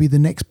to be the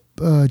next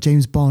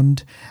James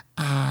Bond,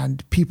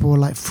 and people were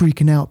like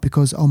freaking out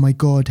because, oh my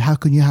god, how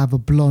can you have a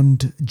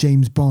blonde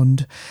James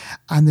Bond?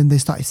 And then they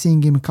started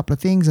seeing him a couple of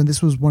things, and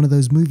this was one of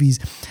those movies.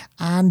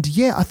 And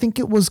yeah, I think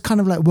it was kind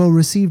of like well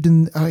received,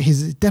 and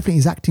his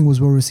acting was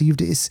well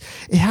received. It's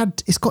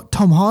got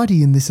Tom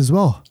Hardy in this as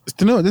well. Do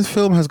you know what? This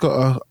film has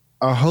got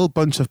a whole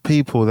bunch of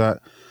people that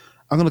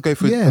I'm going to go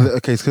through. Yeah.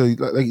 Okay, so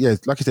like you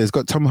said, it's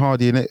got Tom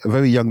Hardy in it,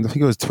 very young. I think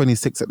he was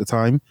 26 at the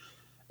time.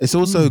 It's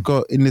also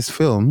got in this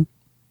film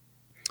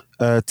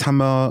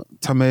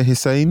Tamir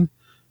Hussein,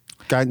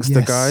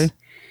 gangster Yes. guy.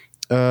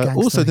 Also,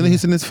 Gangster, do you know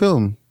who's in this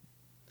film?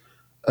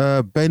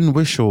 Ben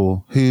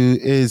Whishaw, who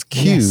is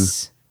Q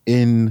Yes.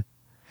 in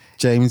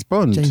James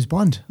Bond. James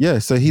Bond. Yeah,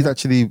 so he's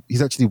actually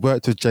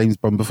worked with James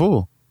Bond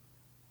before.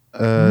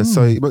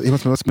 So he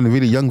must have been a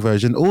really young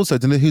version. Also,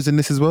 do you know who's in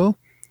this as well?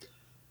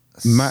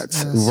 Matt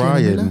Sienna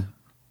Ryan. Miller?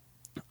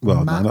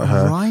 Well, Matt no, not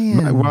her. Ryan.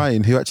 Matt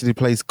Ryan, who actually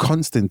plays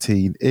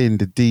Constantine in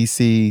the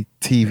DC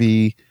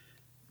TV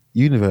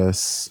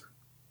universe.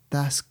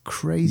 That's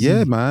crazy.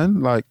 Yeah,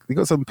 man. Like, you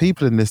got some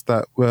people in this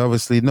that were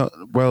obviously not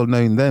well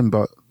known then,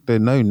 but they're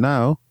known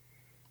now.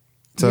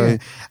 So Yeah.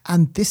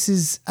 And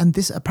this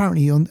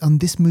apparently on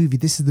this movie,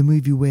 this is the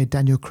movie where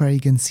Daniel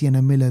Craig and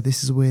Sienna Miller,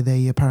 this is where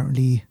they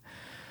apparently,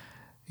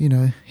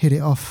 hit it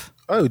off.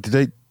 oh,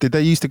 did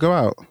they used to go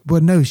out?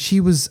 Well, no,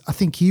 I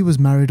think he was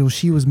married or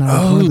she was married.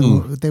 One of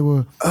them, they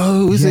were.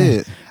 Oh, is Yeah.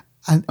 it?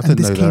 And didn't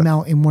this know came that.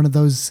 out in one of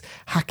those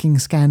hacking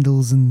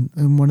scandals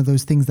and one of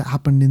those things that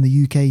happened in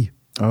the UK.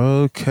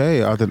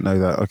 Okay, I didn't know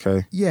that.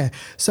 Okay. Yeah.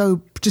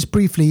 So just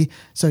briefly,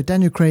 so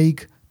Daniel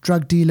Craig,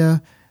 drug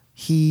dealer,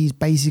 he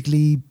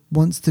basically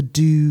wants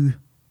to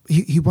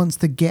he wants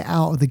to get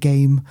out of the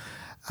game,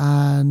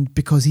 and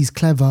because he's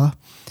clever,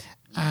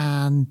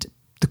 and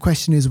the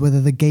question is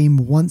whether the game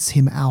wants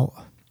him out.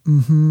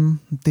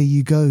 There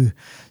you go.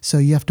 So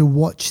you have to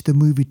watch the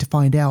movie to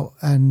find out,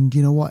 and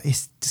you know what?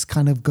 It just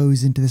kind of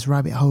goes into this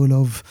rabbit hole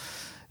of,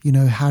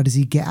 how does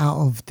he get out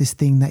of this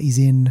thing that he's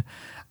in?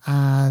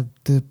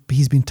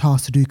 He's been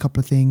tasked to do a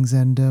couple of things,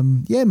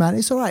 and yeah, man,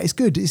 it's all right. It's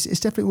good. It's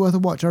definitely worth a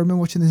watch. I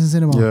remember watching this in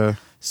cinema. Yeah.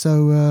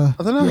 So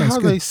I don't know yeah, it's how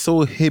good. they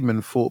saw him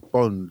and thought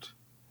Bond.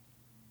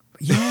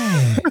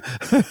 Yeah.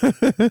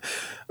 I'm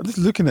just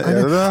looking at it. I I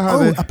know. don't know how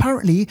they...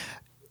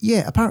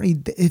 Apparently,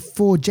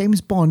 for James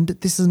Bond,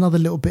 this is another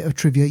little bit of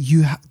trivia.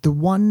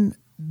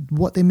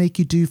 What they make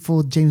you do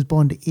for James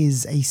Bond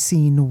is a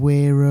scene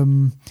where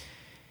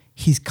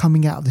he's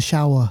coming out of the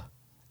shower.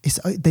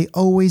 They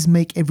always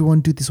make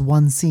everyone do this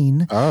one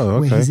scene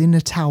where he's in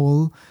a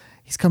towel,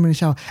 he's coming in the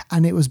shower,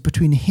 and it was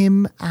between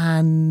him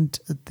and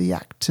the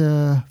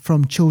actor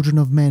from Children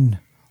of Men.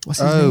 What's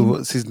his name?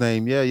 What's his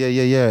name?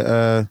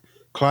 Yeah.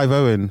 Clive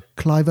Owen.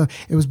 Clive Owen.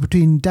 It was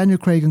between Daniel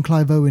Craig and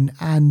Clive Owen,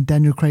 and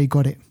Daniel Craig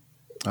got it.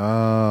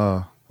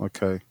 Ah,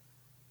 okay.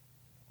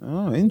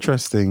 Oh,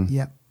 interesting.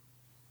 Yeah.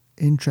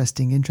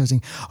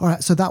 Interesting. All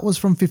right, so that was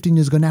from 15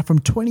 years ago. Now from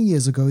 20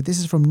 years ago, this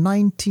is from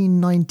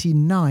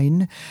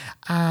 1999,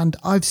 and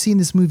I've seen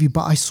this movie,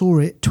 but I saw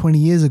it 20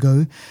 years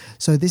ago.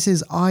 So this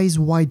is Eyes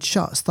Wide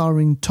Shut,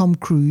 starring Tom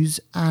Cruise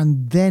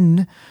and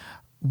then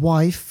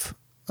wife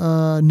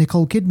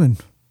Nicole Kidman.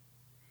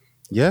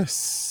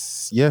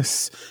 Yes.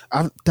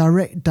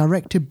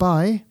 Directed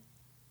by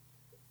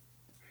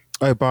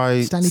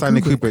By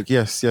Stanley Kubrick.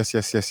 Yes. I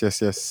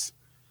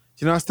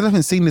still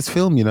haven't seen this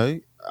film,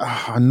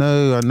 I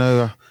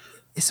know.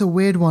 It's a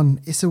weird one.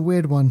 It's a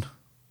weird one.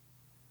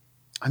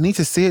 I need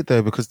to see it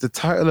though, because the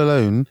title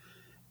alone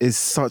is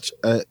such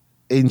a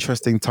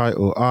interesting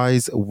title.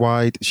 Eyes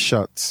Wide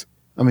Shut.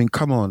 I mean,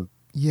 come on.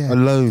 Yeah.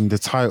 Alone, the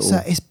title.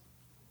 So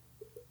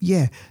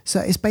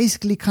it's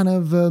basically kind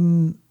of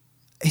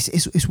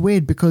it's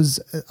weird because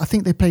I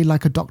think they play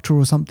like a doctor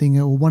or something,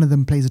 or one of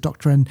them plays a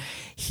doctor, and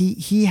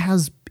he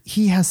has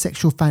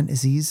sexual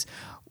fantasies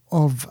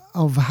of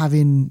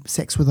having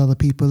sex with other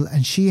people,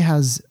 and she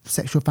has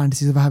sexual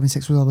fantasies of having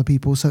sex with other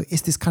people. So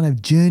it's this kind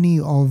of journey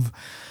of,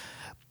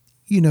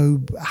 you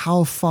know,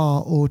 how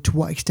far or to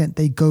what extent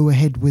they go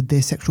ahead with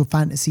their sexual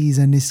fantasies,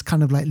 and it's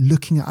kind of like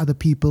looking at other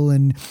people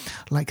and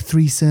like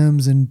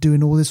threesomes and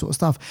doing all this sort of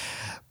stuff.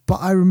 But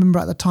I remember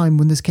at the time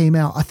when this came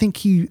out, I think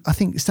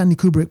Stanley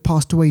Kubrick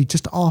passed away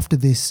just after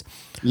this.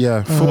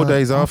 Yeah, 4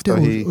 days after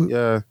 4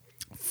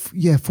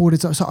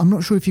 days. So I'm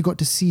not sure if you got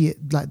to see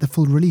it, like the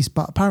full release,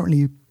 but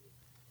apparently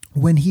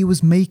when they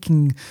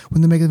making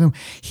the film,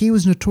 he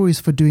was notorious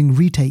for doing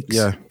retakes.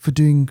 Yeah.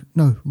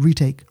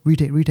 Retake.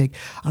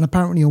 And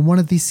apparently on one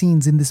of these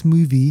scenes in this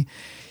movie,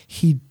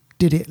 he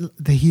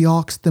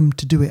asked them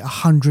to do it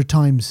 100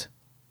 times.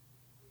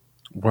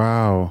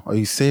 Wow, are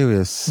you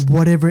serious?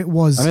 Whatever it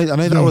was. I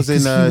know that was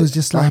in. Was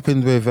just that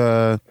happened with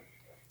The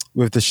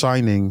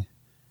Shining.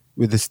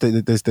 With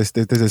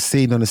there's a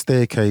scene on a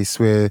staircase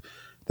where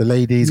the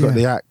lady's got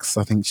the axe.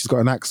 I think she's got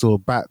an axe or a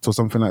bat or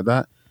something like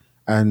that,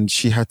 and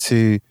she had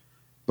to,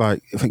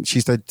 like, I think she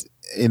said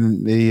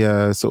in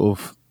the sort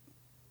of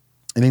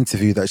an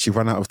interview that she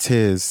ran out of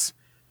tears,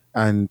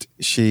 and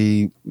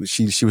she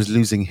was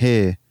losing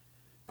hair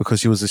because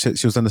she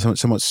was under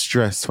so much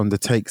stress from the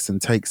takes.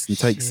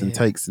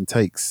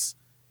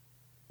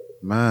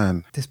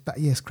 Man,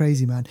 it's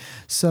crazy, man.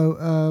 So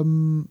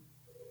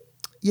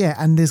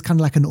and there's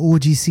kind of like an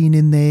orgy scene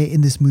in there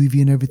in this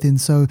movie and everything.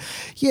 So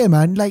yeah,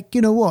 man, like,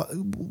 you know what,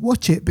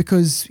 watch it,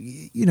 because,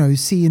 you know,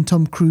 seeing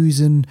Tom Cruise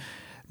and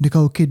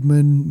Nicole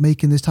Kidman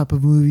making this type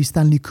of movie,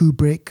 Stanley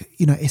Kubrick,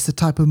 you know, it's the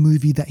type of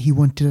movie that he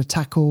wanted to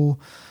tackle.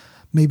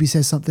 Maybe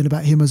says something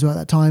about him as well at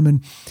that time.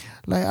 And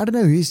like, I don't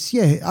know,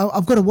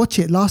 I've got to watch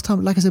it. Last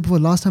time, like I said before,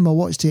 last time I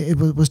watched it, it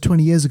was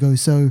 20 years ago.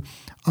 So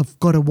I've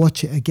got to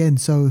watch it again.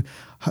 So,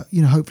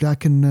 you know, hopefully I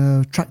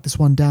can track this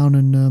one down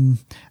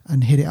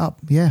and hit it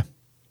up. Yeah.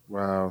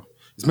 Wow.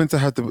 It's meant to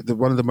have the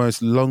one of the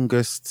most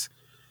longest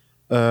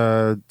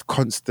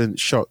constant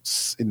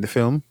shots in the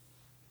film.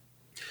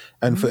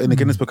 And in the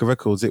Guinness Book of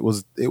Records, it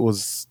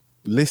was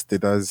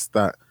listed as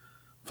that.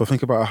 For I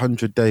think about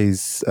 100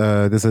 days,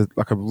 there's a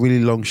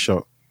really long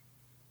shot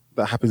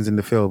that happens in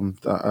the film.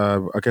 That,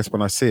 I guess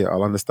when I see it,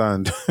 I'll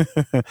understand.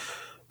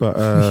 But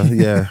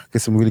I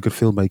guess some really good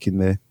filmmaking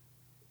there.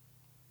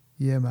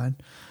 Yeah, man.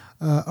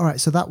 All right,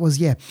 so that was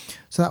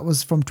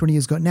from 20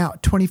 years ago. Now,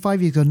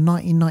 25 years ago,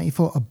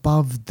 1994,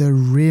 Above the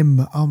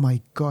Rim. Oh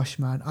my gosh,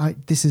 man!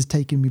 This is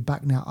taking me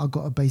back now. I've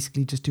got to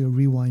basically just do a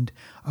rewind.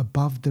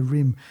 Above the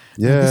Rim.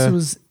 Yeah,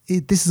 Is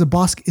this a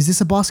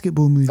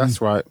basketball movie?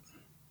 That's right.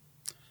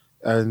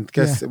 And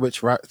guess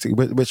which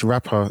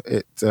rapper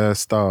it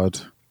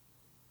starred?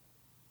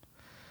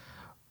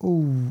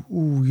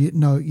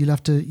 No, you'll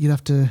have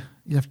to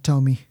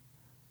tell me.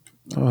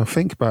 Oh,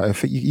 think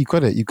about it. You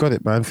got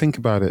it, man. Think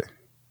about it.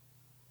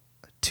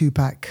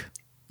 Tupac.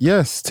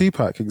 Yes,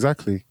 Tupac,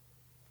 exactly.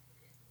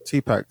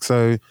 Tupac.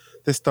 So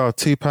this starred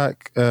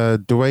Tupac,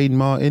 Dwayne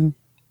Martin,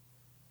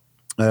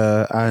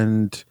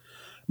 and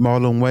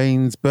Marlon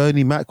Wayans.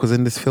 Bernie Mac was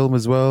in this film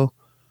as well.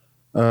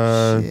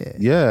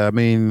 Yeah, I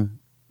mean,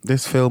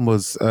 this film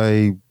was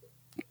a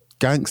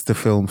gangster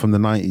film from the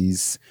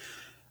 90s.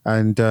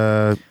 And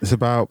it's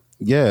about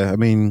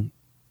the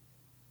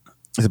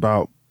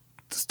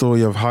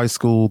story of high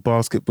school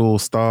basketball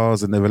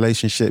stars and their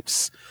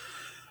relationships,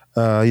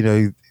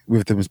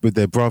 with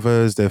their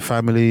brothers, their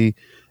family.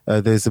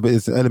 There's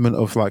an element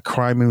of like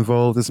crime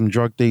involved. There's some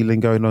drug dealing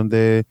going on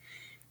there.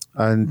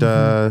 And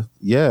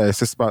it's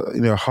just about,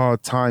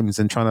 hard times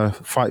and trying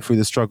to fight through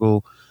the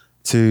struggle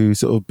to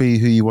sort of be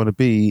who you want to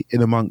be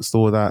in amongst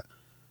all that,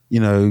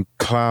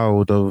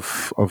 cloud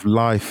of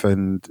life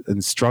and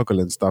struggle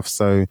and stuff.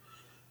 So,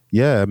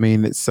 yeah, I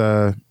mean, it's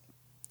I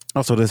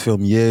saw this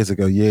film years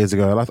ago.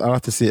 I'll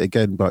have to see it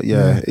again, but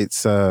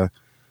it's a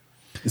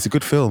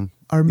good film.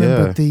 I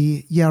remember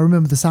the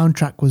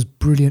soundtrack was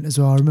brilliant as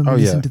well. I remember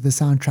listening to the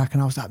soundtrack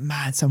and I was like,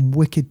 man, some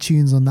wicked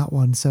tunes on that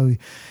one. So,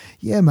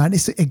 yeah, man,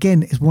 it's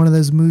one of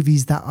those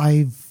movies that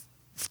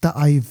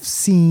I've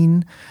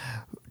seen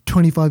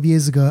 25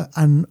 years ago,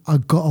 and I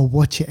got to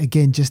watch it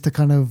again just to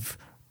kind of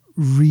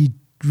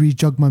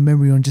re-jog my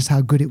memory on just how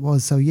good it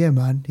was. So yeah,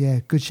 man,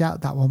 good shout,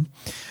 that one.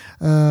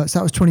 So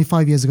that was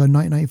 25 years ago,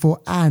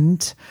 1994,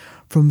 and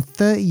from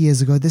 30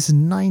 years ago, this is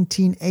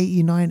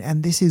 1989,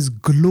 and this is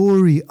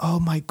Glory. Oh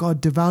my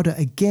God, Devalda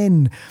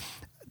again.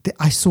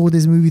 I saw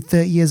this movie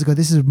 30 years ago.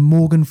 This is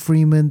Morgan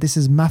Freeman. This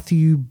is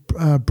Matthew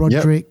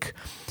Broderick. Yep.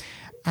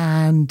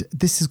 And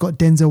this has got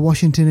Denzel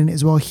Washington in it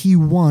as well. He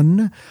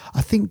won.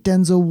 I think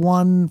Denzel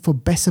won for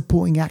Best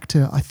Supporting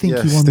Actor. I think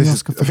he won the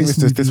Oscar for this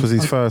movie. This was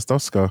his first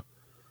Oscar,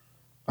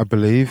 I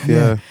believe.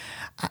 Yeah.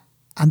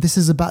 And this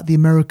is about the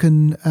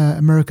American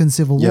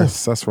Civil War.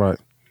 Yes, that's right.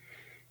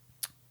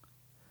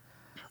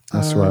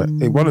 That's right.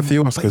 It won a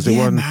few Oscars. yeah, it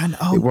won. man.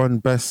 Oh. It won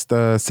best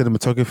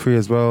cinematography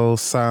as well,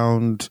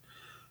 sound,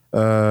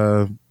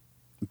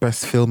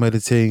 best film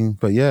editing.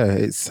 But yeah,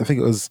 I think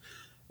it was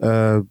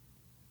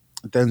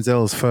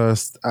Denzel's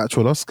first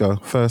actual Oscar,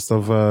 first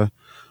of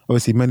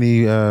obviously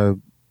many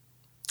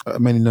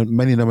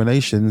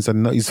nominations,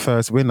 and not his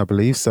first win, I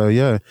believe. So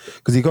yeah,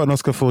 because he got an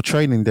Oscar for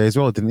Training Day as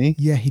well, didn't he?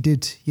 Yeah, he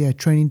did. Yeah,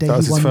 Training Day. That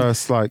was he his won,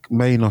 first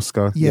main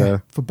Oscar. yeah,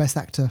 for Best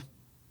Actor.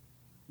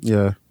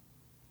 Yeah.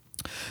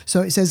 So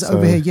it says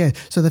over here, yeah.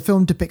 So the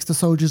film depicts the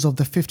soldiers of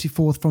the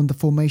 54th from the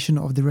formation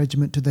of the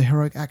regiment to the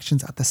heroic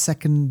actions at the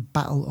Second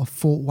Battle of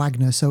Fort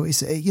Wagner. So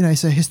it's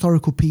it's a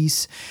historical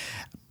piece,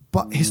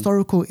 but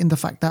historical in the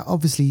fact that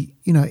obviously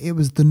it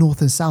was the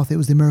North and South. It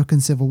was the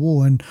American Civil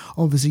War, and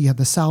obviously you had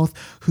the South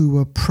who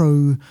were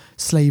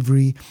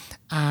pro-slavery,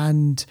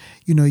 and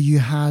you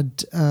had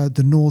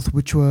the North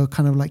which were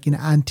kind of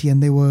anti,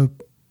 and they were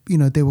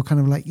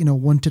kind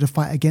of wanted to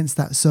fight against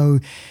that. So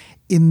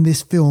in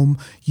this film,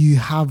 you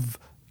have,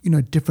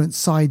 different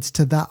sides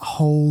to that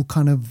whole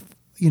kind of,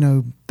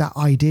 that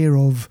idea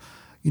of,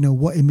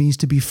 what it means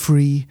to be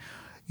free,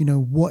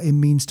 what it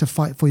means to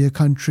fight for your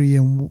country,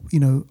 and,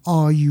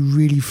 are you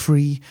really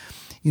free,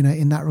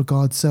 in that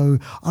regard. So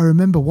I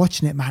remember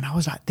watching it, man. I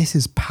was like, this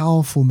is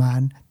powerful,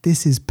 man.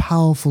 This is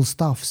powerful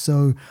stuff.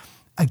 So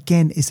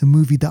again, it's a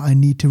movie that I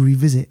need to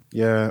revisit.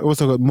 Yeah.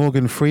 Also got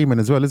Morgan Freeman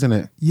as well, isn't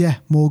it? Yeah,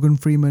 Morgan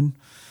Freeman.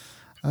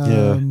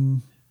 Yeah.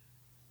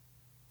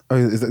 Oh,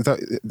 is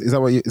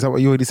that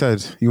what you already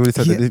said? You already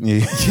said that, didn't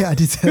you? Yeah, I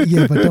did say,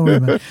 yeah, but don't worry,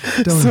 man.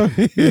 Don't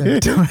worry. Yeah,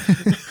 don't worry.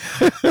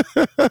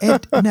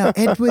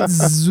 Edward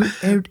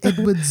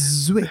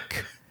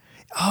Zwick.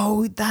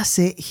 Oh, that's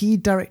it. He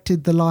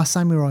directed The Last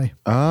Samurai.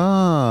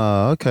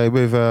 Ah, okay.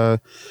 With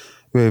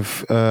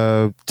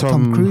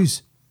Tom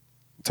Cruise.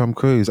 Tom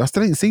Cruise. I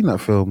still ain't seen that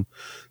film.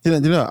 You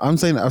know, I'm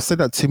saying I've said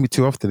that to me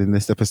too often in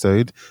this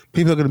episode.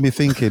 People are going to be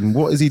thinking,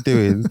 what is he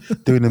doing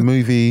a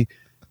movie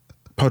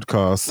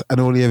podcast, and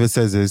all he ever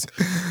says is,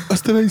 I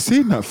still ain't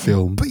seen that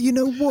film. But you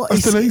know what? I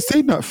still ain't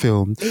seen that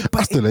film.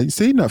 I still ain't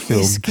seen that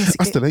film.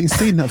 I still ain't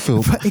seen that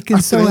film. But it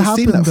can so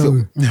happen,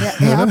 though. It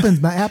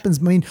happens, man. It happens.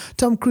 I mean,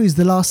 Tom Cruise,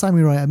 The Last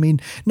Samurai. I mean,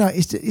 no,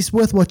 it's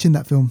worth watching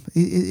that film.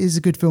 It is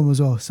a good film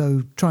as well.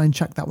 So try and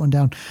track that one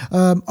down.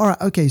 All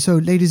right, okay. So,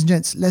 ladies and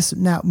gents, let's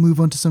now move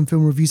on to some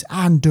film reviews.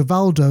 And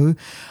Duvaldo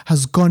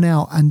has gone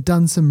out and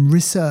done some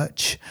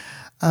research.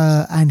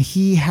 And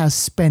he has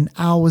spent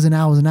hours and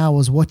hours and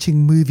hours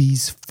watching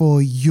movies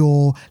for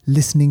your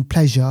listening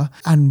pleasure.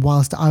 And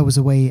whilst I was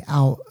away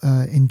out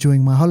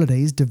enjoying my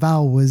holidays,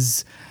 Duval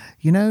was,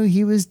 he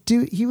was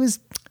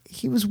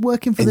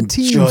working for the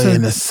team.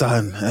 Enjoying the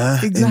sun.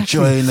 Exactly.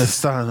 Enjoying the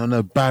sun on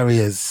the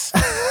barriers.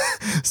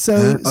 So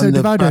on the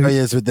Duvaldo,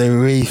 barriers with the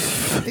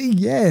reef.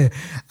 Yeah.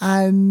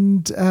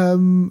 And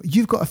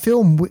you've got a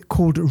film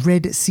called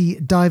Red Sea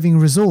Diving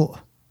Resort,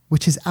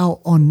 which is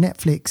out on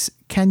Netflix.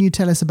 Can you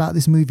tell us about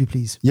this movie,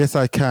 please? Yes,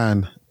 I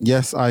can.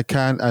 Yes, I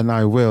can, and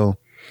I will.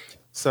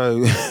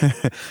 So,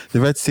 the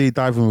Red Sea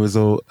Diving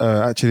Resort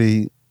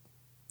actually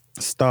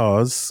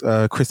stars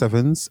Chris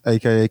Evans,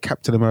 aka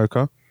Captain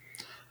America.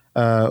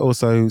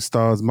 Also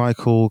stars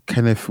Michael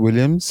Kenneth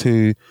Williams,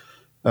 who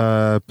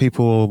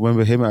people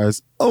remember him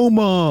as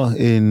Omar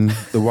in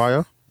The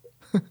Wire.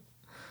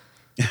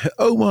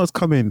 Omar's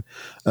coming.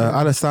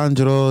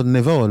 Alessandro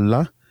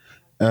Nivola.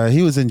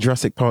 He was in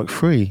Jurassic Park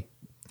 3,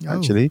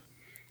 actually.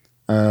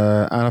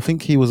 And I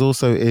think he was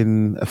also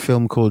in a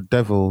film called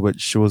Devil,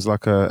 which was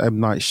like a M.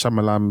 Night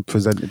Shyamalan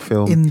presented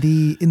film. In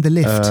the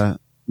lift.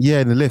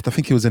 Yeah, in the lift. I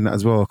think he was in that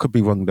as well. I could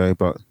be wrong though,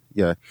 but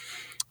yeah.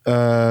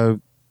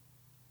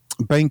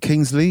 Ben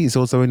Kingsley is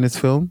also in this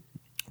film.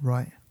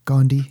 Right.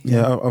 Gandhi.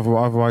 Yeah,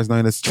 otherwise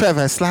known as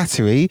Trevor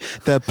Slattery,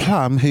 the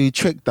plum who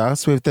tricked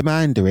us with the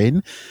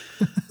Mandarin.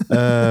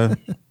 And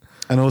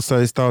also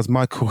it stars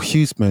Michael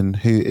Huseman,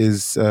 who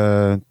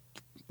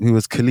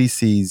was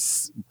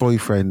Khaleesi's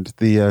boyfriend,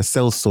 the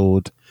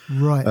sellsword.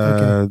 Right,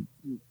 okay.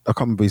 I can't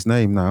remember his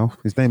name now.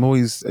 His name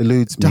always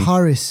eludes me.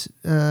 Daharis.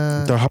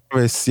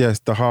 Daharis, yes.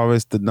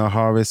 Daharis, the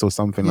Naharis or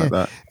something like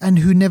that. And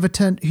who never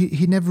turned,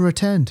 he never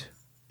returned.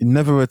 He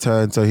never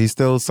returned, so he's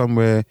still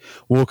somewhere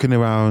walking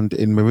around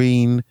in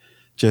Marine,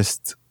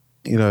 just,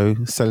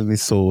 selling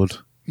his sword.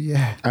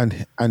 Yeah.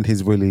 And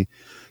his willy,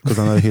 because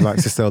I know he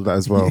likes to sell that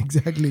as well.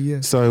 Exactly,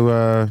 yeah.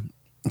 So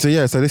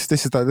this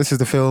is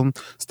the film,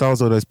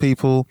 stars all those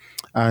people,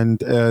 and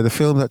the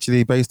film is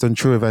actually based on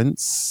true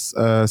events.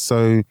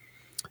 The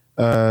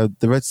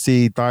Red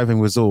Sea Diving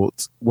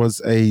Resort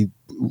was a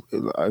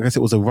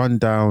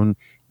rundown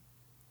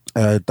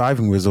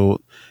diving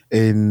resort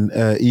in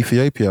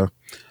Ethiopia.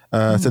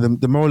 So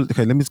the moral.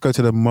 Okay, let me just go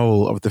to the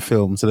moral of the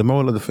film. So the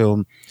moral of the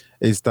film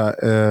is that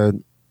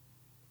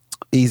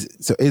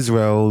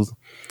Israel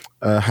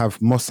have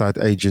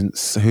Mossad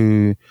agents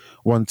who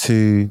want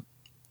to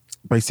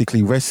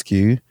basically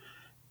rescue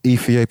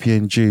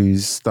Ethiopian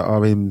Jews that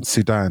are in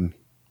Sudan.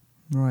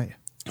 Right.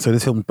 So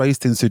this film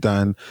based in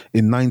Sudan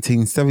in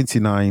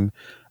 1979.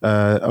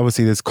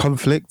 Obviously, there's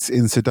conflict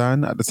in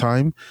Sudan at the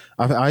time.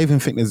 I even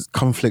think there's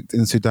conflict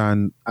in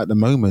Sudan at the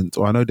moment,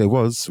 or I know there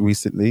was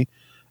recently,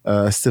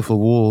 a civil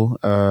war.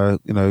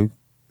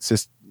 It's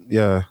just,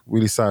 yeah,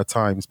 really sad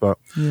times. But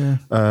Yeah.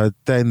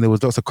 then there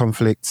was lots of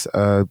conflict.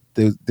 There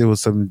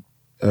was some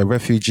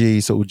refugee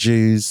sort of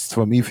Jews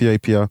from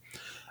Ethiopia,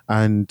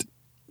 and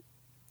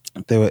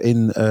they were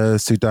in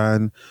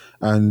Sudan,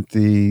 and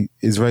the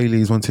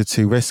Israelis wanted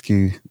to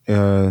rescue,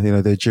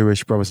 their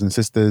Jewish brothers and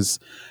sisters,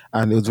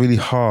 and it was really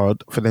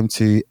hard for them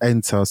to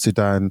enter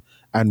Sudan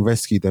and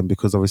rescue them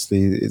because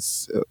obviously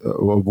it's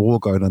a war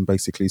going on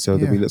basically. So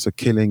there'll be lots of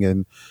killing,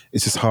 and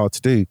it's just hard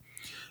to do.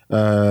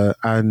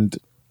 And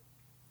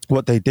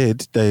what they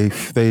did, they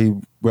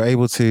were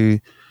able to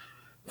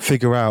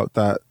figure out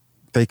that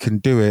they can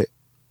do it,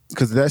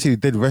 because they actually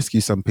did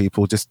rescue some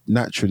people just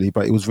naturally,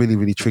 but it was really,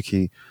 really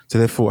tricky. So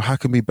they thought, how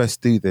can we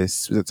best do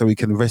this so we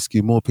can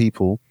rescue more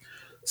people?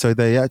 So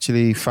they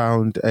actually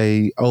found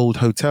a old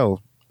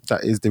hotel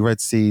that is the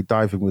Red Sea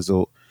Diving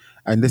Resort.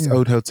 And this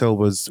old hotel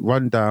was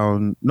run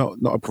down, not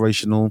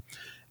operational.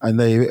 And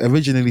they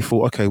originally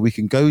thought, okay, we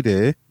can go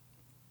there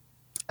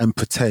and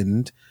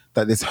pretend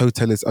that this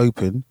hotel is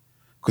open,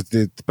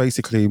 because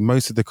basically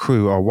most of the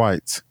crew are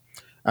white.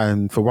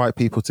 And for white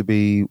people to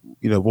be,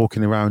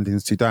 walking around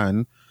in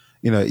Sudan,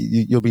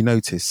 you'll be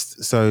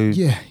noticed. So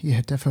yeah,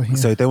 definitely.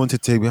 Yeah. So they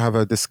wanted to have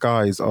a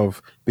disguise of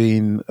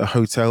being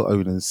hotel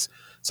owners.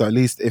 So at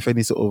least if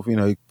any sort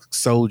of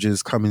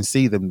soldiers come and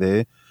see them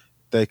there,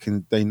 they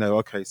know,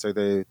 okay, so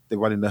they're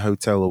running the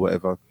hotel or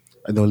whatever,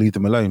 and they'll leave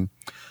them alone.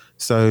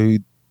 So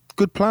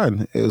good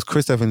plan. It was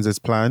Chris Evans's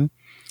plan.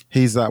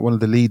 He's like one of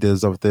the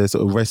leaders of the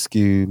sort of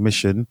rescue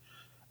mission,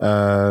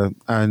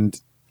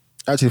 and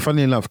actually,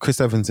 funnily enough,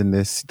 Chris Evans in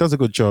this, he does a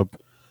good job.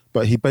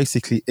 But he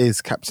basically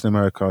is Captain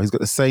America. He's got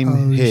the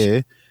same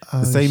hair,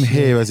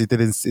 hair as he did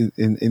in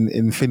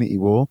Infinity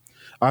War.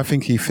 I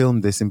think he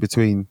filmed this in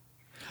between.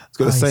 He's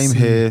got the same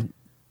hair.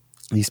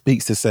 He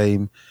speaks the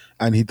same,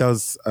 and he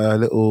does there's a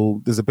little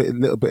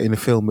bit in the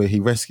film where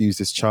he rescues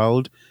this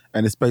child,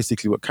 and it's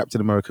basically what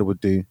Captain America would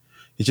do.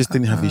 He just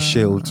didn't have his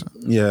shield.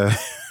 Yeah.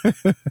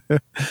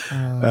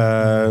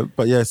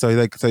 But yeah, so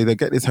they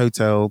get this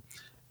hotel.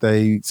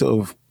 They sort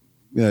of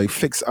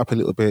fix it up a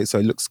little bit so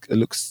it looks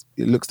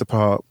the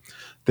part.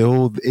 They're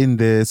all in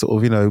there,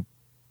 sort of,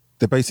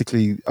 they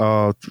basically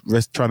are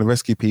trying to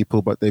rescue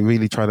people, but they're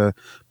really trying to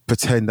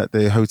pretend that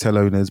they're hotel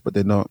owners, but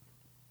they're not.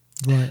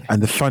 Right.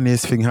 And the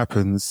funniest thing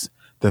happens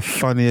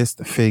when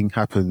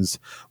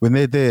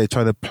they're there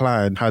trying to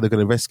plan how they're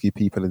going to rescue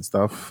people and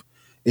stuff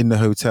in the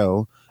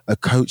hotel. A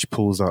coach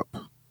pulls up.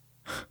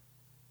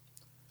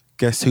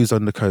 Guess who's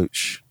on the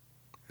coach?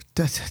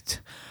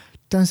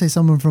 Don't say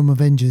someone from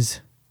Avengers.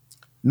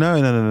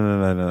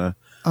 No.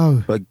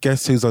 Oh. But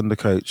guess who's on the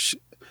coach?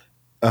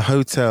 A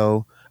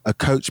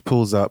coach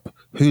pulls up.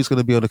 Who's going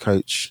to be on the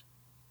coach?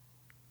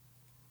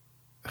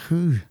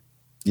 Who?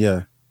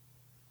 Yeah.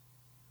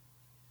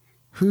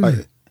 Who?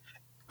 I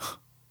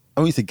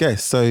want you to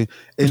guess. So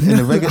in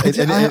a regular,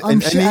 I'm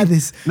shit at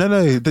this.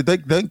 No.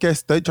 Don't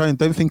guess. Don't try and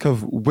don't think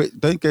of.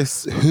 Don't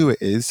guess who it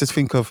is. Just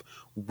think of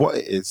what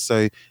it is.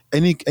 So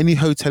any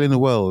hotel in the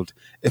world,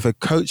 if a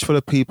coach full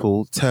of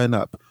people turn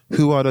up,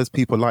 who are those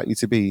people likely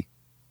to be?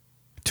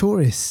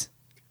 Tourists.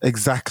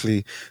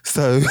 Exactly.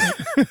 So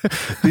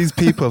these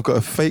people have got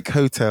a fake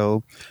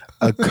hotel,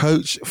 a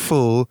coach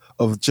full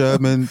of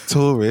German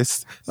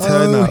tourists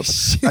turn up,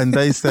 shit. and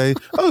they say,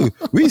 "Oh,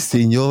 we've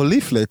seen your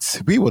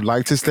leaflets. We would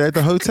like to stay at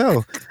the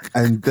hotel."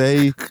 And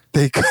they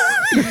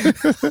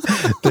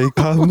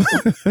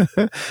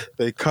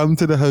come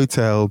to the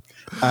hotel,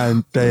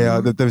 and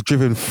they've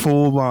driven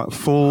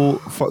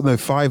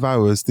 5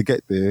 hours to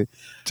get there.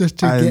 Just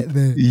to get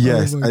there.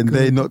 Yes, and God.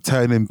 They're not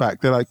turning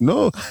back. They're like,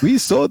 "No, we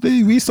saw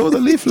the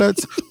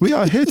leaflets. We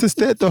are here to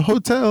stay at the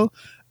hotel."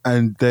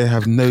 And they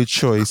have no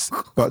choice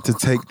but to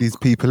take these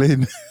people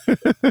in.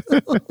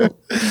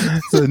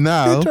 So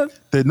now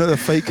they're not a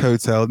fake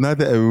hotel. Now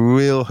they're a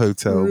real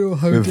hotel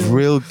with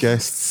real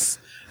guests.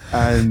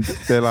 And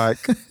they're like,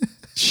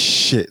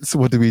 shit, so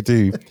what do we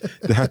do?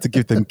 They had to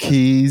give them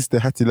keys. They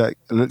had to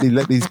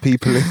let these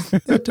people in.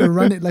 They had to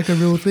run it like a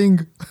real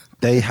thing.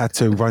 They had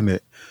to run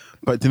it.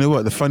 But you know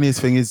what? The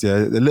funniest thing is,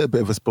 a little bit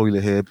of a spoiler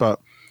here,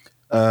 but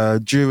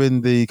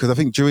because I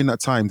think during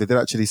that time they did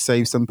actually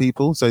save some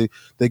people. So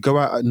they go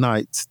out at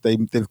night.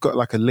 They've got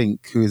like a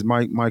link who is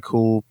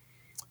Michael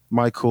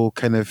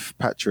Kenneth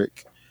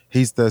Patrick.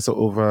 He's the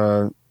sort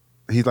of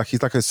he's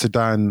like a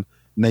Sudan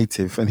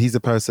native, and he's the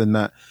person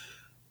that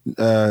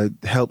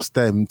helps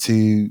them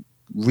to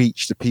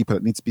reach the people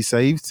that need to be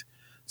saved.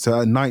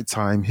 So at night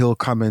time he'll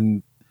come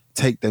and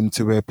take them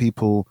to where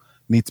people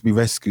need to be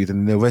rescued,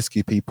 and they'll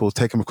rescue people,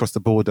 take them across the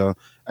border,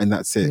 and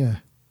that's it. Yeah.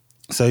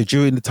 So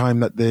during the time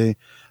that the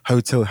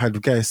hotel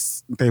had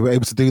guests, they were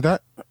able to do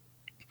that.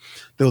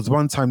 There was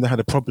one time they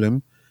had a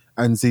problem,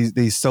 and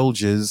these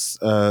soldiers,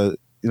 sort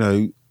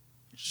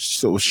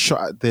of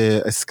shot at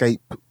their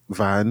escape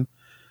van,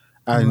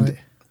 and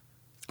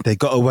They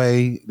got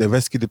away. They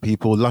rescued the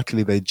people.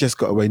 Luckily, they just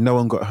got away. No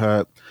one got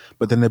hurt.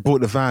 But then they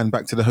brought the van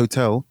back to the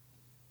hotel.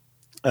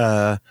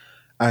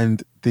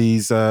 And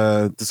these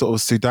the sort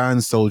of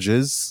Sudan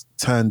soldiers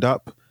turned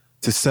up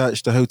to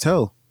search the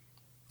hotel.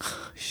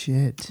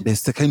 Shit. They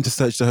came to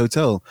search the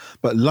hotel.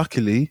 But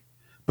luckily,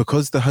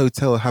 because the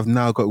hotel have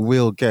now got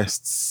real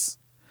guests,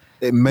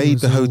 it made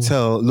the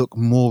hotel look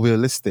more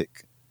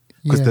realistic.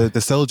 Because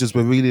the soldiers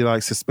were really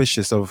like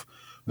suspicious of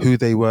who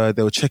they were.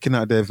 They were checking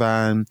out their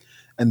van,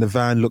 and the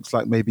van looks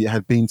like maybe it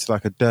had been to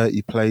like a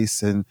dirty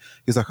place. And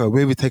he's like, "Oh,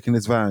 where are we taking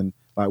this van?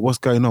 Like, what's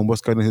going on?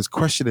 What's going on?" He was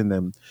questioning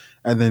them.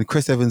 And then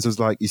Chris Evans was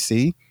like, "You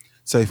see,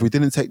 so if we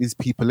didn't take these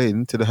people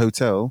in to the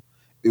hotel,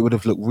 it would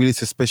have looked really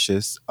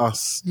suspicious,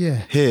 us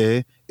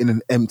here in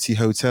an empty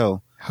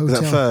hotel."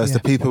 Because at first the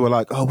people were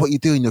like, "Oh, what are you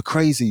doing? You're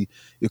crazy.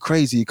 You're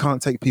crazy. You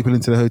can't take people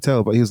into the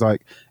hotel." But he was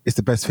like, "It's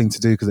the best thing to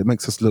do because it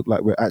makes us look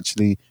like we're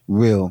actually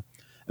real."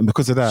 And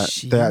because of that,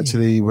 they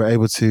actually were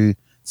able to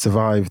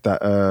survive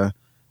that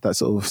that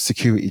sort of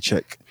security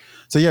check.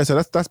 So yeah, so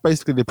that's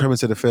basically the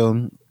premise of the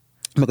film.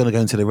 I'm not going to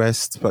go into the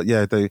rest, but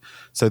yeah, they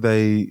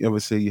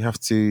obviously have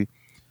to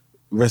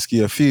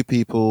rescue a few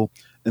people,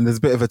 and there's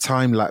a bit of a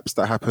time lapse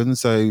that happens.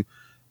 So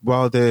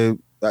while they're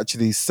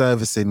actually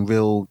servicing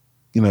real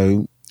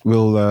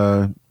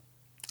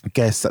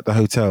guests at the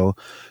hotel,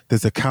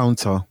 there's a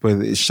counter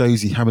where it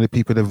shows you how many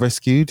people they've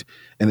rescued,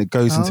 and it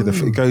goes into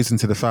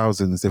the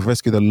thousands. They've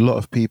rescued a lot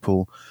of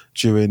people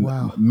during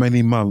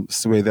many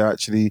months, where they're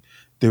actually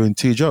doing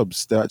two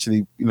jobs. They're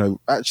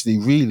actually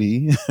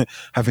really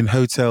having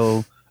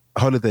hotel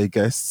holiday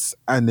guests,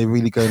 and they're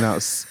really going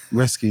out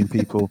rescuing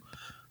people.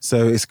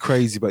 So it's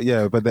crazy, but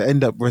they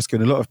end up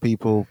rescuing a lot of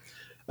people.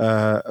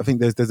 I think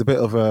there's a bit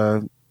of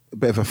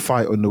a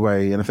fight on the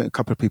way, and I think a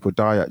couple of people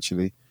die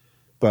actually.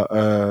 But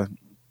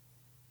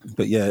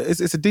yeah,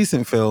 it's a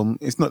decent film.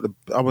 It's not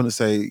I wouldn't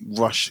say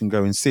rush and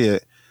go and see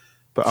it,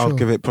 but I'll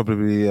give it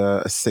probably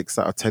a 6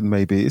 out of 10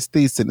 maybe. It's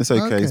decent. It's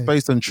okay. It's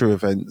based on true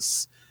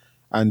events,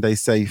 and they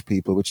save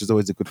people, which is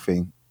always a good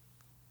thing.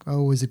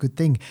 Always a good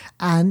thing.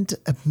 And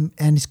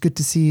it's good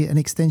to see an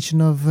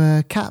extension of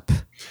Cap.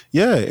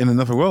 Yeah, in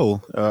another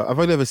role. I've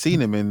only ever seen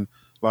him in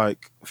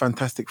like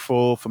Fantastic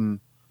Four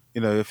from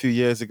a few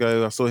years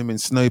ago. I saw him in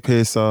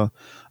Snowpiercer.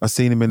 I've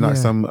seen him in like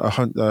some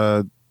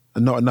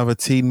Not Another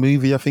Teen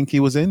movie, I think he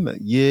was in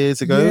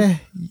years ago. Yeah,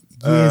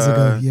 years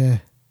ago, yeah.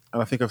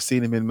 And I think I've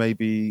seen him in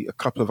maybe a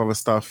couple of other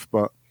stuff,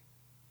 but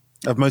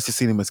I've mostly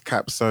seen him as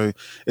Cap. So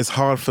it's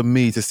hard for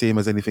me to see him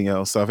as anything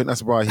else. So I think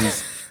that's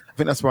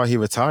why he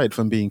retired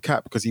from being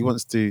Cap, because he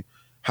wants to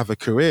have a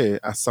career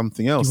as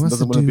something else. He wants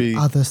doesn't to want do be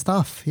other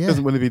stuff. Yeah,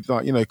 doesn't want to be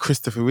like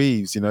Christopher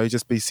Reeves.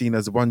 Just be seen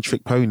as a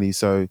one-trick pony.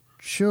 So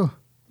sure,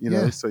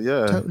 So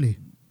yeah, totally.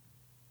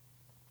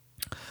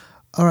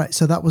 All right,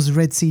 so that was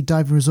Red Sea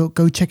Diving Resort.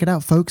 Go check it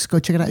out, folks. Go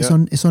check it out.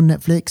 Yeah. It's on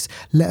Netflix.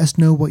 Let us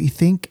know what you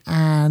think,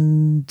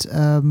 and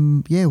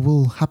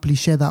we'll happily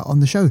share that on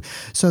the show.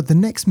 So the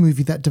next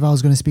movie that Deval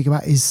is going to speak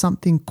about is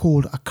something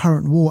called A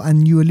Current War,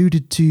 and you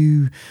alluded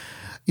to,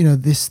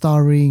 this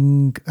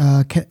starring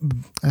Benedict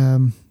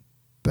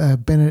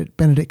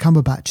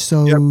Cumberbatch.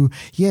 So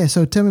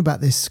so tell me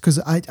about this, because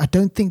I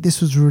don't think this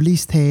was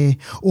released here,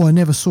 or I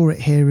never saw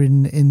it here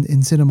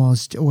in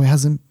cinemas, or it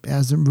hasn't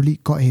really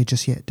got here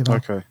just yet. Deval.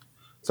 Okay.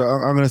 So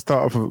I'm going to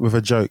start off with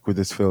a joke with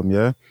this film,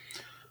 yeah?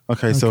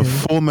 Okay, so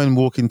 4 men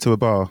walk into a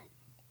bar.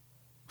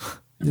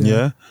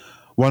 Yeah.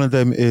 One of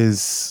them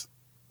is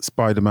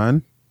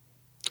Spider-Man.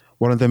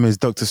 One of them is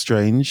Doctor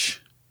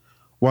Strange.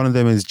 One of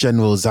them is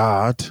General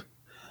Zod.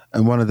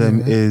 And one of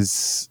them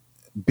is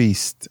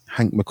Beast,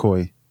 Hank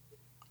McCoy.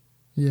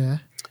 Yeah.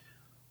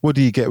 What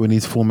do you get when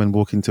these 4 men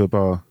walk into a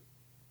bar?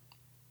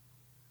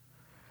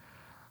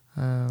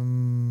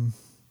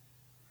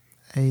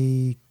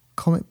 A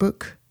comic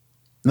book?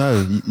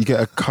 No, you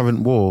get a current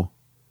war.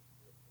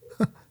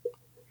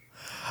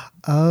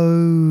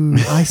 Oh,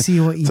 I see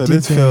what you did there. So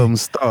this film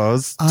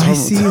stars... I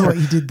see what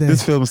you did there.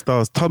 This film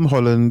stars Tom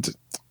Holland.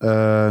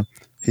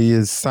 He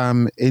is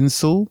Sam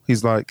Insel.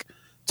 He's like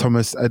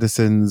Thomas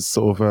Edison's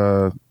sort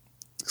of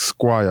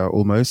squire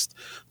almost.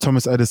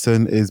 Thomas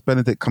Edison is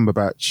Benedict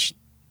Cumberbatch.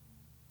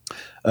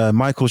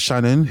 Michael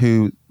Shannon,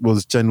 who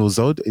was General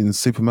Zod in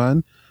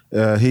Superman.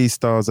 He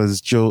stars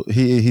as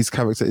his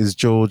character is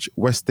George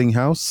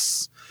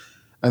Westinghouse.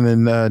 And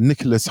then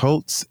Nicholas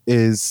Hoult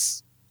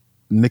is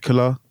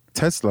Nikola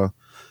Tesla,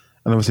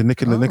 and obviously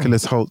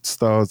Nicholas Hoult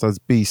stars as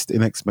Beast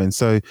in X-Men.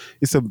 So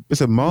it's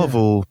a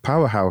Marvel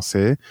powerhouse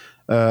here.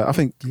 I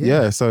think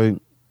So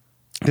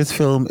this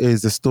film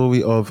is the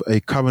story of a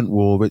current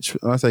war. Which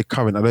when I say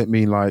current, I don't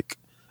mean like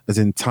as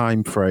in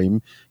time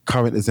frame.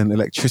 Current as in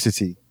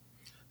electricity.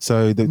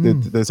 So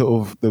the sort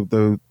of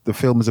the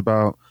film is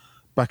about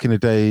back in the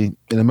day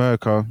in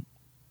America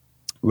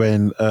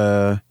when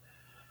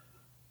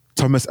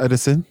Thomas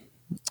Edison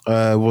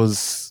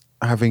was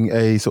having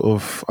a sort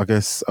of, I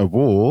guess, a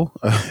war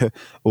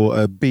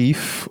or a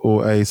beef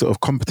or a sort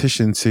of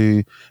competition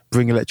to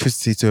bring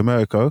electricity to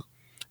America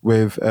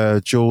with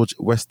George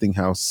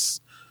Westinghouse.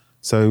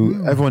 So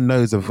everyone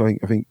knows of, I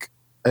think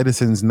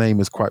Edison's name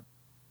is quite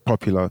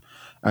popular,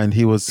 and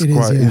he was It is,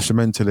 quite yeah.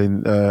 instrumental in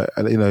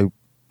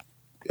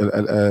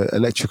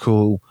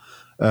electrical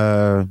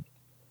uh,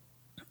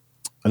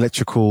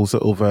 electrical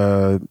sort of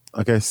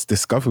I guess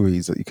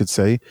discoveries that you could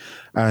say,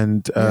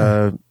 and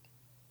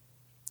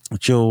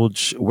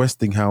George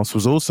Westinghouse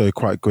was also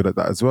quite good at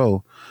that as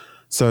well.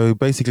 So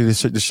basically, the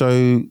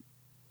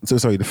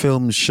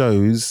film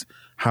shows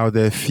how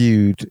their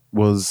feud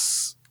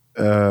was,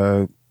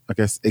 I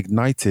guess,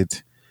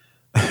 ignited.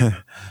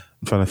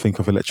 I'm trying to think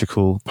of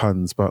electrical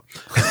puns, but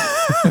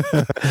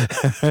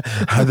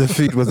how the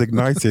feud was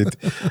ignited,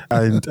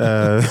 and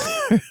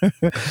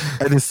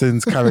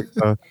Edison's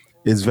character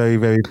is very,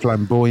 very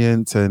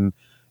flamboyant, and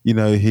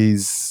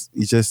he's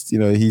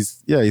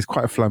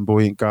quite a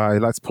flamboyant guy. He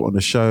likes to put on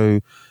a show,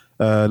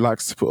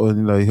 likes to put on,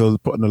 he'll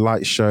put on a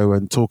light show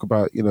and talk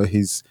about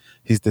his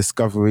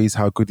discoveries,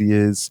 how good he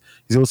is.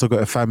 He's also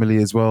got a family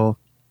as well.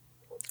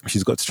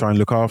 She's got to try and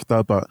look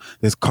after, but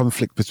there's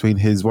conflict between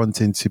his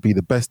wanting to be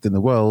the best in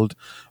the world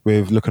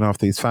with looking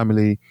after his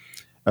family.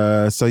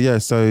 So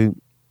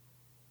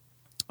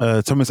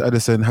Thomas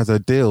Edison has a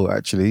deal,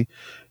 actually.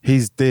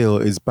 His deal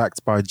is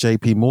backed by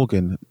JP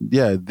Morgan.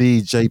 Yeah,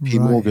 the JP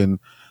Morgan.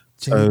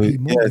 JP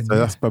Morgan, so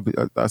that's probably,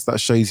 that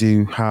shows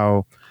you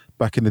how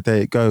back in the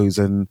day it goes,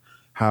 and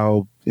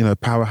how,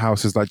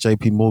 powerhouses like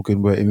JP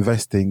Morgan were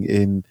investing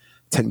in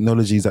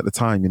technologies at the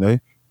time,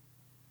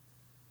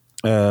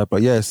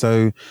 But yeah,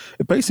 so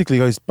it basically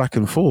goes back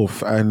and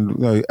forth, and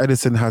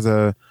Edison has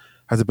a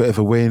bit of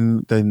a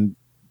win, then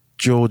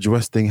George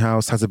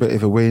Westinghouse has a bit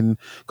of a win,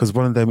 because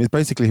one of them is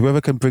basically whoever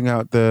can bring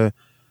out the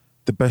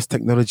best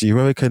technology,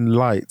 whoever can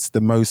light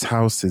the most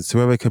houses,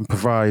 whoever can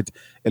provide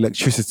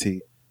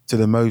electricity to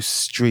the most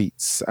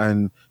streets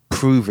and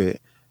prove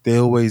it. They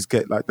always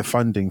get like the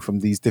funding from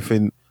these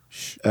different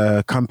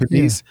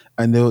companies,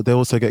 and they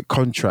also get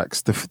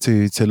contracts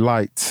to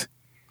light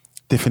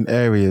different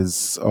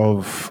areas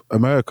of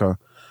America.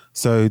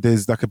 So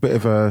there's like a bit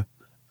of a,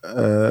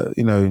 I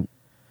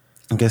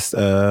guess,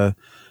 there's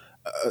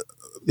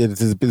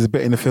a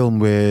bit in the film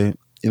where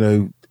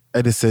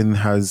Edison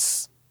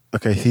has,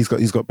 he's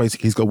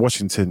got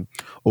Washington,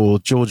 or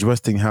George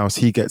Westinghouse,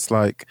 he gets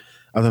like,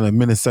 I don't know,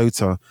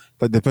 Minnesota.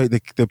 Like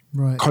they're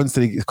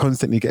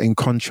constantly getting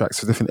contracts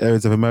for different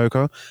areas of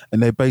America,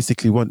 and they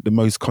basically want the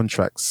most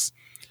contracts.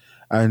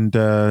 And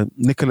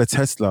Nikola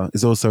Tesla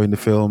is also in the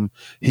film.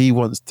 He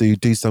wants to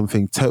do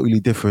something totally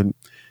different.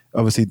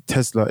 Obviously,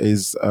 Tesla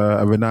is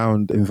a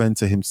renowned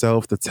inventor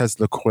himself. The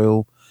Tesla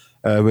coil,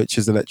 which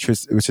is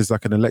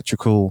like an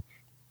electrical.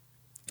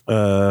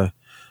 I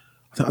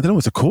don't know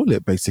what to call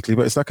it basically,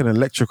 but it's like an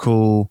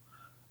electrical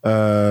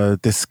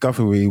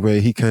discovery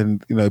where he can,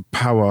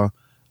 power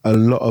a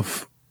lot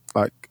of,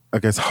 like, I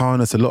guess,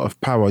 harness a lot of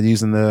power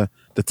using the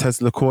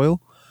Tesla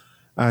coil.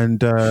 And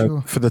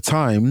for the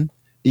time,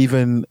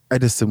 even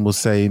Edison was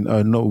saying,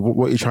 "Oh no,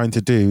 what you're trying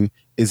to do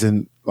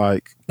isn't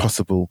like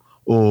possible,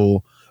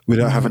 or we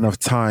don't have enough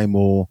time,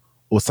 or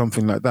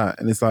something like that."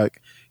 And it's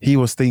like he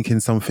was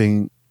thinking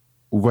something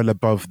well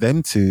above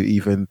them too.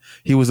 Even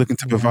he was looking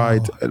to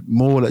provide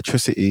more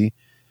electricity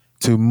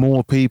to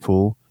more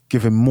people,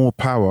 give them more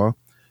power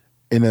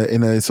in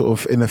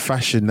a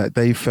fashion that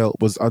they felt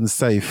was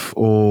unsafe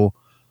or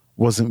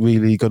wasn't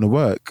really going to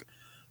work.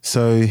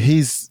 So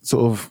he's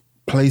sort of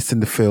place in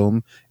the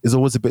film is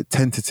always a bit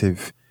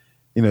tentative.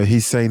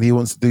 He's saying he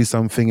wants to do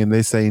something, and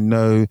they're saying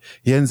no.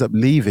 He ends up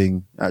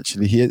leaving,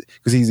 actually,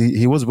 because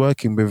he was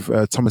working with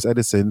Thomas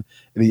Edison,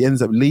 and he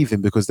ends up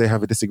leaving because they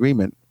have a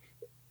disagreement.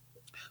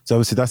 So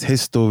obviously that's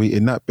his story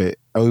in that bit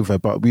over.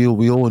 But we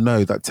all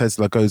know that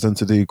Tesla goes on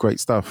to do great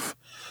stuff.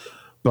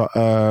 But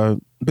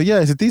yeah,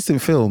 it's a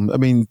decent film. I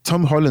mean,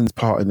 Tom Holland's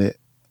part in it,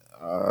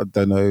 I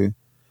don't know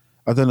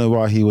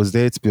why he was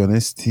there, to be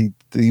honest. He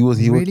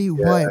really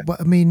was, why?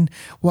 What, I mean,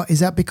 what is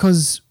that?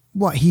 Because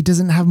he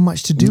doesn't have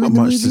much to do Not in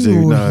the much movie, to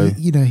do, or no.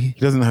 he He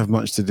doesn't have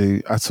much to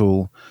do at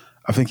all.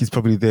 I think he's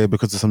probably there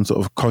because of some sort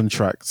of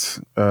contract.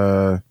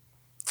 I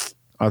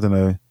don't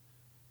know.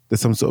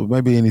 There's some sort of,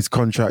 maybe in his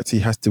contract he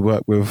has to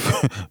work with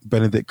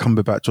Benedict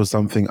Cumberbatch or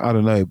something. I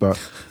don't know, but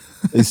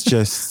it's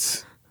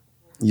just,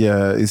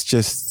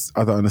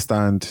 I don't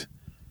understand.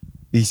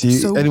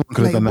 Anyone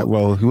could have done that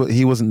well.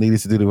 He wasn't needed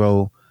to do the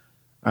role.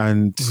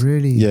 And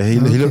really, he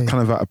looked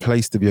kind of out of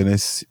place, to be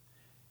honest.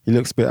 He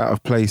looks a bit out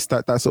of place.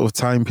 That sort of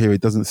time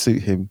period doesn't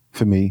suit him,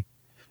 for me.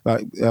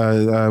 Like,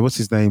 what's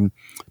his name?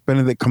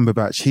 Benedict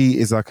Cumberbatch.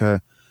 He's like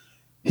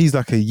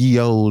a ye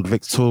old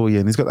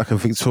Victorian. He's got like a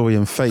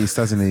Victorian face,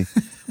 hasn't he?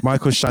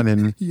 Michael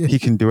Shannon, he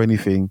can do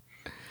anything.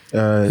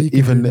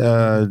 Even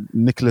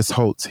Nicholas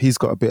Hoult, he's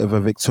got a bit of a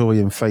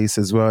Victorian face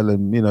as well,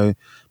 and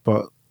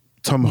but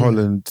Tom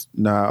Holland,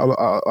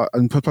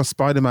 and plus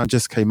Spider-Man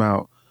just came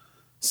out,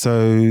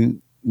 so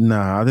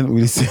I didn't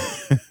really see.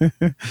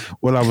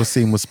 All I was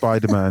seeing was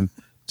Spider-Man.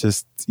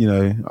 Just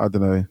I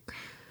don't know.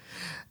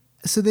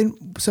 So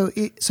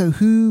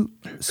who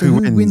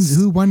wins?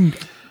 Who won?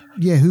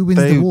 Yeah, who wins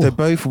the war? They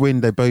both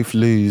win. They both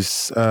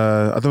lose.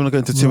 I don't want to go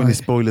into too many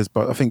spoilers,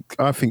 but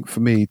I think for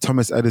me,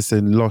 Thomas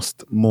Edison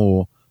lost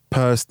more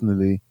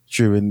personally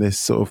during this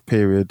sort of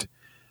period.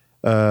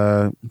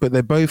 But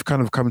they both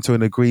kind of come to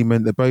an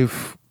agreement. They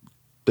both,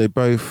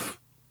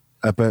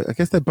 but I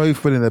guess they're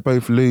both winning. They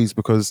both lose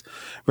because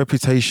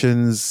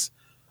reputations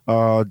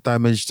are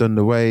damaged on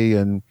the way,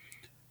 and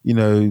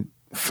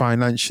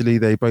financially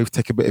they both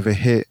take a bit of a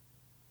hit,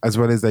 as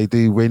well as they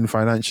do win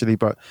financially.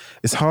 But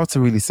it's hard to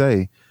really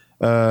say.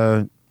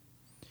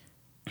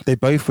 They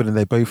both win and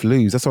they both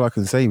lose. That's all I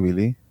can say,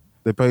 really.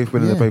 They both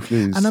win and they both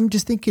lose. And I'm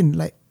just thinking,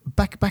 like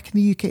back in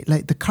the UK,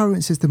 like the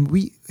current system,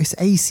 it's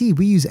AC.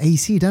 We use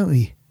AC, don't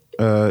we?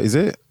 Is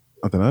it?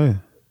 I don't know.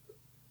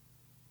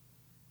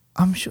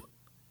 I'm sure.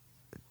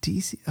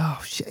 DC.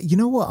 Oh shit! You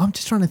know what? I'm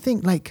just trying to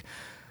think. Like,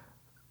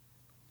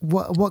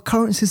 what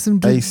current system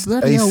do AC,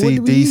 what do we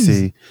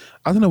DC. use?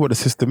 I don't know what the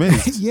system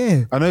is.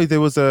 Yeah. I know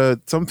there was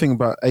something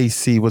about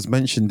AC was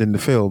mentioned in the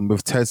film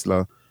with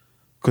Tesla,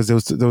 because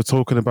they were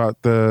talking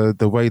about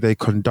the way they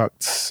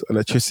conduct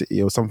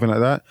electricity or something like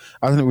that.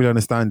 I didn't really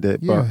understand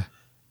it, but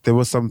there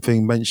was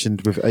something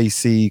mentioned with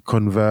AC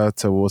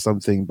converter or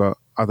something, but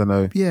I don't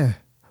know. Yeah.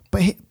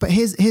 But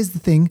here's the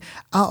thing.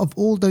 Out of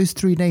all those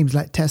three names,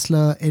 like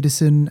Tesla,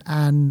 Edison,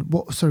 and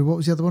what was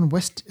the other one?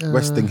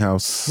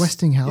 Westinghouse.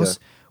 Westinghouse.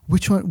 Yeah.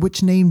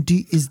 Which name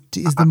is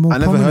the more? I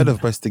never prominent? heard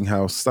of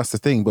Westinghouse. That's the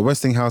thing. But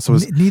Westinghouse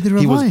was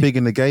he was big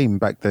in the game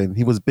back then.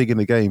 He was big in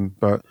the game.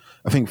 But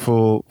I think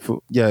for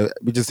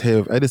we just hear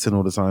of Edison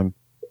all the time.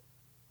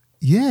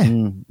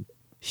 Yeah.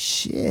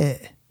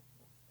 Shit.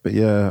 But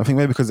yeah, I think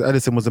maybe because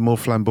Edison was a more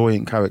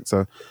flamboyant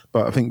character.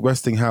 But I think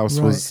Westinghouse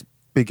was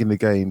big in the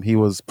game. He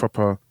was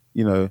proper.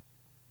 He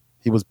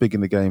was big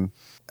in the game.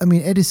 I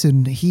mean,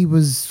 Edison. He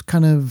was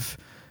kind of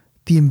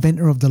the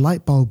inventor of the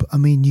light bulb. I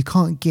mean, you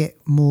can't get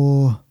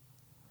more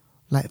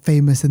like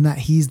famous than that.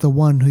 He's the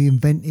one who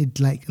invented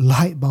like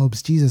light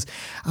bulbs, Jesus.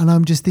 And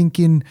I'm just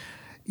thinking,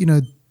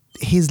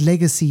 his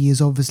legacy is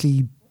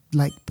obviously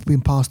like being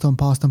passed on.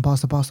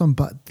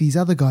 But these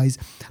other guys,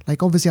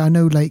 like obviously I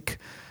know like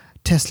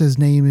Tesla's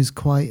name is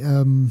quite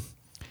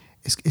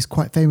is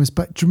quite famous.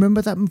 But do you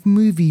remember that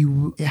movie?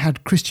 It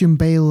had Christian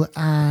Bale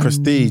and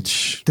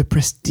Prestige. The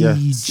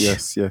Prestige.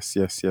 Yes.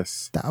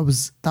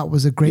 That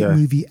was a great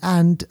movie,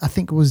 and I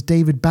think it was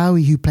David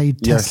Bowie who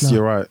played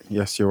Tesla.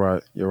 Yes, you're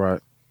right.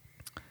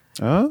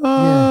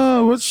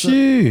 What's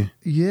you?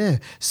 Yeah.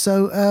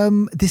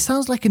 So this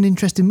sounds like an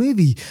interesting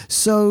movie.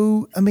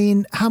 So I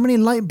mean, how many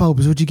light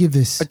bulbs would you give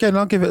this? Again,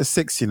 I'll give it a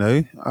 6.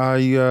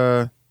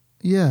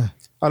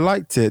 I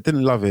liked it.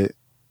 Didn't love it,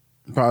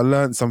 but I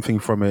learned something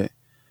from it.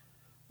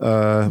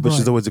 Which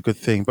is always a good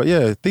thing. But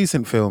yeah,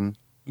 decent film.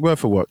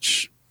 Worth a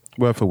watch.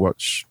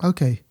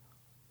 Okay.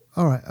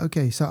 All right.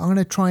 Okay. So I'm going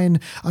to try and...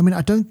 I mean,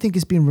 I don't think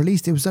it's been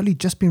released. It was only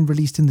just been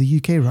released in the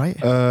UK, right?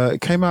 It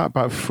came out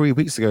about 3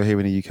 weeks ago here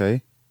in the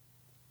UK.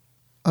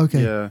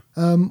 Okay. Yeah.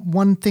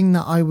 One thing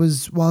that I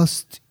was...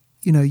 Whilst,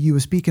 you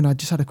were speaking, I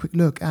just had a quick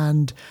look,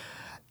 and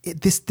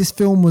this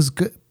film was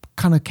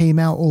kind of came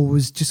out or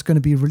was just going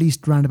to be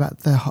released around about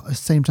the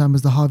same time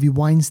as the Harvey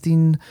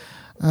Weinstein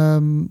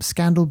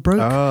scandal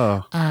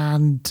broke,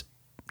 and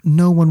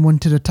no one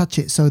wanted to touch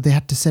it, so they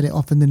had to set it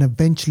off, and then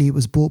eventually it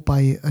was bought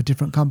by a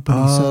different company.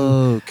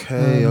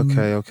 Okay.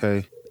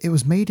 It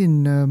was made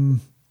in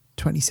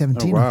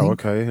 2017. Oh, wow, I think.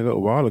 okay, a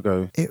little while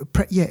ago. It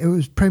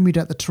was premiered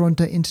at the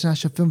Toronto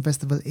International Film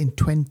Festival in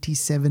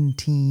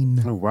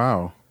 2017. Oh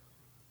wow!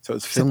 So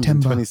it's filmed in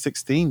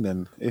 2016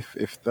 then, if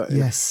that.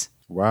 Yes.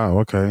 Wow.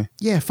 Okay.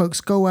 Yeah,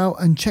 folks, go out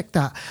and check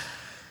that,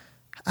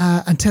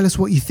 and tell us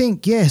what you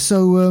think. Yeah.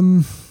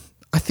 So.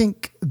 I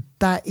think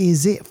that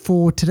is it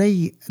for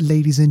today,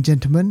 ladies and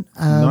gentlemen.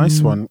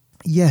 Nice one.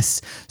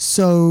 Yes.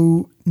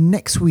 So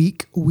next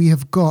week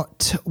we've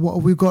got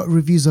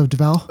reviews of,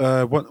 Deval.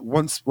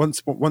 Once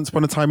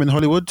Upon a Time in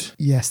Hollywood.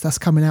 Yes, that's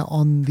coming out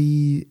on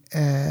the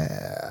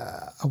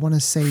I want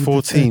to say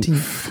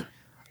 14th.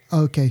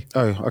 Okay.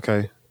 Oh,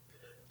 okay.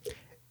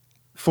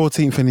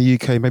 14th in the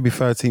UK, maybe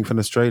 13th in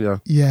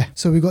Australia. Yeah,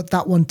 so we've got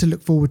that one to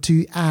look forward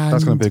to. And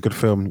that's going to be a good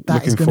film.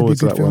 Looking forward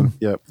to that one.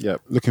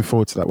 Yep. Looking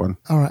forward to that one.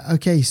 All right,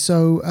 okay.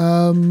 So,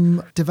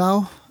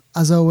 Deval,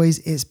 as always,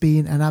 it's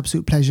been an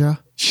absolute pleasure.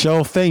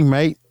 Sure thing,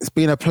 mate. It's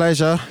been a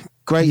pleasure.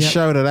 Great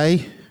show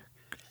today.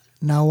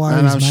 No worries,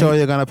 and I'm sure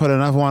you're going to put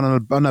another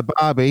one on a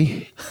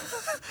Barbie.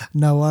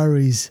 No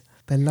worries.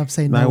 They love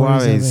saying no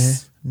worries over here.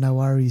 No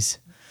worries.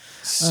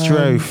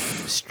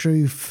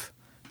 Stroof.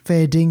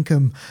 Fair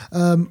dinkum.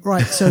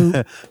 Right, so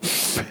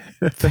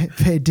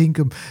fair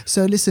dinkum.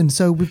 So listen,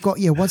 so we've got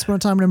Once Upon a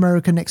Time in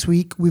America next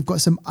week. We've got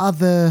some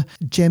other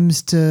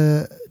gems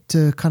to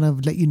kind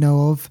of let you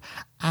know of,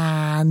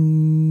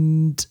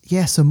 and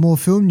some more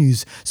film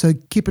news. So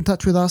keep in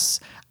touch with us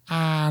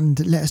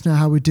and let us know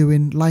how we're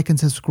doing. Like and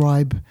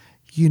subscribe.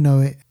 You know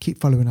it.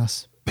 Keep following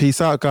us. Peace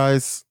out,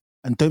 guys,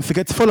 and don't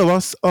forget to follow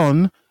us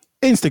on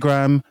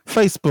Instagram,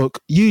 Facebook,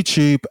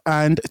 YouTube,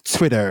 and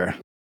Twitter.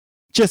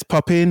 Just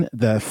pop in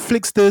the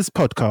Flicksters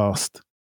Podcast.